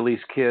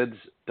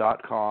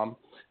BillysKids.com.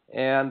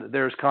 And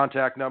there's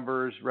contact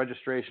numbers,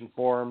 registration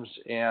forms,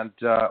 and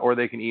or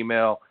they can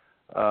email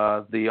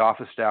the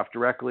office staff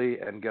directly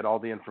and get all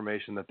the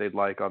information that they'd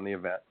like on the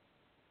event.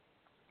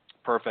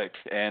 Perfect.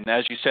 And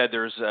as you said,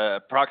 there's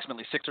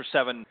approximately 6 or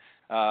 7,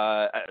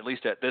 at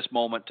least at this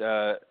moment,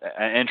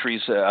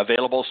 entries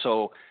available.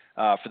 So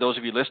for those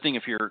of you listening,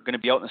 if you're going to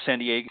be out in the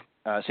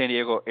San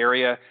Diego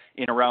area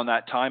in around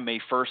that time, May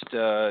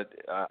 1st,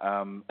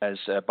 as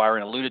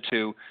Byron alluded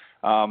to,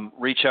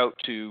 reach out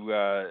to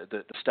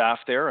the staff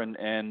there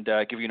and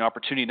give you an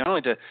opportunity not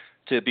only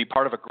to be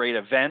part of a great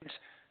event,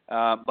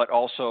 but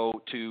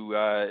also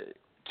to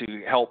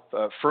help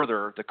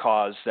further the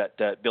cause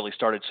that Billy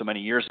started so many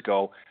years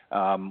ago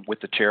with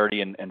the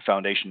charity and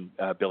foundation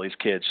Billy's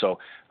Kids. So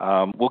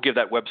we'll give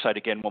that website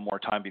again one more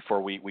time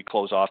before we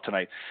close off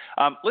tonight.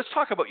 Let's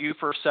talk about you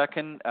for a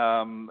second.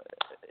 I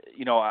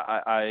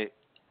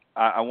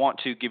want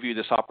to give you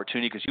this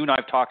opportunity because you and I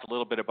have talked a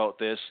little bit about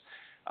this.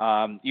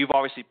 You've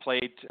obviously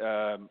played,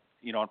 on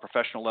a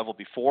professional level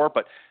before,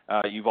 but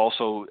you've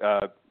also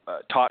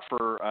taught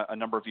for a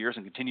number of years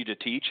and continue to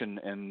teach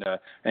and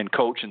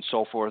coach and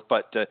so forth.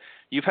 But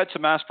you've had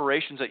some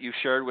aspirations that you've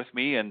shared with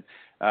me, and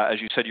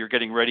as you said, you're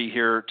getting ready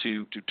here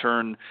to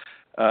turn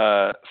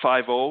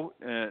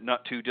 5-0,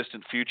 not too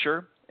distant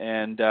future,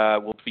 and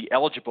will be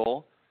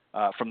eligible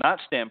from that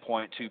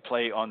standpoint to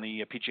play on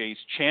the PGA's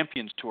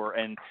Champions Tour.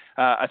 And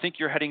I think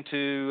you're heading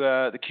to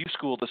the Q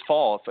School this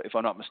fall, if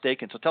I'm not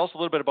mistaken. So tell us a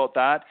little bit about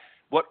that.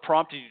 What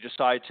prompted you to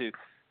decide to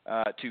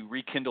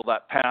rekindle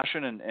that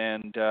passion,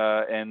 and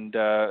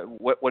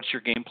what's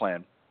your game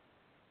plan?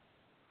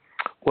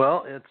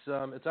 Well,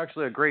 it's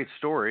actually a great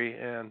story,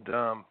 and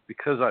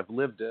because I've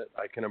lived it,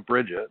 I can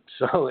abridge it,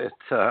 so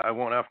I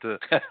won't have to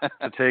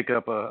take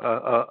up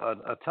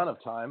a ton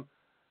of time.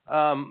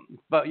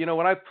 But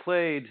when I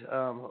played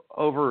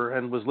over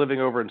and was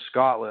living over in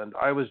Scotland,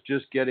 I was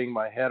just getting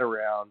my head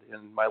around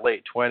in my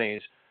late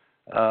 20s.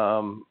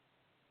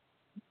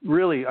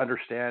 Really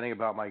understanding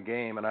about my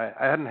game, and I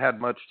hadn't had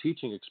much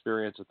teaching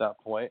experience at that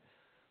point,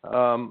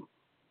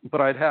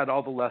 but I'd had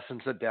all the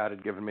lessons that Dad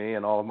had given me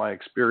and all of my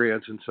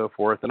experience and so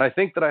forth, and I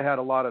think that I had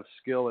a lot of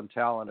skill and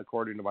talent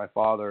according to my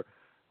father,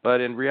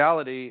 but in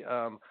reality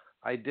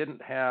I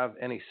didn't have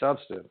any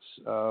substance,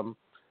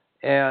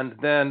 and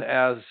then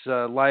as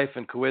life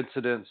and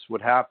coincidence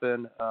would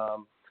happen,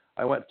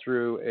 I went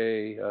through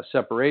a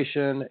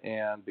separation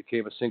and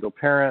became a single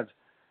parent.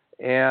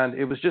 And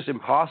it was just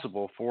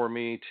impossible for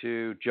me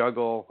to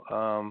juggle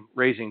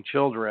raising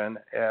children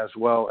as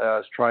well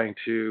as trying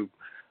to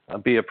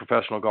be a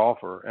professional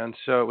golfer. And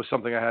so it was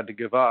something I had to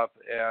give up,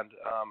 and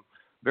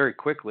very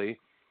quickly,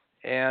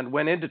 and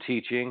went into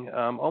teaching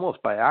almost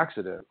by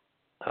accident.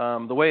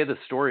 The way the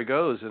story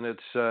goes, and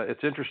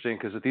it's interesting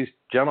because these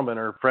gentlemen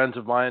are friends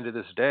of mine to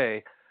this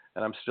day,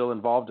 and I'm still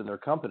involved in their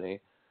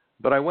company.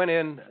 But I went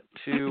in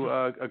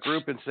to a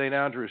group in St.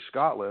 Andrews,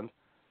 Scotland,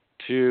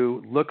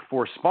 to look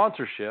for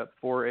sponsorship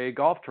for a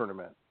golf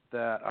tournament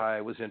that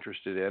I was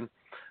interested in.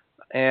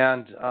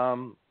 And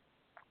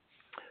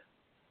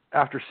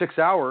after 6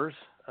 hours,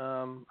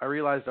 I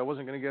realized I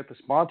wasn't going to get the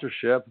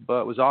sponsorship,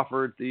 but was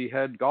offered the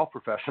head golf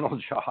professional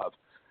job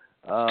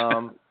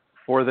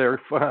for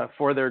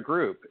their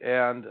group.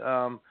 And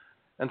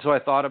so I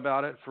thought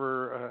about it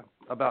for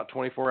about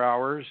 24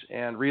 hours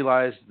and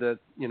realized that,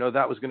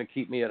 that was going to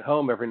keep me at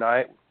home every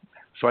night,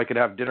 so I could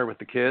have dinner with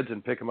the kids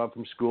and pick them up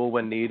from school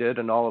when needed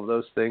and all of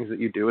those things that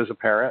you do as a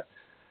parent.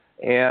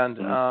 And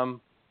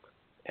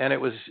it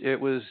was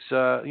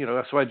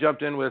so I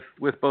jumped in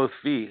with both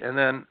feet. And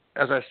then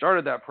as I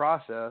started that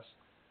process,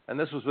 and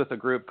this was with a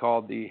group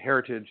called the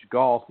Heritage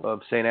Golf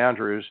of St.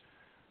 Andrews,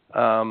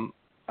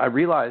 I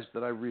realized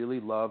that I really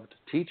loved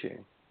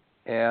teaching.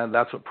 And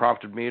that's what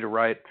prompted me to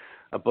write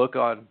a book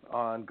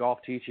on golf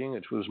teaching,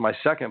 which was my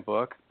second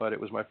book, but it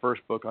was my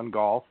first book on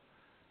golf,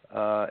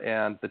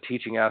 and the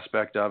teaching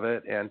aspect of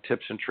it and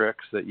tips and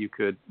tricks that you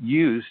could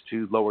use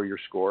to lower your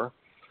score.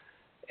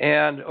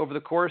 And over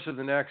the course of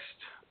the next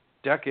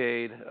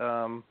decade,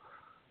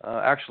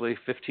 actually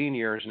 15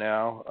 years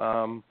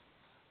now,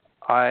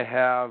 I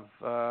have,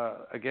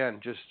 again,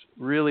 just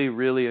really,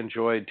 really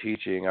enjoyed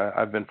teaching.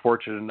 I've been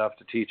fortunate enough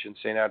to teach in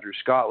St. Andrews,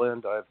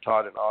 Scotland. I've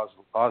taught in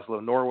Oslo,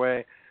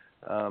 Norway,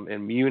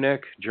 in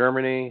Munich,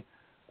 Germany,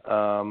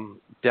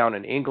 down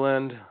in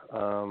England.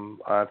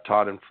 I've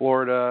taught in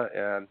Florida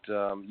and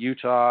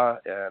Utah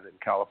and in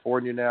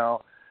California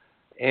now.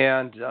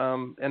 And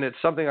it's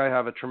something I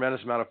have a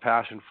tremendous amount of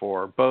passion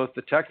for, both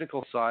the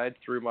technical side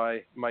through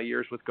my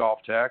years with Golf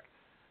Tech,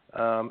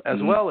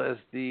 as well as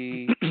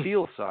the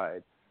feel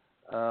side.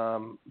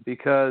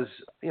 Because,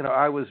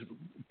 I was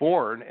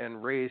born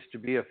and raised to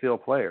be a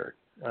field player.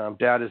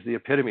 Dad is the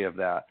epitome of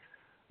that.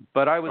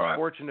 But I was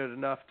fortunate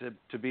enough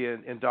to be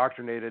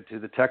indoctrinated to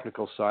the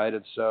technical side,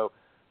 and so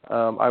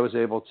I was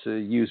able to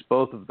use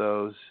both of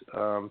those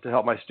to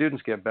help my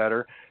students get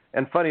better.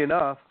 And funny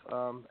enough,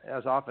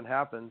 as often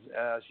happens,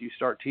 as you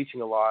start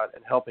teaching a lot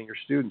and helping your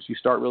students, you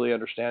start really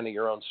understanding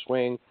your own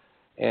swing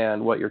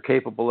and what you're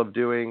capable of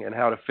doing and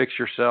how to fix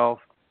yourself.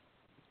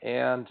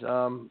 And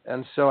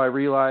so I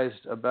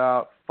realized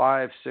about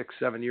 5, 6,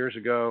 7 years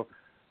ago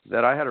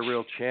that I had a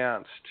real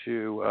chance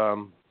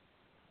to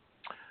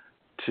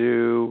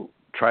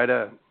try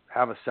to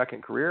have a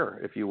second career,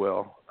 if you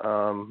will,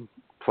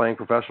 playing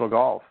professional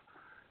golf.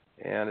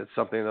 And it's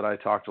something that I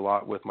talked a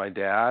lot with my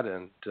dad,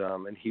 and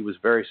he was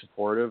very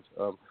supportive.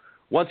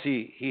 Once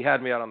he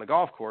had me out on the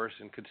golf course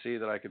and could see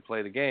that I could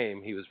play the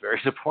game, he was very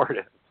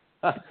supportive.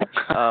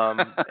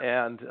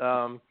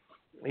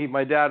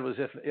 My dad was,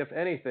 if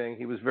anything,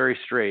 he was very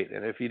straight,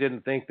 and if he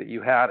didn't think that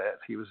you had it,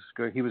 he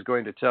was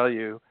going to tell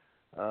you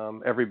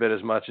every bit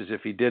as much as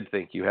if he did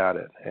think you had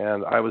it.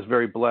 And I was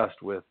very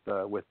blessed with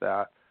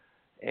that,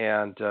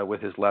 and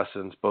with his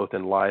lessons both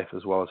in life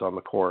as well as on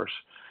the course.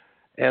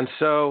 And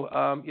so,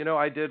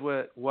 I did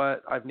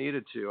what I've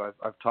needed to.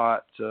 I've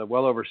taught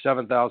well over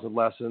 7,000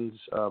 lessons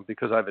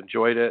because I've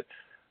enjoyed it.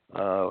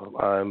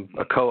 I'm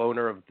a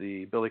co-owner of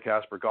the Billy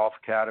Casper Golf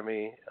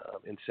Academy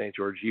in St.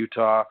 George,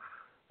 Utah,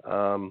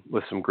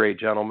 with some great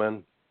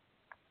gentlemen.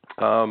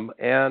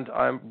 And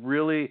I'm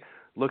really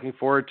looking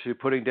forward to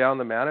putting down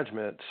the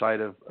management side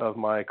of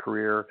my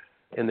career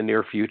in the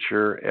near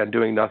future and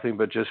doing nothing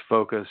but just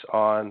focus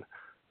on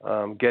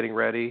getting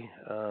ready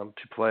to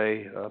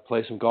play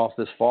some golf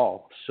this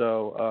fall.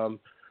 So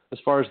as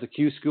far as the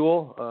Q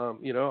School,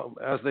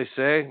 as they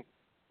say,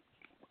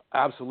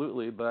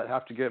 absolutely, but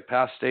have to get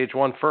past stage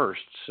 1 first.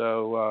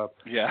 So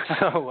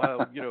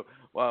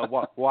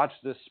watch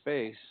this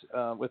space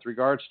with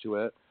regards to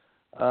it.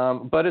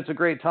 But it's a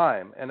great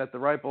time, and at the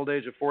ripe old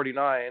age of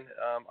 49,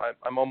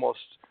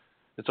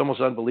 it's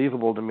almost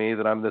unbelievable to me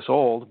that I'm this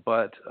old,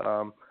 but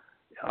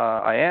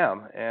I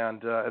am,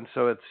 and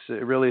so it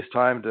really is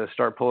time to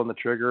start pulling the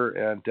trigger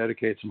and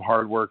dedicate some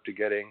hard work to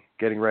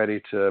getting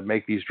ready to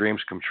make these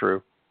dreams come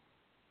true.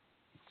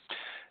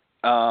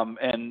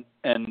 And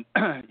I'm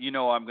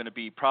going to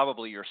be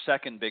probably your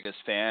second biggest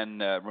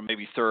fan, or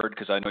maybe third,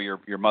 because I know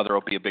your mother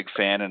will be a big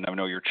fan, and I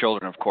know your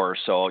children, of course.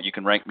 So you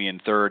can rank me in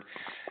third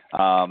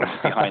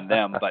behind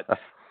them. But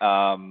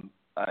I'm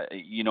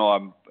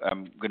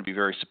going to be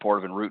very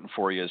supportive and rooting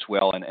for you as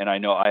well. And I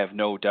know I have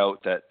no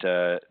doubt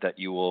that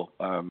you will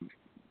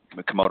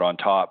come out on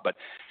top. But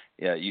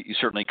yeah, you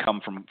certainly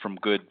come from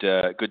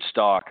good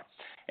stock.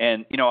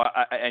 And,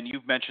 and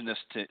you've mentioned this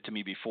to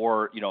me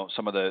before,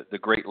 some of the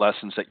great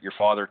lessons that your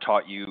father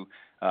taught you,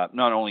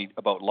 not only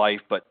about life,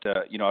 but,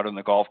 out on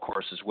the golf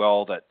course as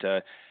well,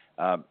 that,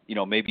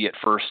 maybe at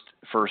first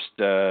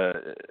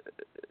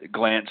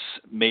glance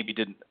maybe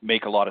didn't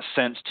make a lot of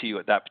sense to you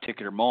at that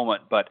particular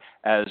moment, but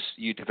as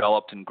you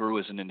developed and grew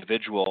as an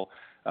individual,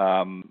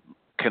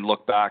 can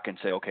look back and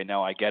say, okay,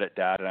 now I get it,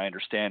 Dad, and I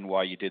understand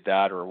why you did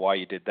that or why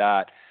you did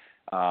that.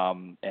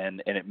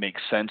 And it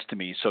makes sense to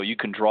me. So you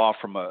can draw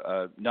from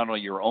not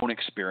only your own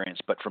experience,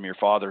 but from your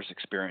father's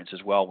experience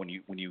as well when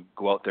you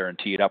go out there and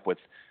tee it up with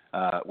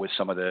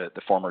some of the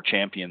former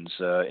champions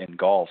in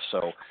golf.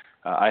 So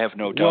I have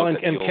no doubt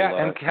that you'll do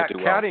well.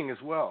 Caddying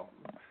as well.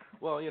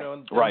 Well,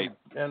 right.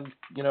 And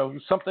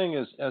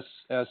something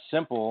as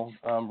simple,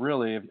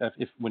 really,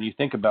 if when you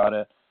think about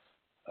it,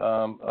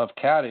 of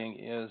caddying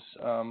is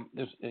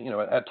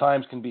at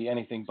times can be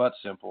anything but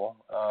simple.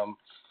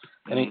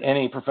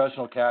 Any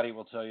professional caddy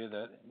will tell you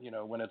that,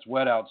 when it's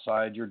wet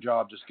outside, your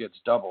job just gets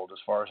doubled as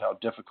far as how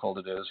difficult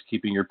it is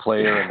keeping your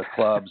player and the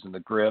clubs and the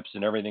grips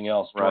and everything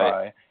else dry.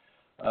 Right.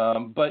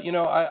 But,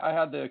 I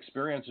had the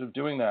experience of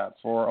doing that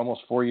for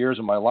almost 4 years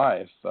of my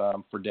life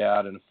for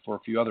Dad and for a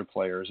few other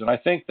players. And I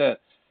think that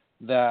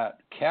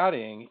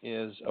caddying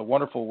is a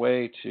wonderful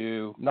way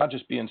to not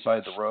just be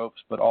inside the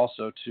ropes, but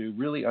also to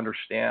really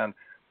understand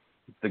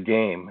the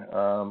game,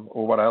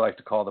 or what I like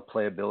to call the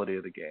playability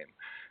of the game.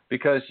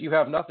 Because you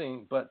have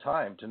nothing but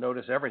time to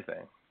notice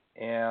everything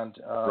and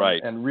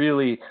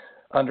really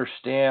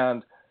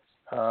understand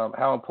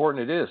how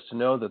important it is to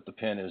know that the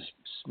pin is,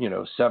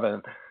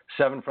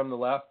 seven from the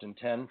left and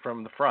 10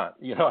 from the front.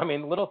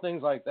 Little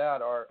things like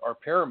that are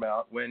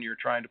paramount when you're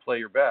trying to play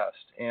your best.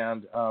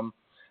 And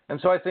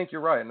so I think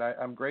you're right, and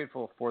I'm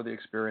grateful for the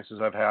experiences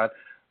I've had.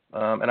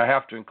 And I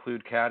have to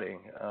include caddying.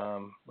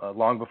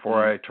 Long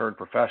before I turned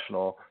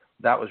professional,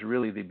 that was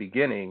really the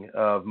beginning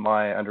of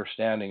my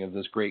understanding of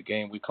this great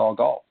game we call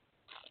golf.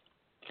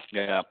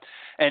 Yeah,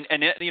 and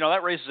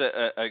that raises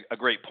a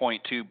great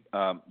point too,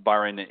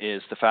 Byron,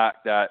 is the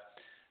fact that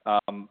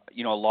a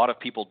lot of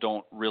people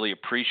don't really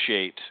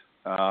appreciate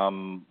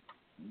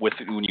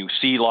when you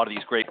see a lot of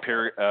these great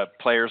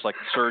players like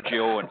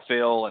Sergio and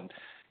Phil and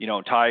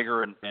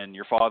Tiger and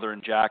your father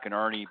and Jack and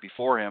Arnie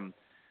before them.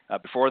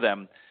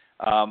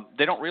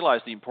 They don't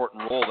realize the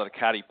important role that a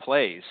caddy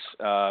plays.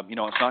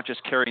 It's not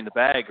just carrying the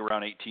bag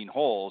around 18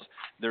 holes.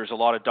 There's a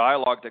lot of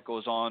dialogue that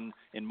goes on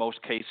in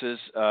most cases,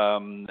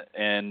 and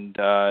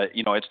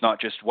it's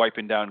not just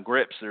wiping down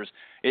grips.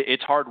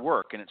 It's hard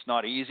work, and it's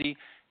not easy,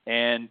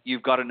 and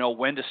you've got to know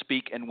when to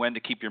speak and when to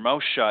keep your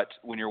mouth shut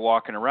when you're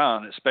walking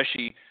around,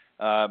 especially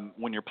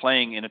when you're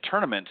playing in a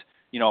tournament.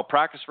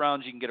 Practice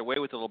rounds you can get away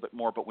with a little bit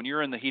more, but when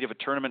you're in the heat of a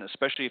tournament,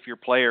 especially if your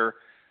player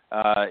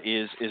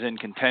is in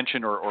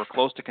contention or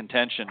close to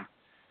contention,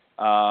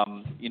 a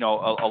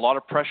lot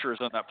of pressure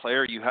is on that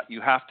player.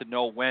 You have to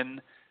know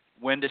when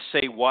to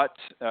say what.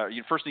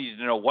 You first need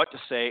to know what to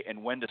say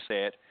and when to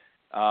say it,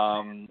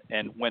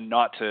 and when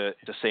not to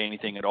say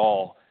anything at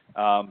all,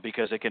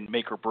 because it can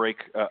make or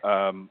break.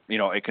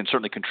 It can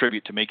certainly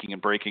contribute to making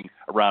and breaking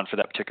a round for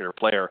that particular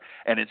player,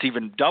 and it's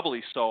even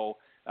doubly so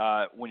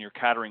when you're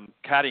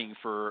caddying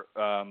for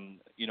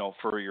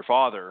your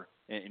father.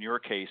 In your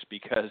case,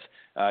 because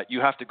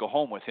you have to go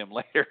home with him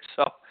later,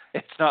 so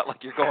it's not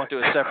like you're going to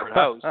a separate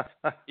house.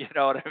 You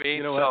know what I mean?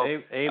 You know what?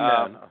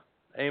 Amen.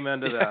 Amen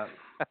to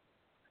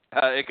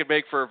that. It could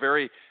make for a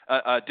very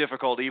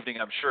difficult evening,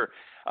 I'm sure.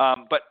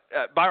 But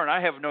Byron, I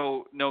have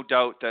no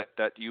doubt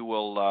that you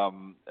will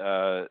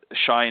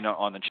shine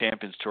on the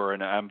Champions Tour,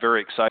 and I'm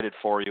very excited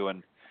for you.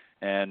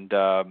 And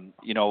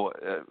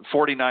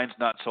 49's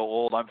not so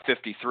old. I'm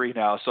 53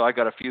 now, so I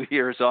got a few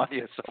years on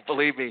you. So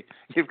believe me,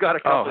 you've got a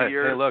couple of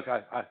years. Hey, look,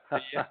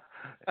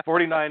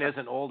 49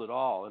 isn't old at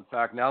all. In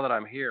fact, now that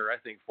I'm here, I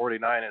think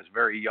 49 is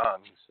very young.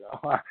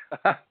 So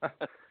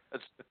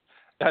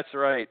that's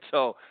right.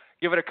 So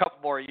give it a couple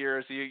more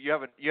years. You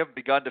haven't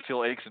begun to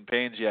feel aches and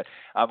pains yet.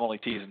 I'm only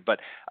teasing, but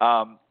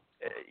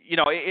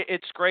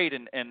it's great,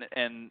 and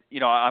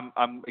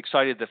I'm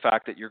excited the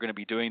fact that you're going to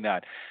be doing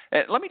that.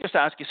 Let me just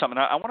ask you something.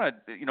 I want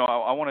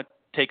to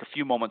take a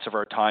few moments of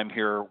our time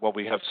here while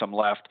we have some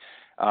left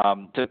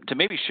to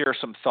maybe share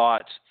some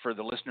thoughts for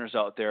the listeners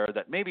out there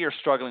that maybe are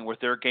struggling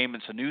with their game.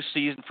 It's a new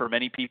season for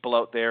many people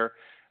out there,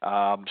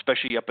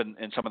 especially up in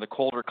some of the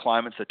colder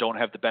climates that don't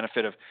have the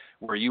benefit of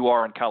where you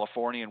are in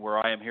California and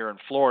where I am here in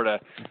Florida,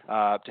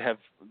 to have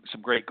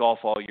some great golf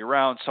all year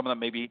round. Some of them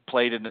maybe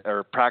played in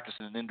or practiced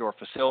in an indoor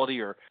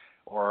facility or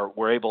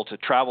were able to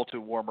travel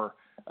to warmer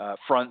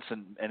fronts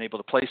and able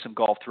to play some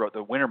golf throughout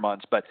the winter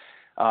months. But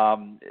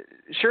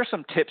share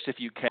some tips, if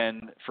you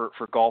can, for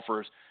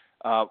golfers.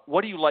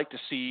 What do you like to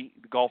see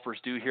the golfers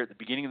do here at the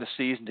beginning of the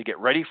season to get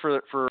ready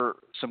for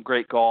some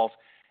great golf?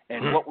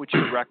 And what would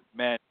you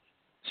recommend,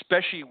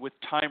 especially with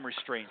time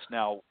restraints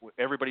now?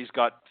 Everybody's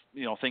got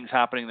things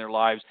happening in their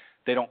lives.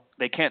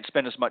 They can't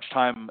spend as much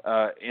time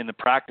in the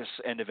practice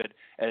end of it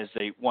as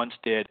they once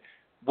did.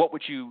 What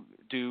would you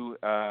do,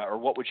 or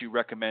what would you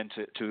recommend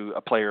to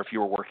a player if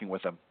you were working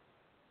with them?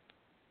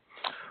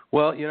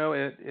 Well,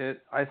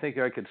 I think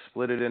I could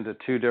split it into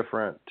two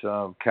different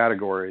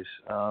categories.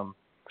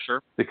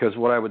 Sure. Because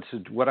what I would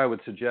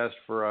suggest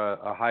for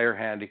a higher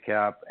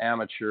handicap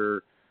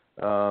amateur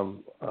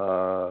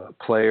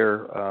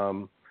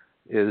player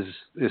is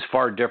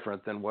far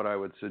different than what I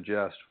would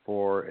suggest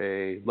for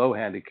a low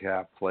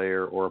handicap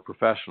player or a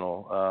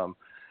professional.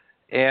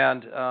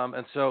 And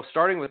so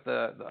starting with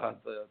the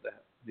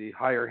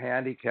higher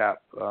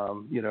handicap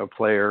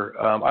player,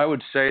 I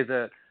would say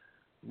that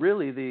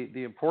really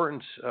the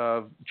importance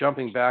of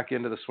jumping back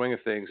into the swing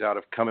of things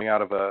coming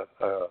out of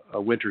a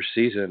winter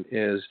season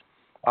is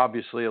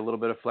obviously a little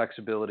bit of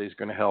flexibility is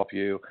going to help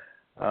you.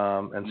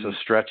 And so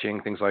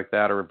stretching, things like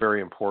that are very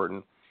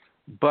important.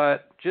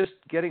 But just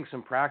getting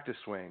some practice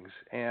swings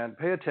and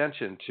pay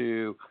attention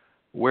to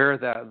where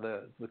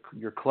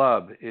your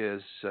club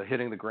is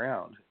hitting the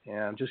ground,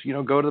 and just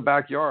go to the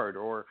backyard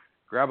or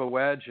grab a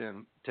wedge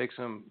and take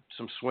some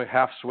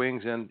half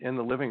swings in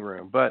the living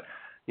room. But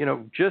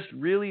just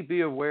really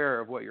be aware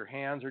of what your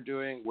hands are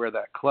doing, where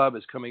that club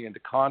is coming into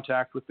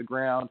contact with the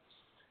ground.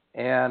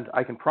 And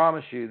I can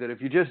promise you that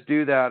if you just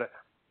do that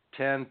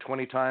 10,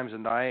 20 times a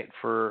night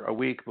for a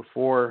week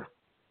before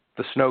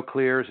the snow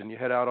clears and you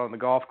head out on the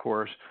golf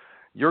course,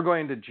 you're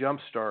going to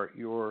jumpstart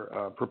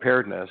your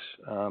preparedness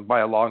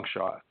by a long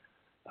shot.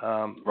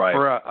 Right.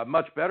 For a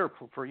much better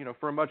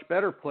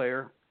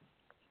player,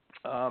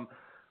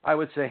 I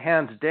would say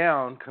hands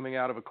down, coming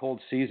out of a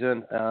cold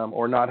season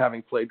or not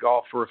having played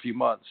golf for a few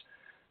months,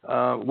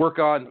 work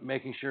on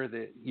making sure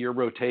that your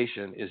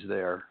rotation is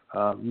there.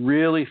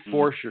 Really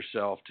force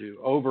yourself to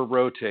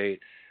over-rotate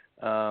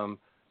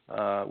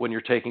when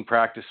you're taking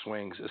practice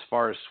swings as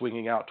far as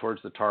swinging out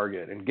towards the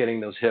target and getting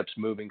those hips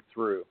moving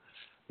through.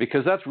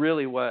 Because that's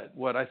really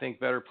what I think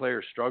better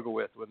players struggle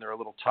with when they're a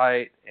little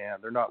tight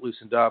and they're not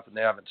loosened up and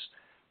they haven't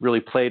really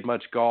played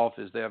much golf,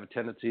 is they have a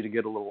tendency to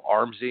get a little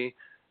armsy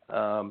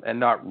and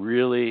not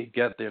really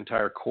get the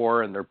entire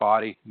core and their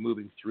body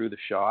moving through the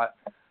shot.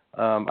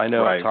 I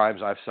know at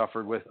times I've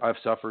suffered with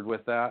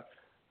that.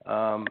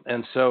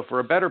 And so for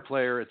a better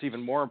player, it's even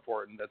more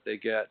important that they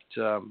get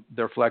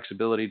their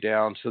flexibility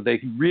down so they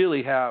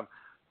really have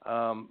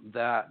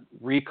that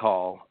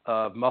recall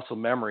of muscle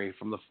memory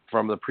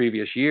from the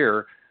previous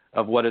year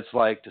of what it's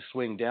like to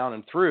swing down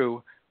and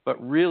through, but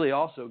really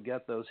also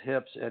get those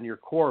hips and your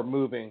core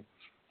moving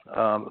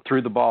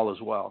through the ball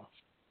as well.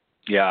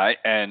 Yeah,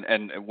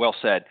 and well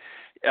said.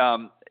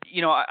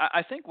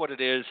 I think what it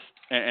is,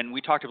 and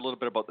we talked a little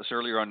bit about this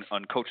earlier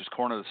on Coach's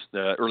Corner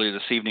earlier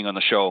this evening on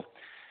the show,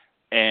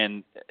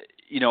 and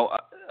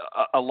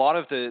a lot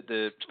of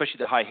the especially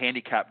the high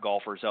handicap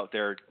golfers out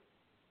there,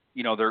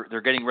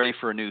 they're getting ready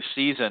for a new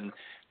season.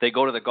 They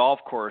go to the golf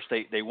course.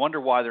 They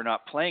wonder why they're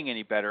not playing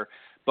any better.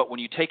 But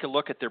when you take a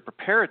look at their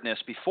preparedness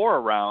before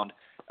a round,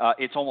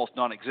 it's almost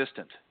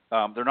non-existent.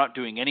 They're not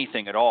doing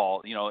anything at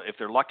all. If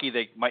they're lucky,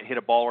 they might hit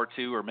a ball or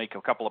two or make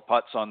a couple of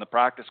putts on the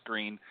practice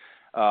green,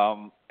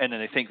 and then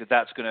they think that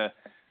that's going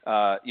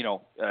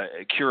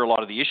to, cure a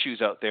lot of the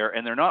issues out there.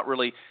 And they're not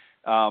really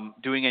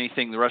doing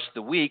anything the rest of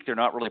the week. They're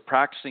not really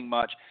practicing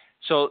much.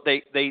 So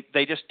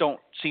they just don't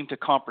seem to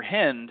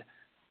comprehend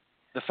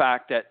the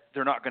fact that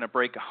they're not going to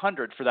break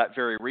 100 for that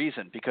very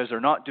reason, because they're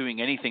not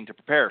doing anything to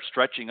prepare,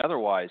 stretching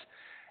otherwise.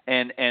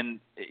 And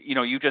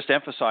you just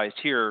emphasized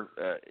here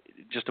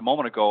just a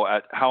moment ago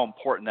at how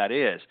important that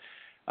is,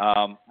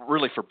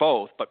 really for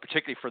both, but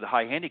particularly for the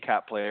high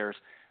handicap players.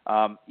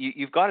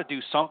 You've got to do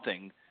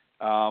something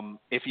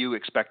if you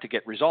expect to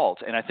get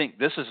results. And I think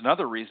this is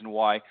another reason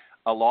why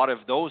a lot of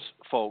those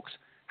folks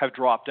have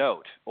dropped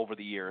out over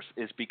the years,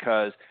 is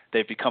because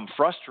they've become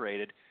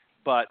frustrated,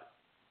 but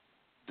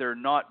they're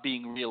not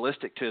being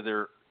realistic to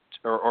their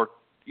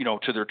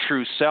to their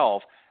true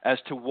self as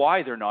to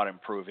why they're not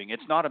improving.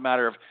 It's not a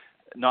matter of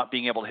not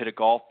being able to hit a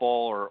golf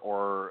ball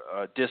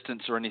or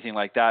distance or anything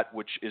like that,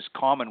 which is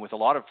common with a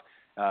lot of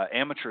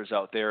amateurs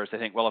out there, is they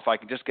think, well, if I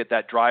can just get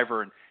that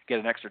driver and get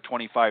an extra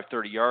 25,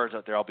 30 yards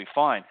out there, I'll be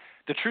fine.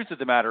 The truth of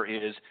the matter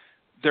is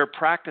their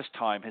practice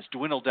time has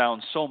dwindled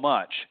down so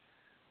much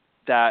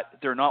that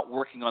they're not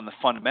working on the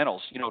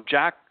fundamentals.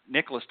 Jack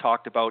Nicklaus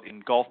talked about in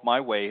Golf My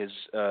Way, his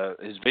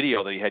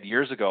video that he had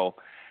years ago.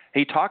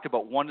 He talked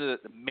about one of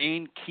the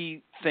main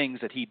key things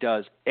that he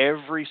does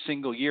every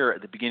single year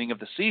at the beginning of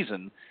the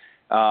season,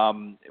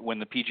 when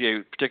the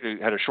PGA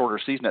particularly had a shorter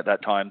season at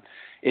that time,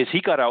 is he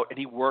got out and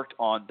he worked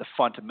on the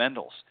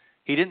fundamentals.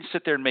 He didn't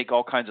sit there and make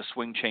all kinds of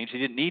swing changes. He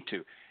didn't need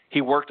to.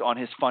 He worked on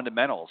his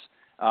fundamentals,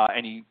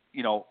 and he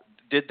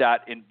did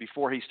that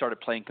before he started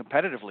playing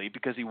competitively,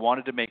 because he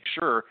wanted to make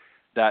sure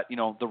that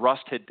the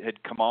rust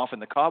had come off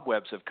and the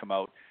cobwebs have come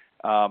out,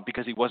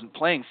 because he wasn't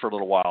playing for a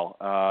little while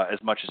as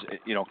much as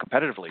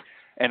competitively.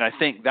 And I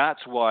think that's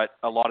what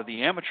a lot of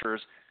the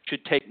amateurs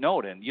should take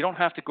note in. You don't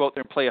have to go out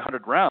there and play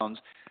 100 rounds,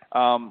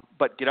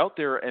 but get out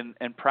there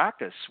and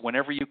practice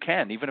whenever you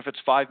can, even if it's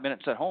 5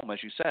 minutes at home,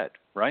 as you said,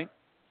 right?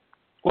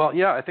 Well,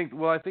 yeah, I think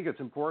it's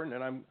important,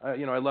 and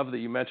I love that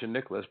you mentioned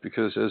Nicklaus,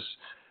 because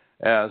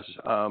as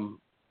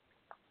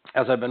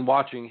I've been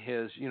watching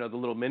his the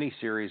little mini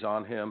series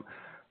on him.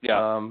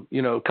 Yeah.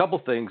 A couple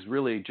things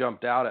really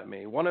jumped out at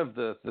me. One of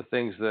the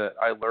things that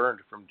I learned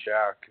from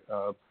Jack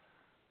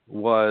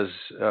was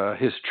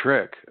his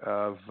trick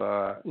of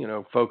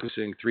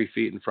focusing 3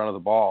 feet in front of the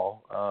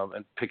ball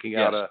and picking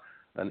out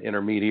an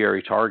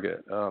intermediary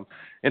target.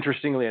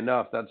 Interestingly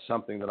enough, that's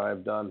something that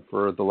I've done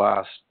for the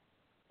last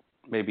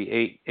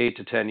maybe 8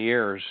 to 10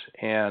 years,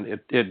 and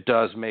it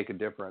does make a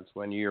difference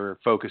when you're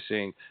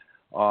focusing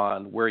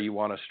on where you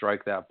want to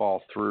strike that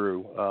ball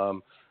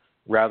through,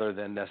 rather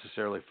than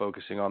necessarily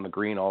focusing on the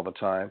green all the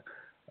time.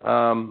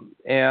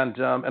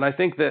 And I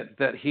think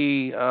that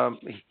he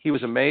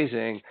was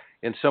amazing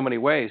in so many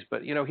ways.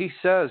 But he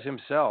says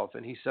himself,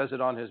 and he says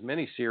it on his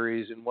mini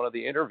series in one of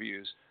the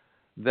interviews,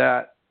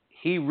 that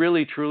he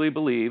really truly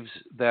believes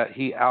that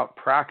he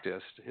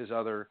out-practiced his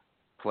other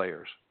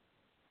players.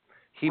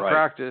 He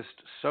practiced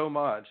so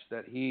much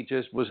that he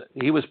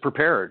was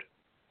prepared.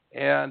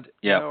 And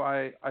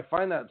I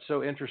find that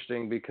so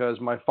interesting,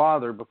 because my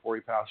father, before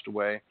he passed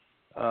away,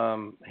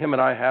 him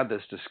and I had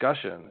this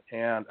discussion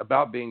and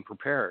about being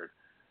prepared,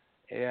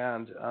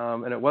 and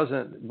it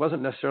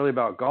wasn't necessarily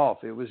about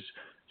golf. It was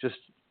just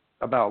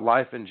about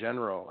life in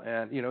general.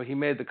 And he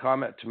made the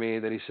comment to me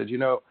that he said,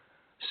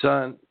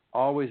 son,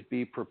 always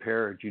be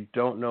prepared. You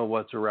don't know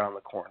what's around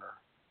the corner.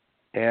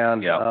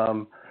 And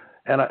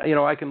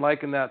I can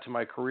liken that to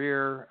my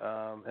career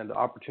and the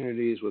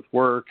opportunities with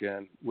work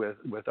and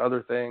with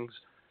other things.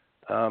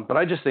 But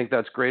I just think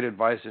that's great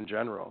advice in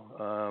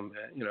general.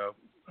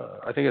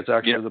 I think it's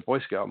actually the Boy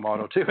Scout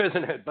motto too,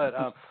 isn't it? But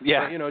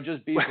but,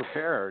 just be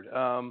prepared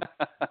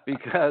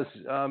because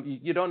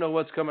you don't know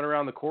what's coming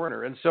around the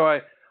corner. And so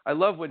I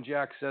love when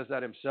Jack says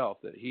that himself,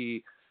 that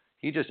he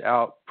just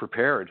out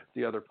prepared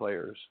the other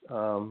players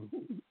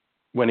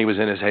when he was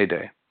in his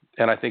heyday.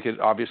 And I think it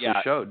obviously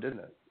showed, didn't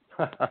it?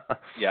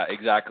 Yeah,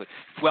 exactly.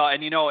 Well,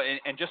 and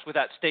and just with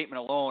that statement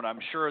alone, I'm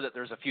sure that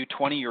there's a few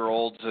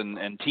 20-year-olds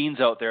and teens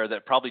out there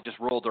that probably just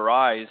rolled their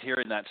eyes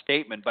hearing that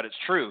statement, but it's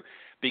true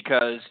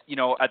because,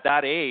 at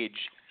that age,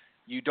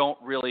 you don't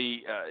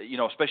really,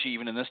 especially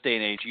even in this day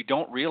and age, you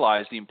don't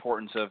realize the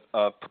importance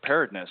of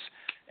preparedness.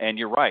 And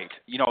you're right.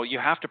 You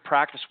have to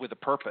practice with a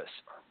purpose.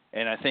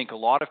 And I think a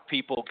lot of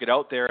people get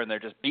out there and they're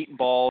just beating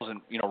balls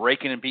and,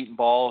 raking and beating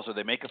balls, or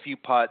they make a few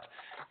putts,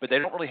 but they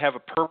don't really have a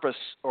purpose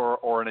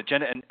or an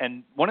agenda.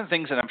 And one of the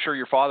things, and I'm sure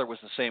your father was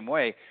the same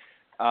way,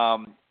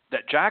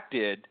 that Jack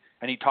did,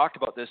 and he talked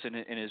about this in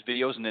his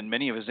videos and in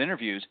many of his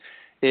interviews,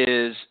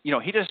 is,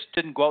 he just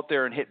didn't go out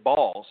there and hit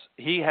balls.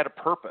 He had a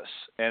purpose,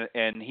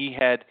 and he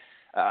had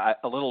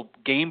a little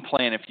game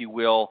plan, if you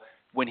will.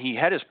 When he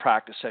had his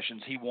practice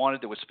sessions, there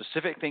was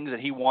specific things that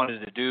he wanted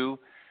to do,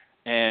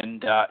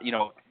 and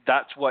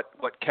that's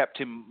what kept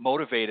him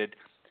motivated.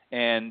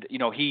 And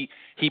he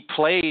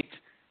played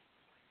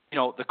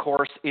the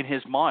course in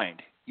his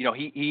mind.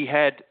 He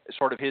had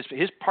sort of his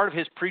part of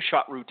his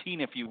pre-shot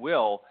routine, if you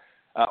will,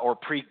 or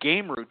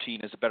pre-game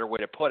routine is a better way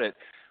to put it,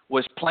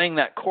 was playing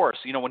that course.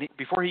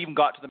 Before he even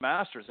got to the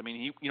Masters,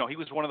 he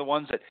was one of the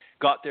ones that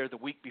got there the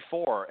week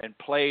before and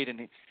played,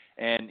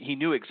 and he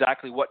knew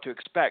exactly what to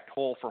expect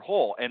hole for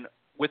hole. And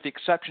with the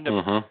exception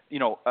of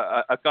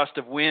a gust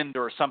of wind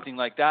or something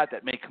like that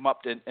may come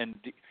up, and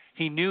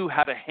he knew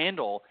how to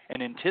handle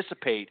and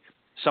anticipate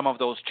some of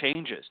those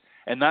changes.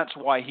 And that's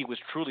why he was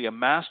truly a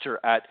master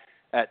at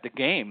the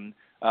game,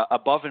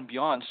 above and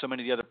beyond so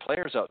many of the other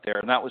players out there.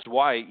 And that was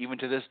why, even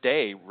to this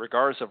day,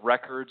 regardless of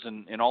records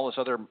and all this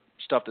other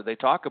stuff that they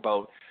talk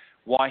about,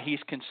 why he's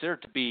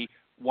considered to be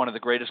one of the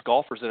greatest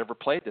golfers that ever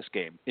played this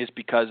game, is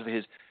because of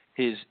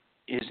his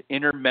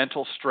inner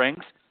mental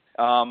strength.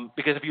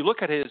 Because if you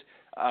look at his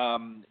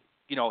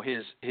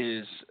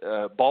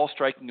ball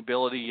striking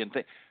ability and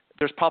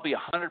there's probably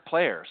 100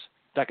 players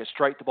that could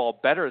strike the ball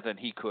better than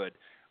he could,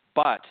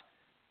 but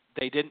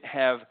they didn't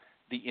have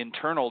the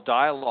internal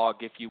dialogue,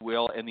 if you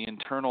will, and the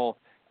internal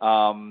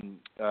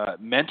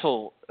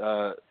mental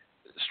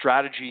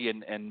strategy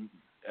and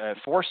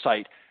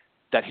foresight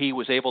that he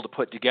was able to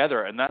put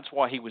together. And that's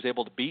why he was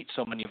able to beat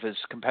so many of his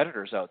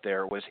competitors out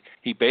there, was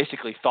he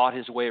basically thought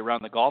his way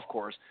around the golf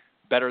course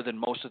better than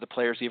most of the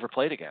players he ever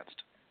played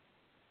against.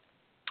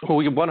 Well,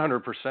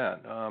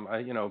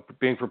 100%.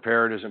 Being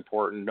prepared is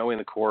important, knowing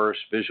the course,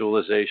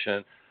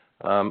 visualization.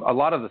 A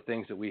lot of the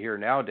things that we hear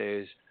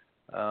nowadays,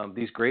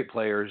 these great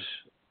players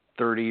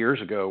 30 years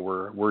ago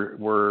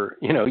were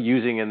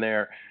using in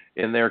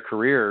their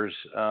careers.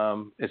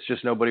 It's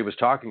just nobody was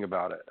talking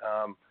about it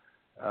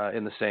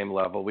in the same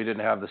level. We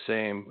didn't have the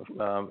same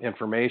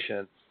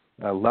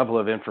level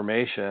of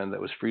information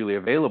that was freely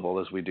available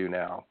as we do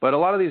now. But a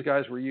lot of these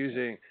guys were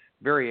using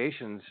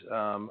variations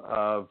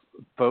of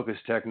focus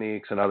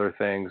techniques and other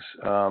things,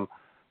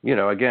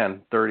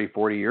 again, 30,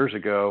 40 years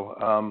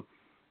ago.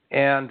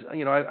 And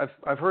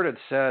I've heard it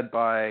said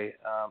by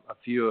a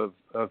few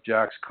of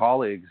Jack's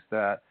colleagues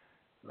that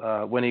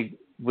when he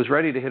was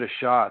ready to hit a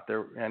shot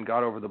there and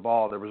got over the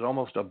ball, there was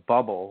almost a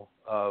bubble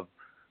of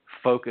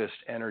focused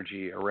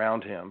energy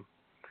around him.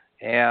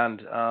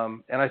 And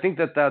I think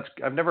that's,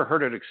 I've never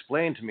heard it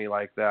explained to me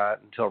like that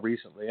until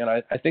recently. And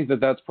I think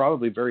that's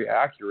probably very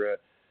accurate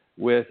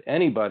with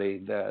anybody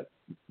that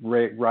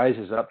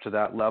rises up to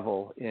that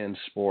level in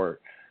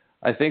sport.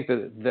 I think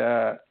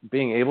that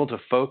being able to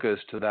focus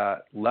to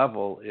that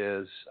level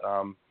is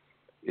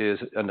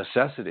a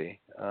necessity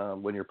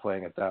when you're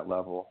playing at that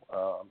level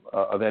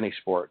of any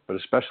sport, but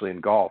especially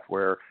in golf,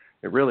 where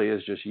it really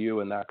is just you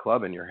and that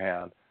club in your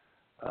hand.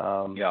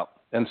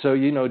 And so,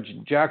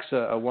 Jack's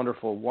a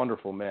wonderful,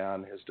 wonderful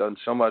man, has done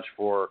so much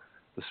for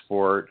the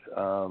sport,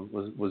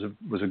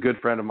 was a good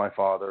friend of my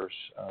father's,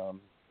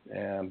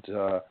 and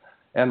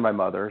my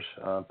mother's,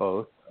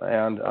 both.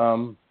 And,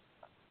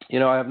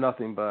 I have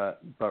nothing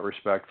but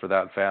respect for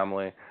that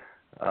family,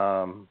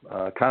 kind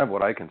of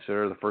what I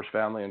consider the first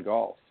family in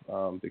golf,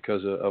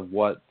 because of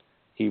what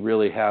he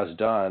really has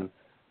done,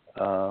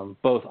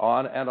 both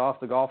on and off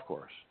the golf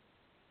course.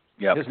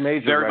 Yeah, his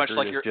major very record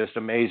much like is just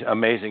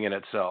amazing in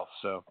itself.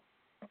 So,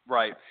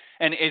 right,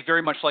 and it's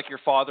very much like your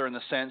father in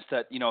the sense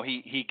that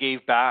he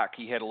gave back.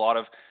 He had a lot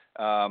of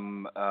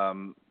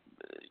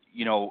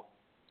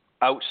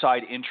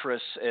outside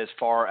interests as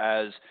far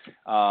as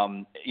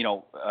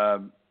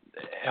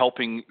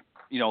helping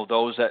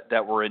those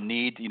that were in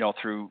need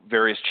through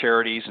various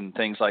charities and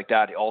things like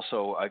that.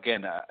 Also,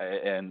 again,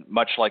 and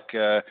much like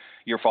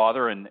your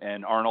father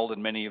and Arnold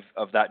and many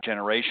of that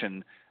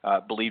generation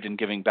believed in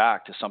giving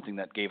back to something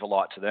that gave a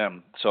lot to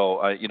them.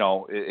 So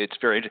it's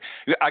very.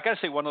 I got to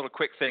say one little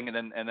quick thing,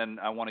 and then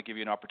I want to give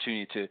you an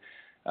opportunity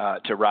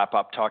to wrap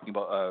up talking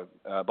about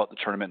the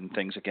tournament and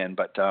things again.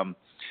 But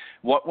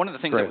one of the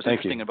things that was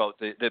interesting about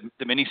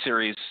the mini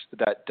series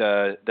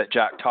that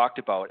Jack talked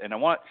about, and I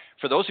want,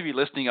 for those of you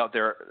listening out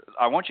there,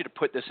 I want you to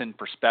put this in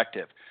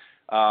perspective.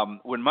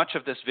 When much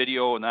of this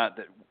video and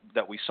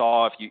that we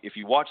saw, if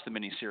you watched the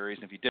mini series,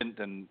 and if you didn't,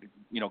 then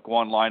go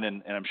online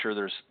and I'm sure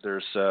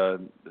there's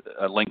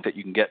a link that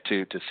you can get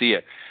to see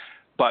it.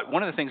 But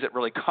one of the things that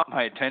really caught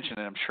my attention,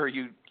 and I'm sure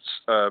you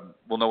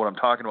will know what I'm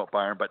talking about,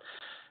 Byron, but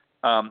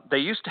they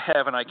used to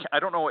have, and I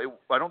don't know,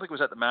 I don't think it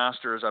was at the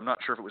Masters, I'm not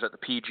sure if it was at the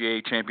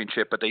PGA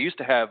Championship, but they used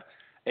to have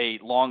a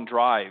long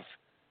drive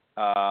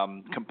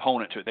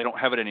component to it. They don't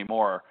have it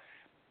anymore.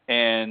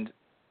 And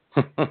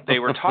they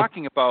were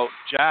talking about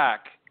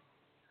Jack.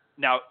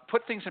 Now,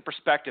 put things in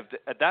perspective.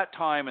 At that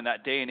time, in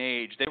that day and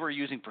age, they were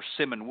using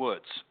persimmon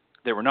woods.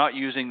 They were not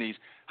using these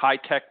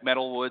high-tech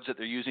metal woods that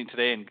they're using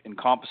today in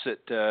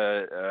composite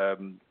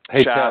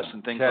shafts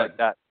and things like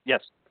that.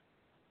 Yes.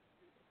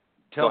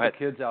 Tell the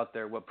kids out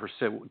there what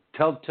persimmon.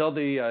 Tell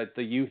the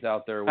youth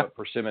out there what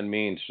persimmon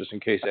means, just in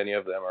case any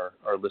of them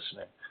are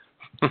listening.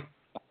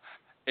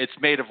 It's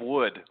made of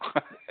wood.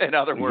 In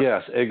other words.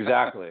 Yes,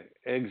 exactly.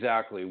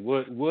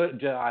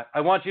 Wood.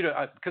 I want you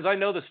to, because I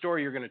know the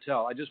story you're going to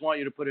tell. I just want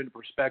you to put into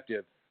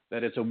perspective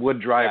that it's a wood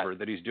driver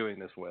that he's doing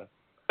this with.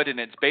 And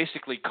it's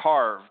basically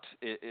carved,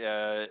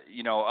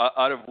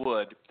 out of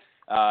wood.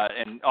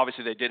 And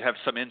obviously they did have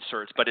some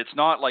inserts, but it's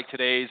not like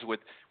today's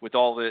with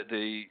all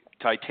the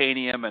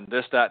titanium and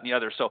this, that, and the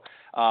other. So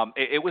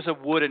it was a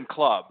wooden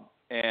club,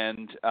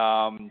 and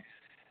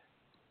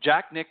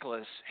Jack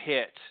Nicklaus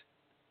hit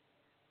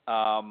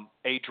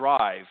a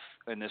drive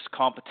in this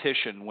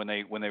competition when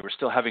they were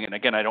still having it. And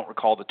again, I don't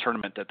recall the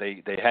tournament that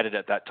they had it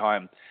at that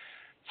time.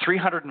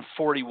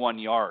 341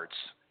 yards,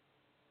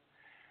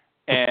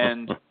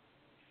 and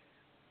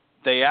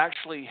they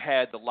actually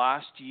had the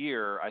last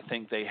year. I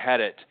think they had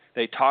it.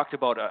 They talked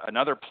about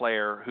another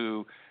player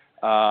who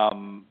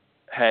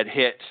had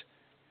hit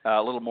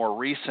a little more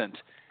recent,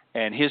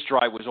 and his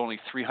drive was only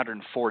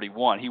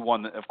 341. He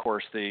won, of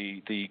course,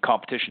 the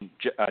competition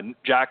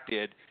Jack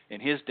did in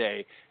his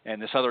day,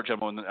 and this other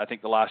gentleman, I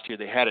think the last year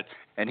they had it,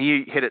 and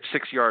he hit it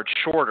 6 yards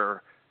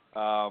shorter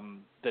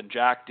than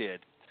Jack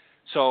did.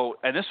 So,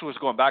 and this was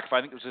going back,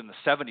 I think it was in the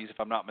 70s, if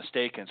I'm not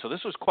mistaken. So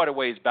this was quite a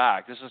ways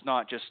back. This is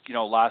not just,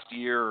 last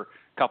year or a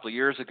couple of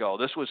years ago.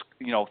 This was,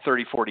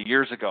 30, 40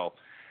 years ago.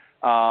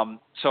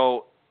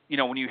 So,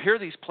 when you hear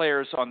these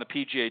players on the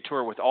PGA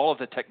Tour with all of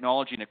the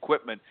technology and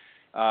equipment,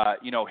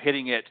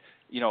 hitting it,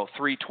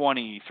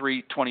 320,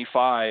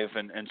 325,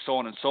 and so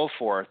on and so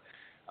forth,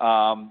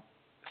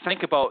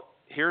 think about,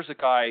 here's a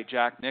guy,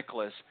 Jack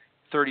Nicklaus,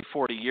 30,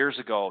 40 years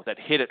ago that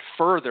hit it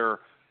further,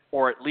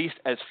 or at least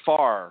as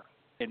far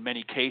in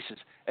many cases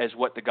as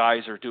what the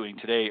guys are doing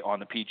today on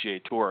the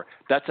PGA Tour.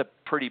 That's a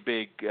pretty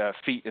big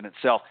feat in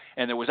itself.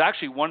 And there was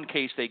actually one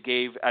case they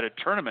gave at a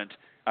tournament,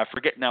 I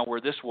forget now where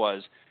this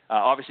was,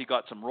 obviously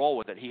got some roll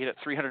with it. He hit it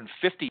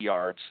 350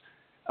 yards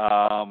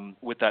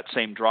with that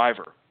same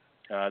driver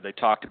they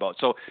talked about.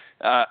 So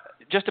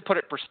just to put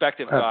it in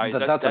perspective, guys.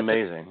 That's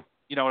amazing.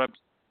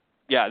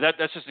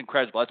 That's just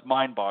incredible. That's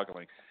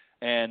mind-boggling.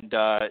 And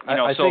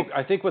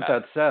I think what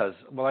that says.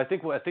 Well, I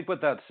think what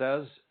that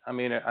says. I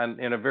mean,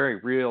 in a very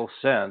real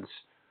sense,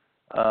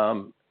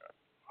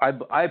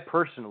 I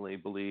personally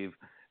believe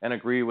and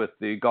agree with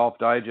the Golf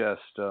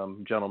Digest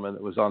gentleman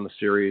that was on the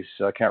series.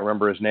 I can't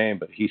remember his name,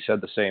 but he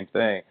said the same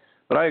thing.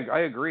 But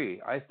I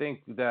agree. I think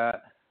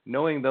that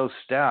knowing those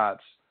stats,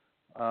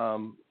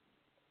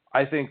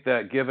 I think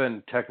that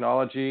given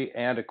technology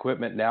and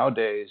equipment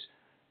nowadays,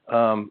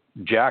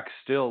 Jack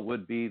still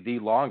would be the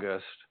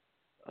longest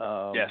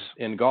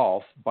in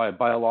golf by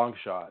a long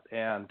shot.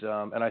 And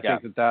I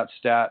think that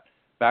stat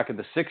back in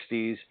the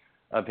 60s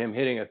of him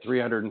hitting a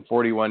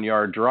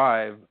 341-yard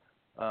drive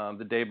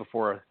the day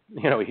before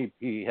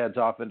he heads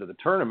off into the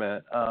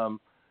tournament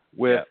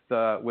with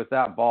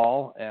that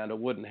ball and a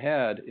wooden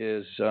head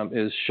is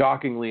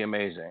shockingly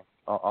amazing.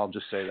 I'll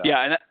just say that.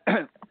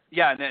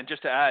 Yeah, and then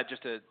just to add,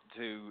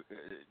 to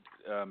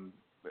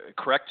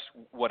correct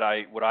what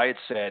I had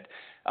said.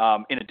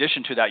 In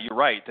addition to that, you're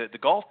right. The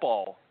golf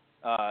ball,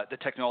 the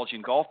technology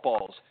in golf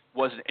balls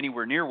wasn't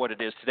anywhere near what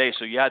it is today.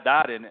 So you had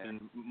that, and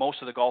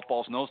most of the golf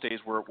balls in those days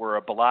were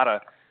a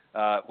balata,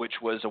 which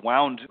was a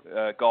wound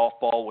golf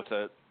ball with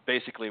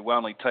basically a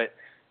woundly tight,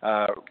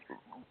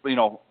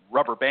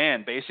 rubber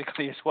band.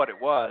 Basically, is what it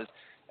was,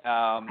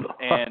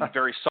 and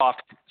very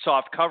soft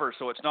cover.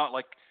 So it's not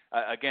like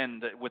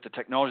with the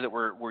technology that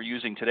we're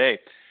using today.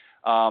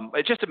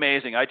 It's just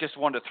amazing. I just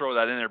wanted to throw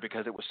that in there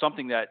because it was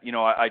something that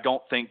I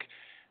don't think.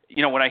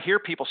 When I hear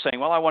people saying,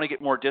 well, I want to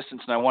get more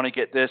distance and I want to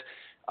get this,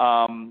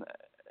 I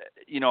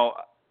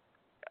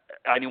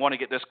want to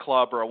get this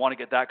club or I want to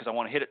get that because I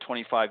want to hit it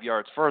 25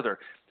 yards further.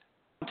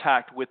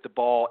 Contact with the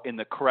ball in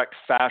the correct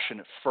fashion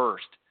at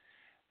first.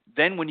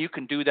 Then when you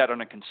can do that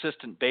on a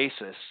consistent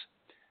basis,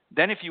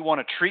 then if you want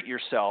to treat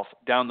yourself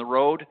down the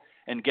road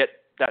and get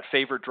that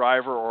favorite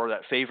driver or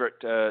that favorite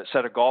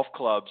set of golf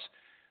clubs,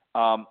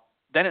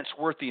 then it's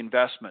worth the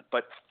investment.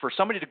 But for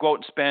somebody to go out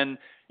and spend,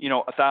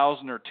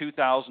 $1,000 or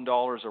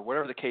 $2,000 or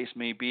whatever the case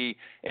may be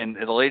in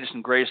the latest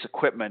and greatest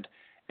equipment,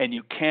 and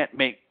you can't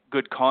make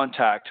good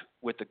contact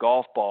with the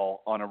golf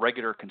ball on a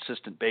regular,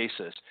 consistent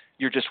basis,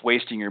 you're just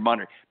wasting your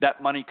money.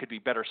 That money could be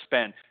better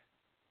spent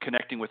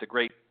connecting with a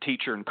great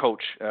teacher and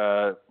coach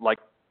like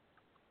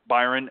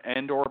Byron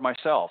and or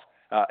myself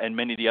and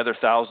many of the other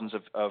thousands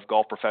of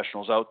golf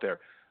professionals out there.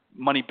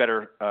 Money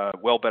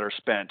well better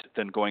spent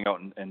than going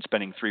out and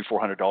spending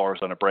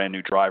 $300-400 on a brand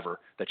new driver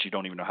that you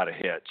don't even know how to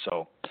hit.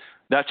 So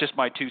that's just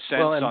my 2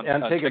 cents on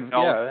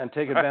technology. And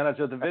take advantage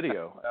of the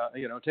video.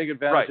 Take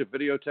advantage of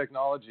video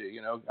technology.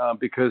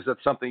 Because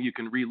that's something you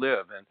can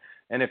relive.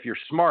 And if you're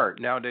smart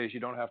nowadays,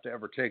 you don't have to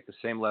ever take the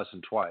same lesson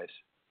twice.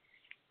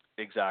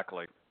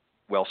 Exactly.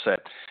 Well said.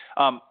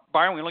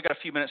 Byron, we only got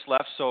a few minutes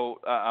left, so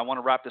I want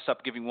to wrap this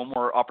up, giving one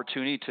more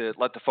opportunity to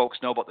let the folks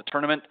know about the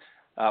tournament.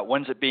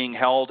 When's it being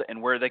held,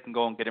 and where they can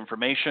go and get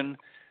information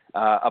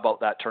about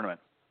that tournament?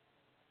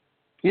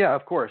 Yeah,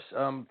 of course.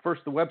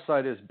 First, the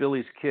website is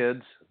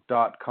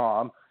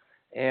billyskids.com,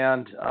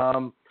 and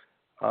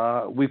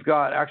we've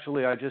got,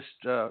 actually, I just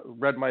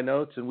read my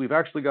notes, and we've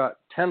actually got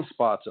 10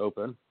 spots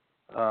open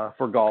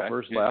for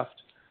golfers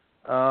left.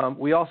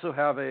 We also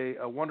have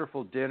a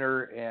wonderful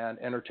dinner and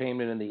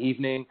entertainment in the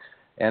evening,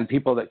 and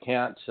people that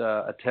can't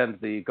attend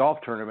the golf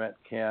tournament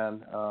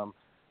can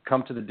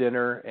come to the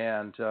dinner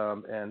and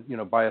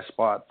buy a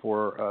spot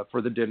for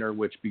the dinner,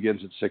 which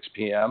begins at 6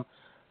 p.m.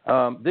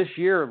 This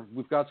year,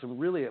 we've got some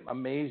really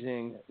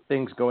amazing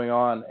things going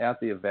on at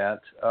the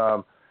event,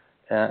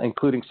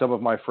 including some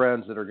of my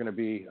friends that are going to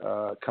be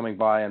coming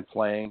by and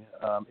playing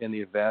in the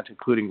event,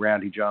 including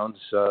Randy Jones,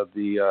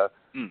 the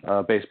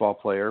baseball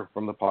player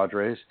from the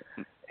Padres.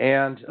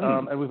 And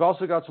we've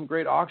also got some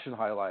great auction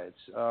highlights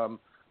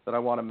that I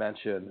want to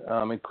mention,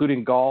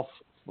 including Golf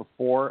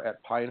 4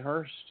 at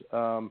Pinehurst,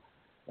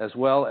 as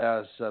well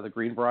as the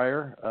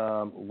Greenbrier,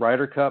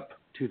 Ryder Cup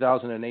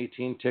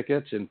 2018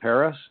 tickets in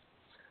Paris.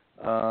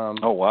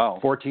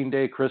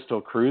 14-day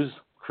Crystal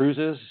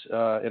cruises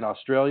in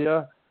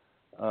Australia,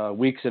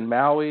 weeks in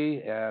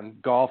Maui, and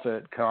golf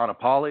at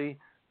Kaanapali,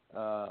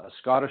 a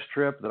Scottish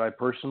trip that I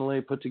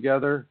personally put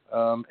together,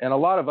 and a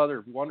lot of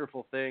other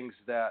wonderful things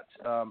that,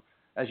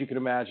 as you can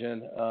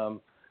imagine,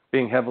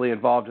 being heavily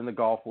involved in the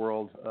golf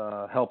world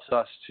helps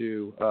us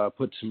to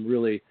put some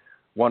really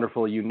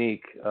wonderful,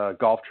 unique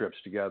golf trips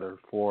together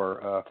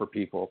for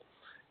people.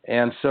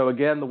 And so,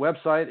 again, the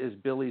website is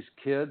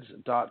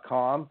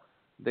billyskids.com.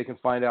 They can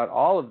find out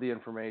all of the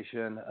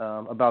information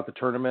about the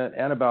tournament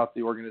and about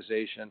the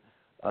organization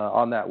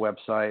on that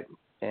website.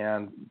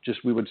 And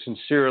we would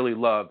sincerely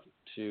love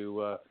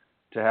to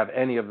have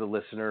any of the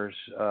listeners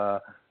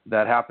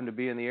that happen to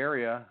be in the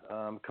area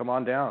come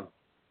on down.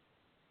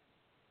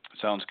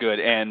 Sounds good.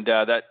 And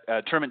that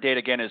tournament date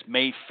again is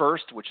May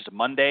 1st, which is a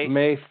Monday.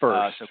 May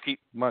 1st.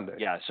 Monday.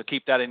 Yeah. So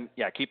keep that in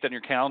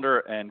your calendar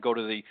and go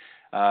to the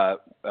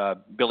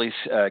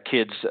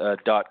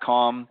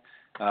billyskids.com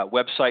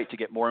website to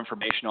get more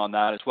information on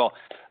that as well.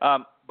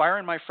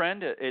 Byron, my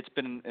friend, it's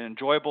been an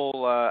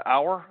enjoyable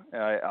hour.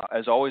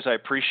 As always, I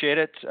appreciate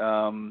it.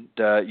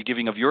 You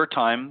giving of your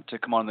time to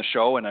come on the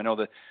show, and I know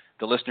that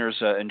the listeners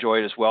enjoy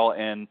it as well.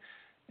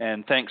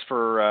 And thanks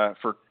for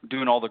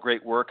doing all the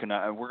great work. And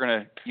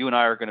you and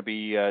I are gonna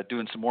be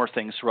doing some more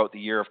things throughout the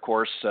year, of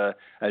course,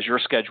 as your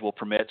schedule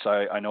permits.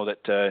 I know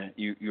that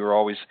you're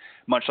always,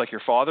 much like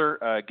your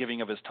father,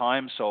 giving of his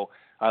time. So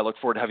I look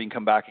forward to having you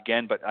come back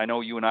again. But I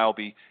know you and I will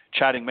be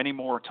chatting many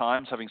more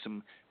times, having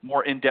some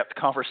more in-depth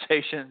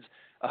conversations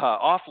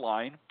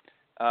offline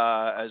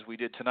as we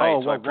did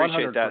tonight. So I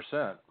appreciate 100%.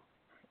 That.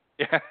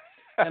 Yeah.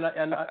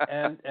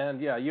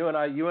 and yeah, you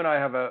and I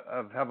have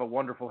a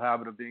wonderful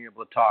habit of being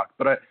able to talk.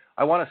 But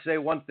I want to say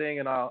one thing,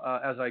 and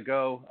as I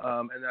go,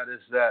 and that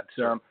is that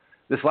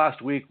this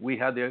last week we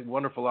had the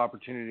wonderful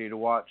opportunity to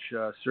watch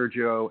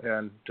Sergio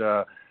and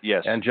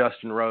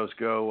Justin Rose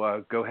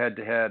go head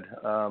to head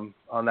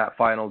on that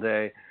final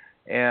day.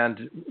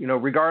 And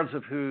regardless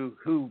of who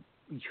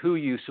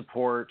you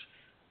support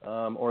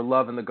or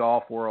love in the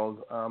golf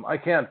world, I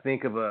can't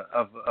think of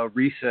a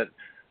recent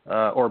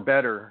or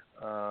better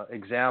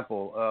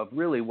example of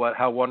really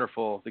how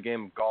wonderful the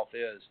game of golf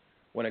is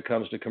when it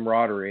comes to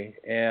camaraderie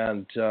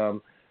and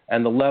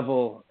the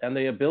level and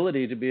the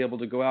ability to be able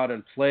to go out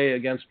and play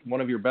against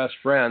one of your best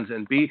friends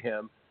and beat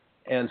him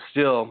and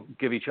still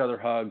give each other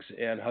hugs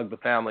and hug the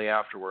family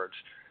afterwards.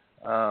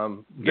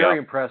 Very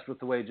impressed with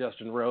the way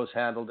Justin Rose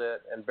handled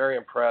it, and very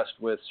impressed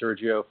with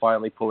Sergio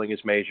finally pulling his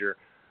major.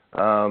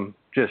 I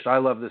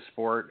love this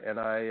sport, and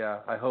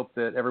I hope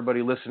that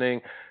everybody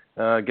listening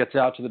gets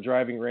out to the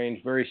driving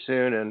range very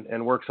soon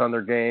and works on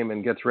their game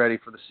and gets ready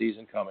for the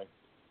season coming.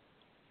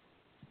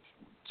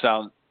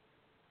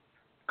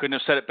 Couldn't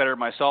have said it better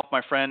myself,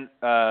 my friend.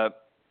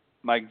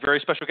 My very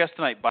special guest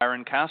tonight,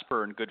 Byron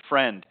Casper, and good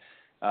friend.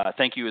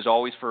 Thank you as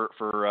always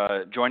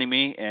for joining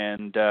me,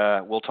 and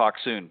we'll talk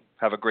soon.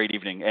 Have a great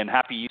evening, and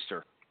happy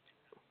Easter.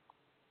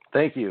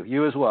 Thank you.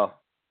 You as well.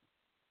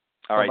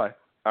 All right. Bye-bye.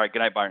 All right. Good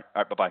night, Byron.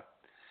 All right. Bye-bye.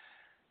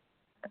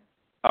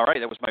 All right,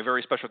 that was my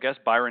very special guest,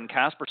 Byron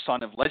Casper,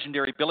 son of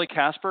legendary Billy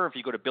Casper. If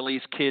you go to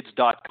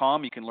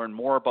billyskids.com, you can learn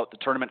more about the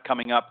tournament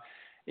coming up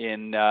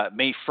in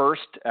May 1st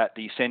at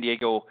the San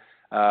Diego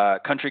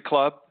Country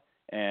Club,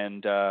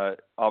 and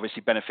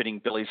obviously benefiting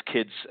Billy's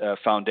Kids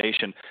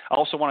Foundation. I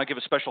also want to give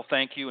a special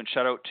thank you and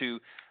shout out to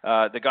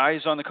the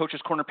guys on the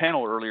Coach's Corner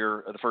panel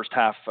earlier the first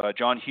half,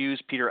 John Hughes,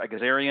 Peter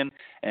Egazarian,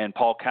 and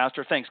Paul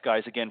Kaster. Thanks,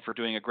 guys, again, for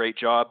doing a great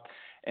job.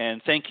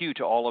 And thank you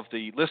to all of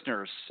the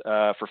listeners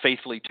for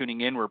faithfully tuning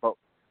in. We're about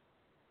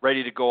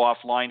ready to go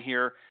offline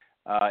here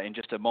in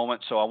just a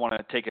moment, so I want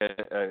to take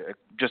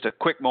just a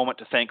quick moment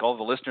to thank all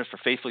the listeners for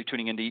faithfully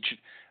tuning into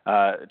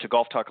to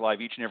Golf Talk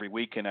Live each and every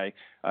week, and I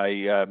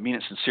mean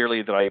it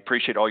sincerely that I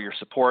appreciate all your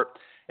support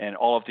and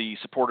all of the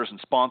supporters and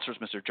sponsors,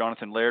 Mr.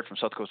 Jonathan Laird from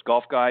South Coast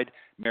Golf Guide,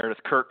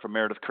 Meredith Kirk from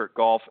Meredith Kirk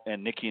Golf,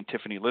 and Nikki and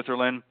Tiffany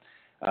Litherland.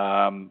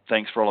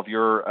 Thanks for all of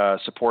your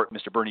support,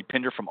 Mr. Bernie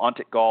Pinder from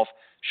Ontic Golf,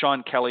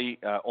 Sean Kelly,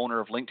 owner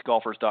of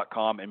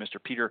LinkedGolfers.com, and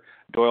Mr. Peter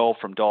Doyle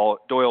from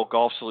Doyle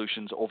Golf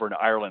Solutions over in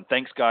Ireland.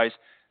 Thanks, guys,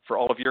 for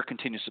all of your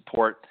continued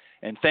support,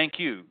 and thank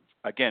you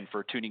again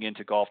for tuning in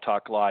to Golf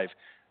Talk Live.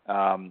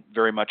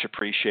 Very much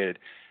appreciated.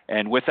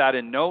 And with that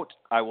in note,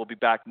 I will be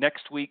back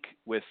next week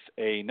with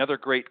another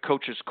great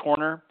Coach's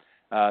Corner,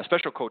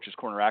 special Coach's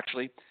Corner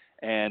actually,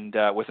 and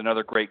with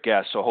another great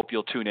guest. So I hope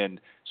you'll tune in.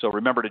 So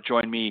remember to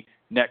join me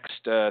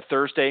next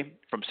Thursday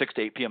from 6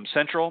 to 8 p.m.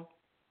 Central.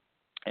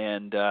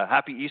 And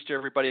happy Easter,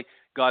 everybody.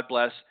 God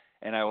bless.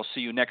 And I will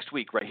see you next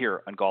week right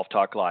here on Golf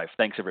Talk Live.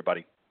 Thanks,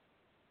 everybody.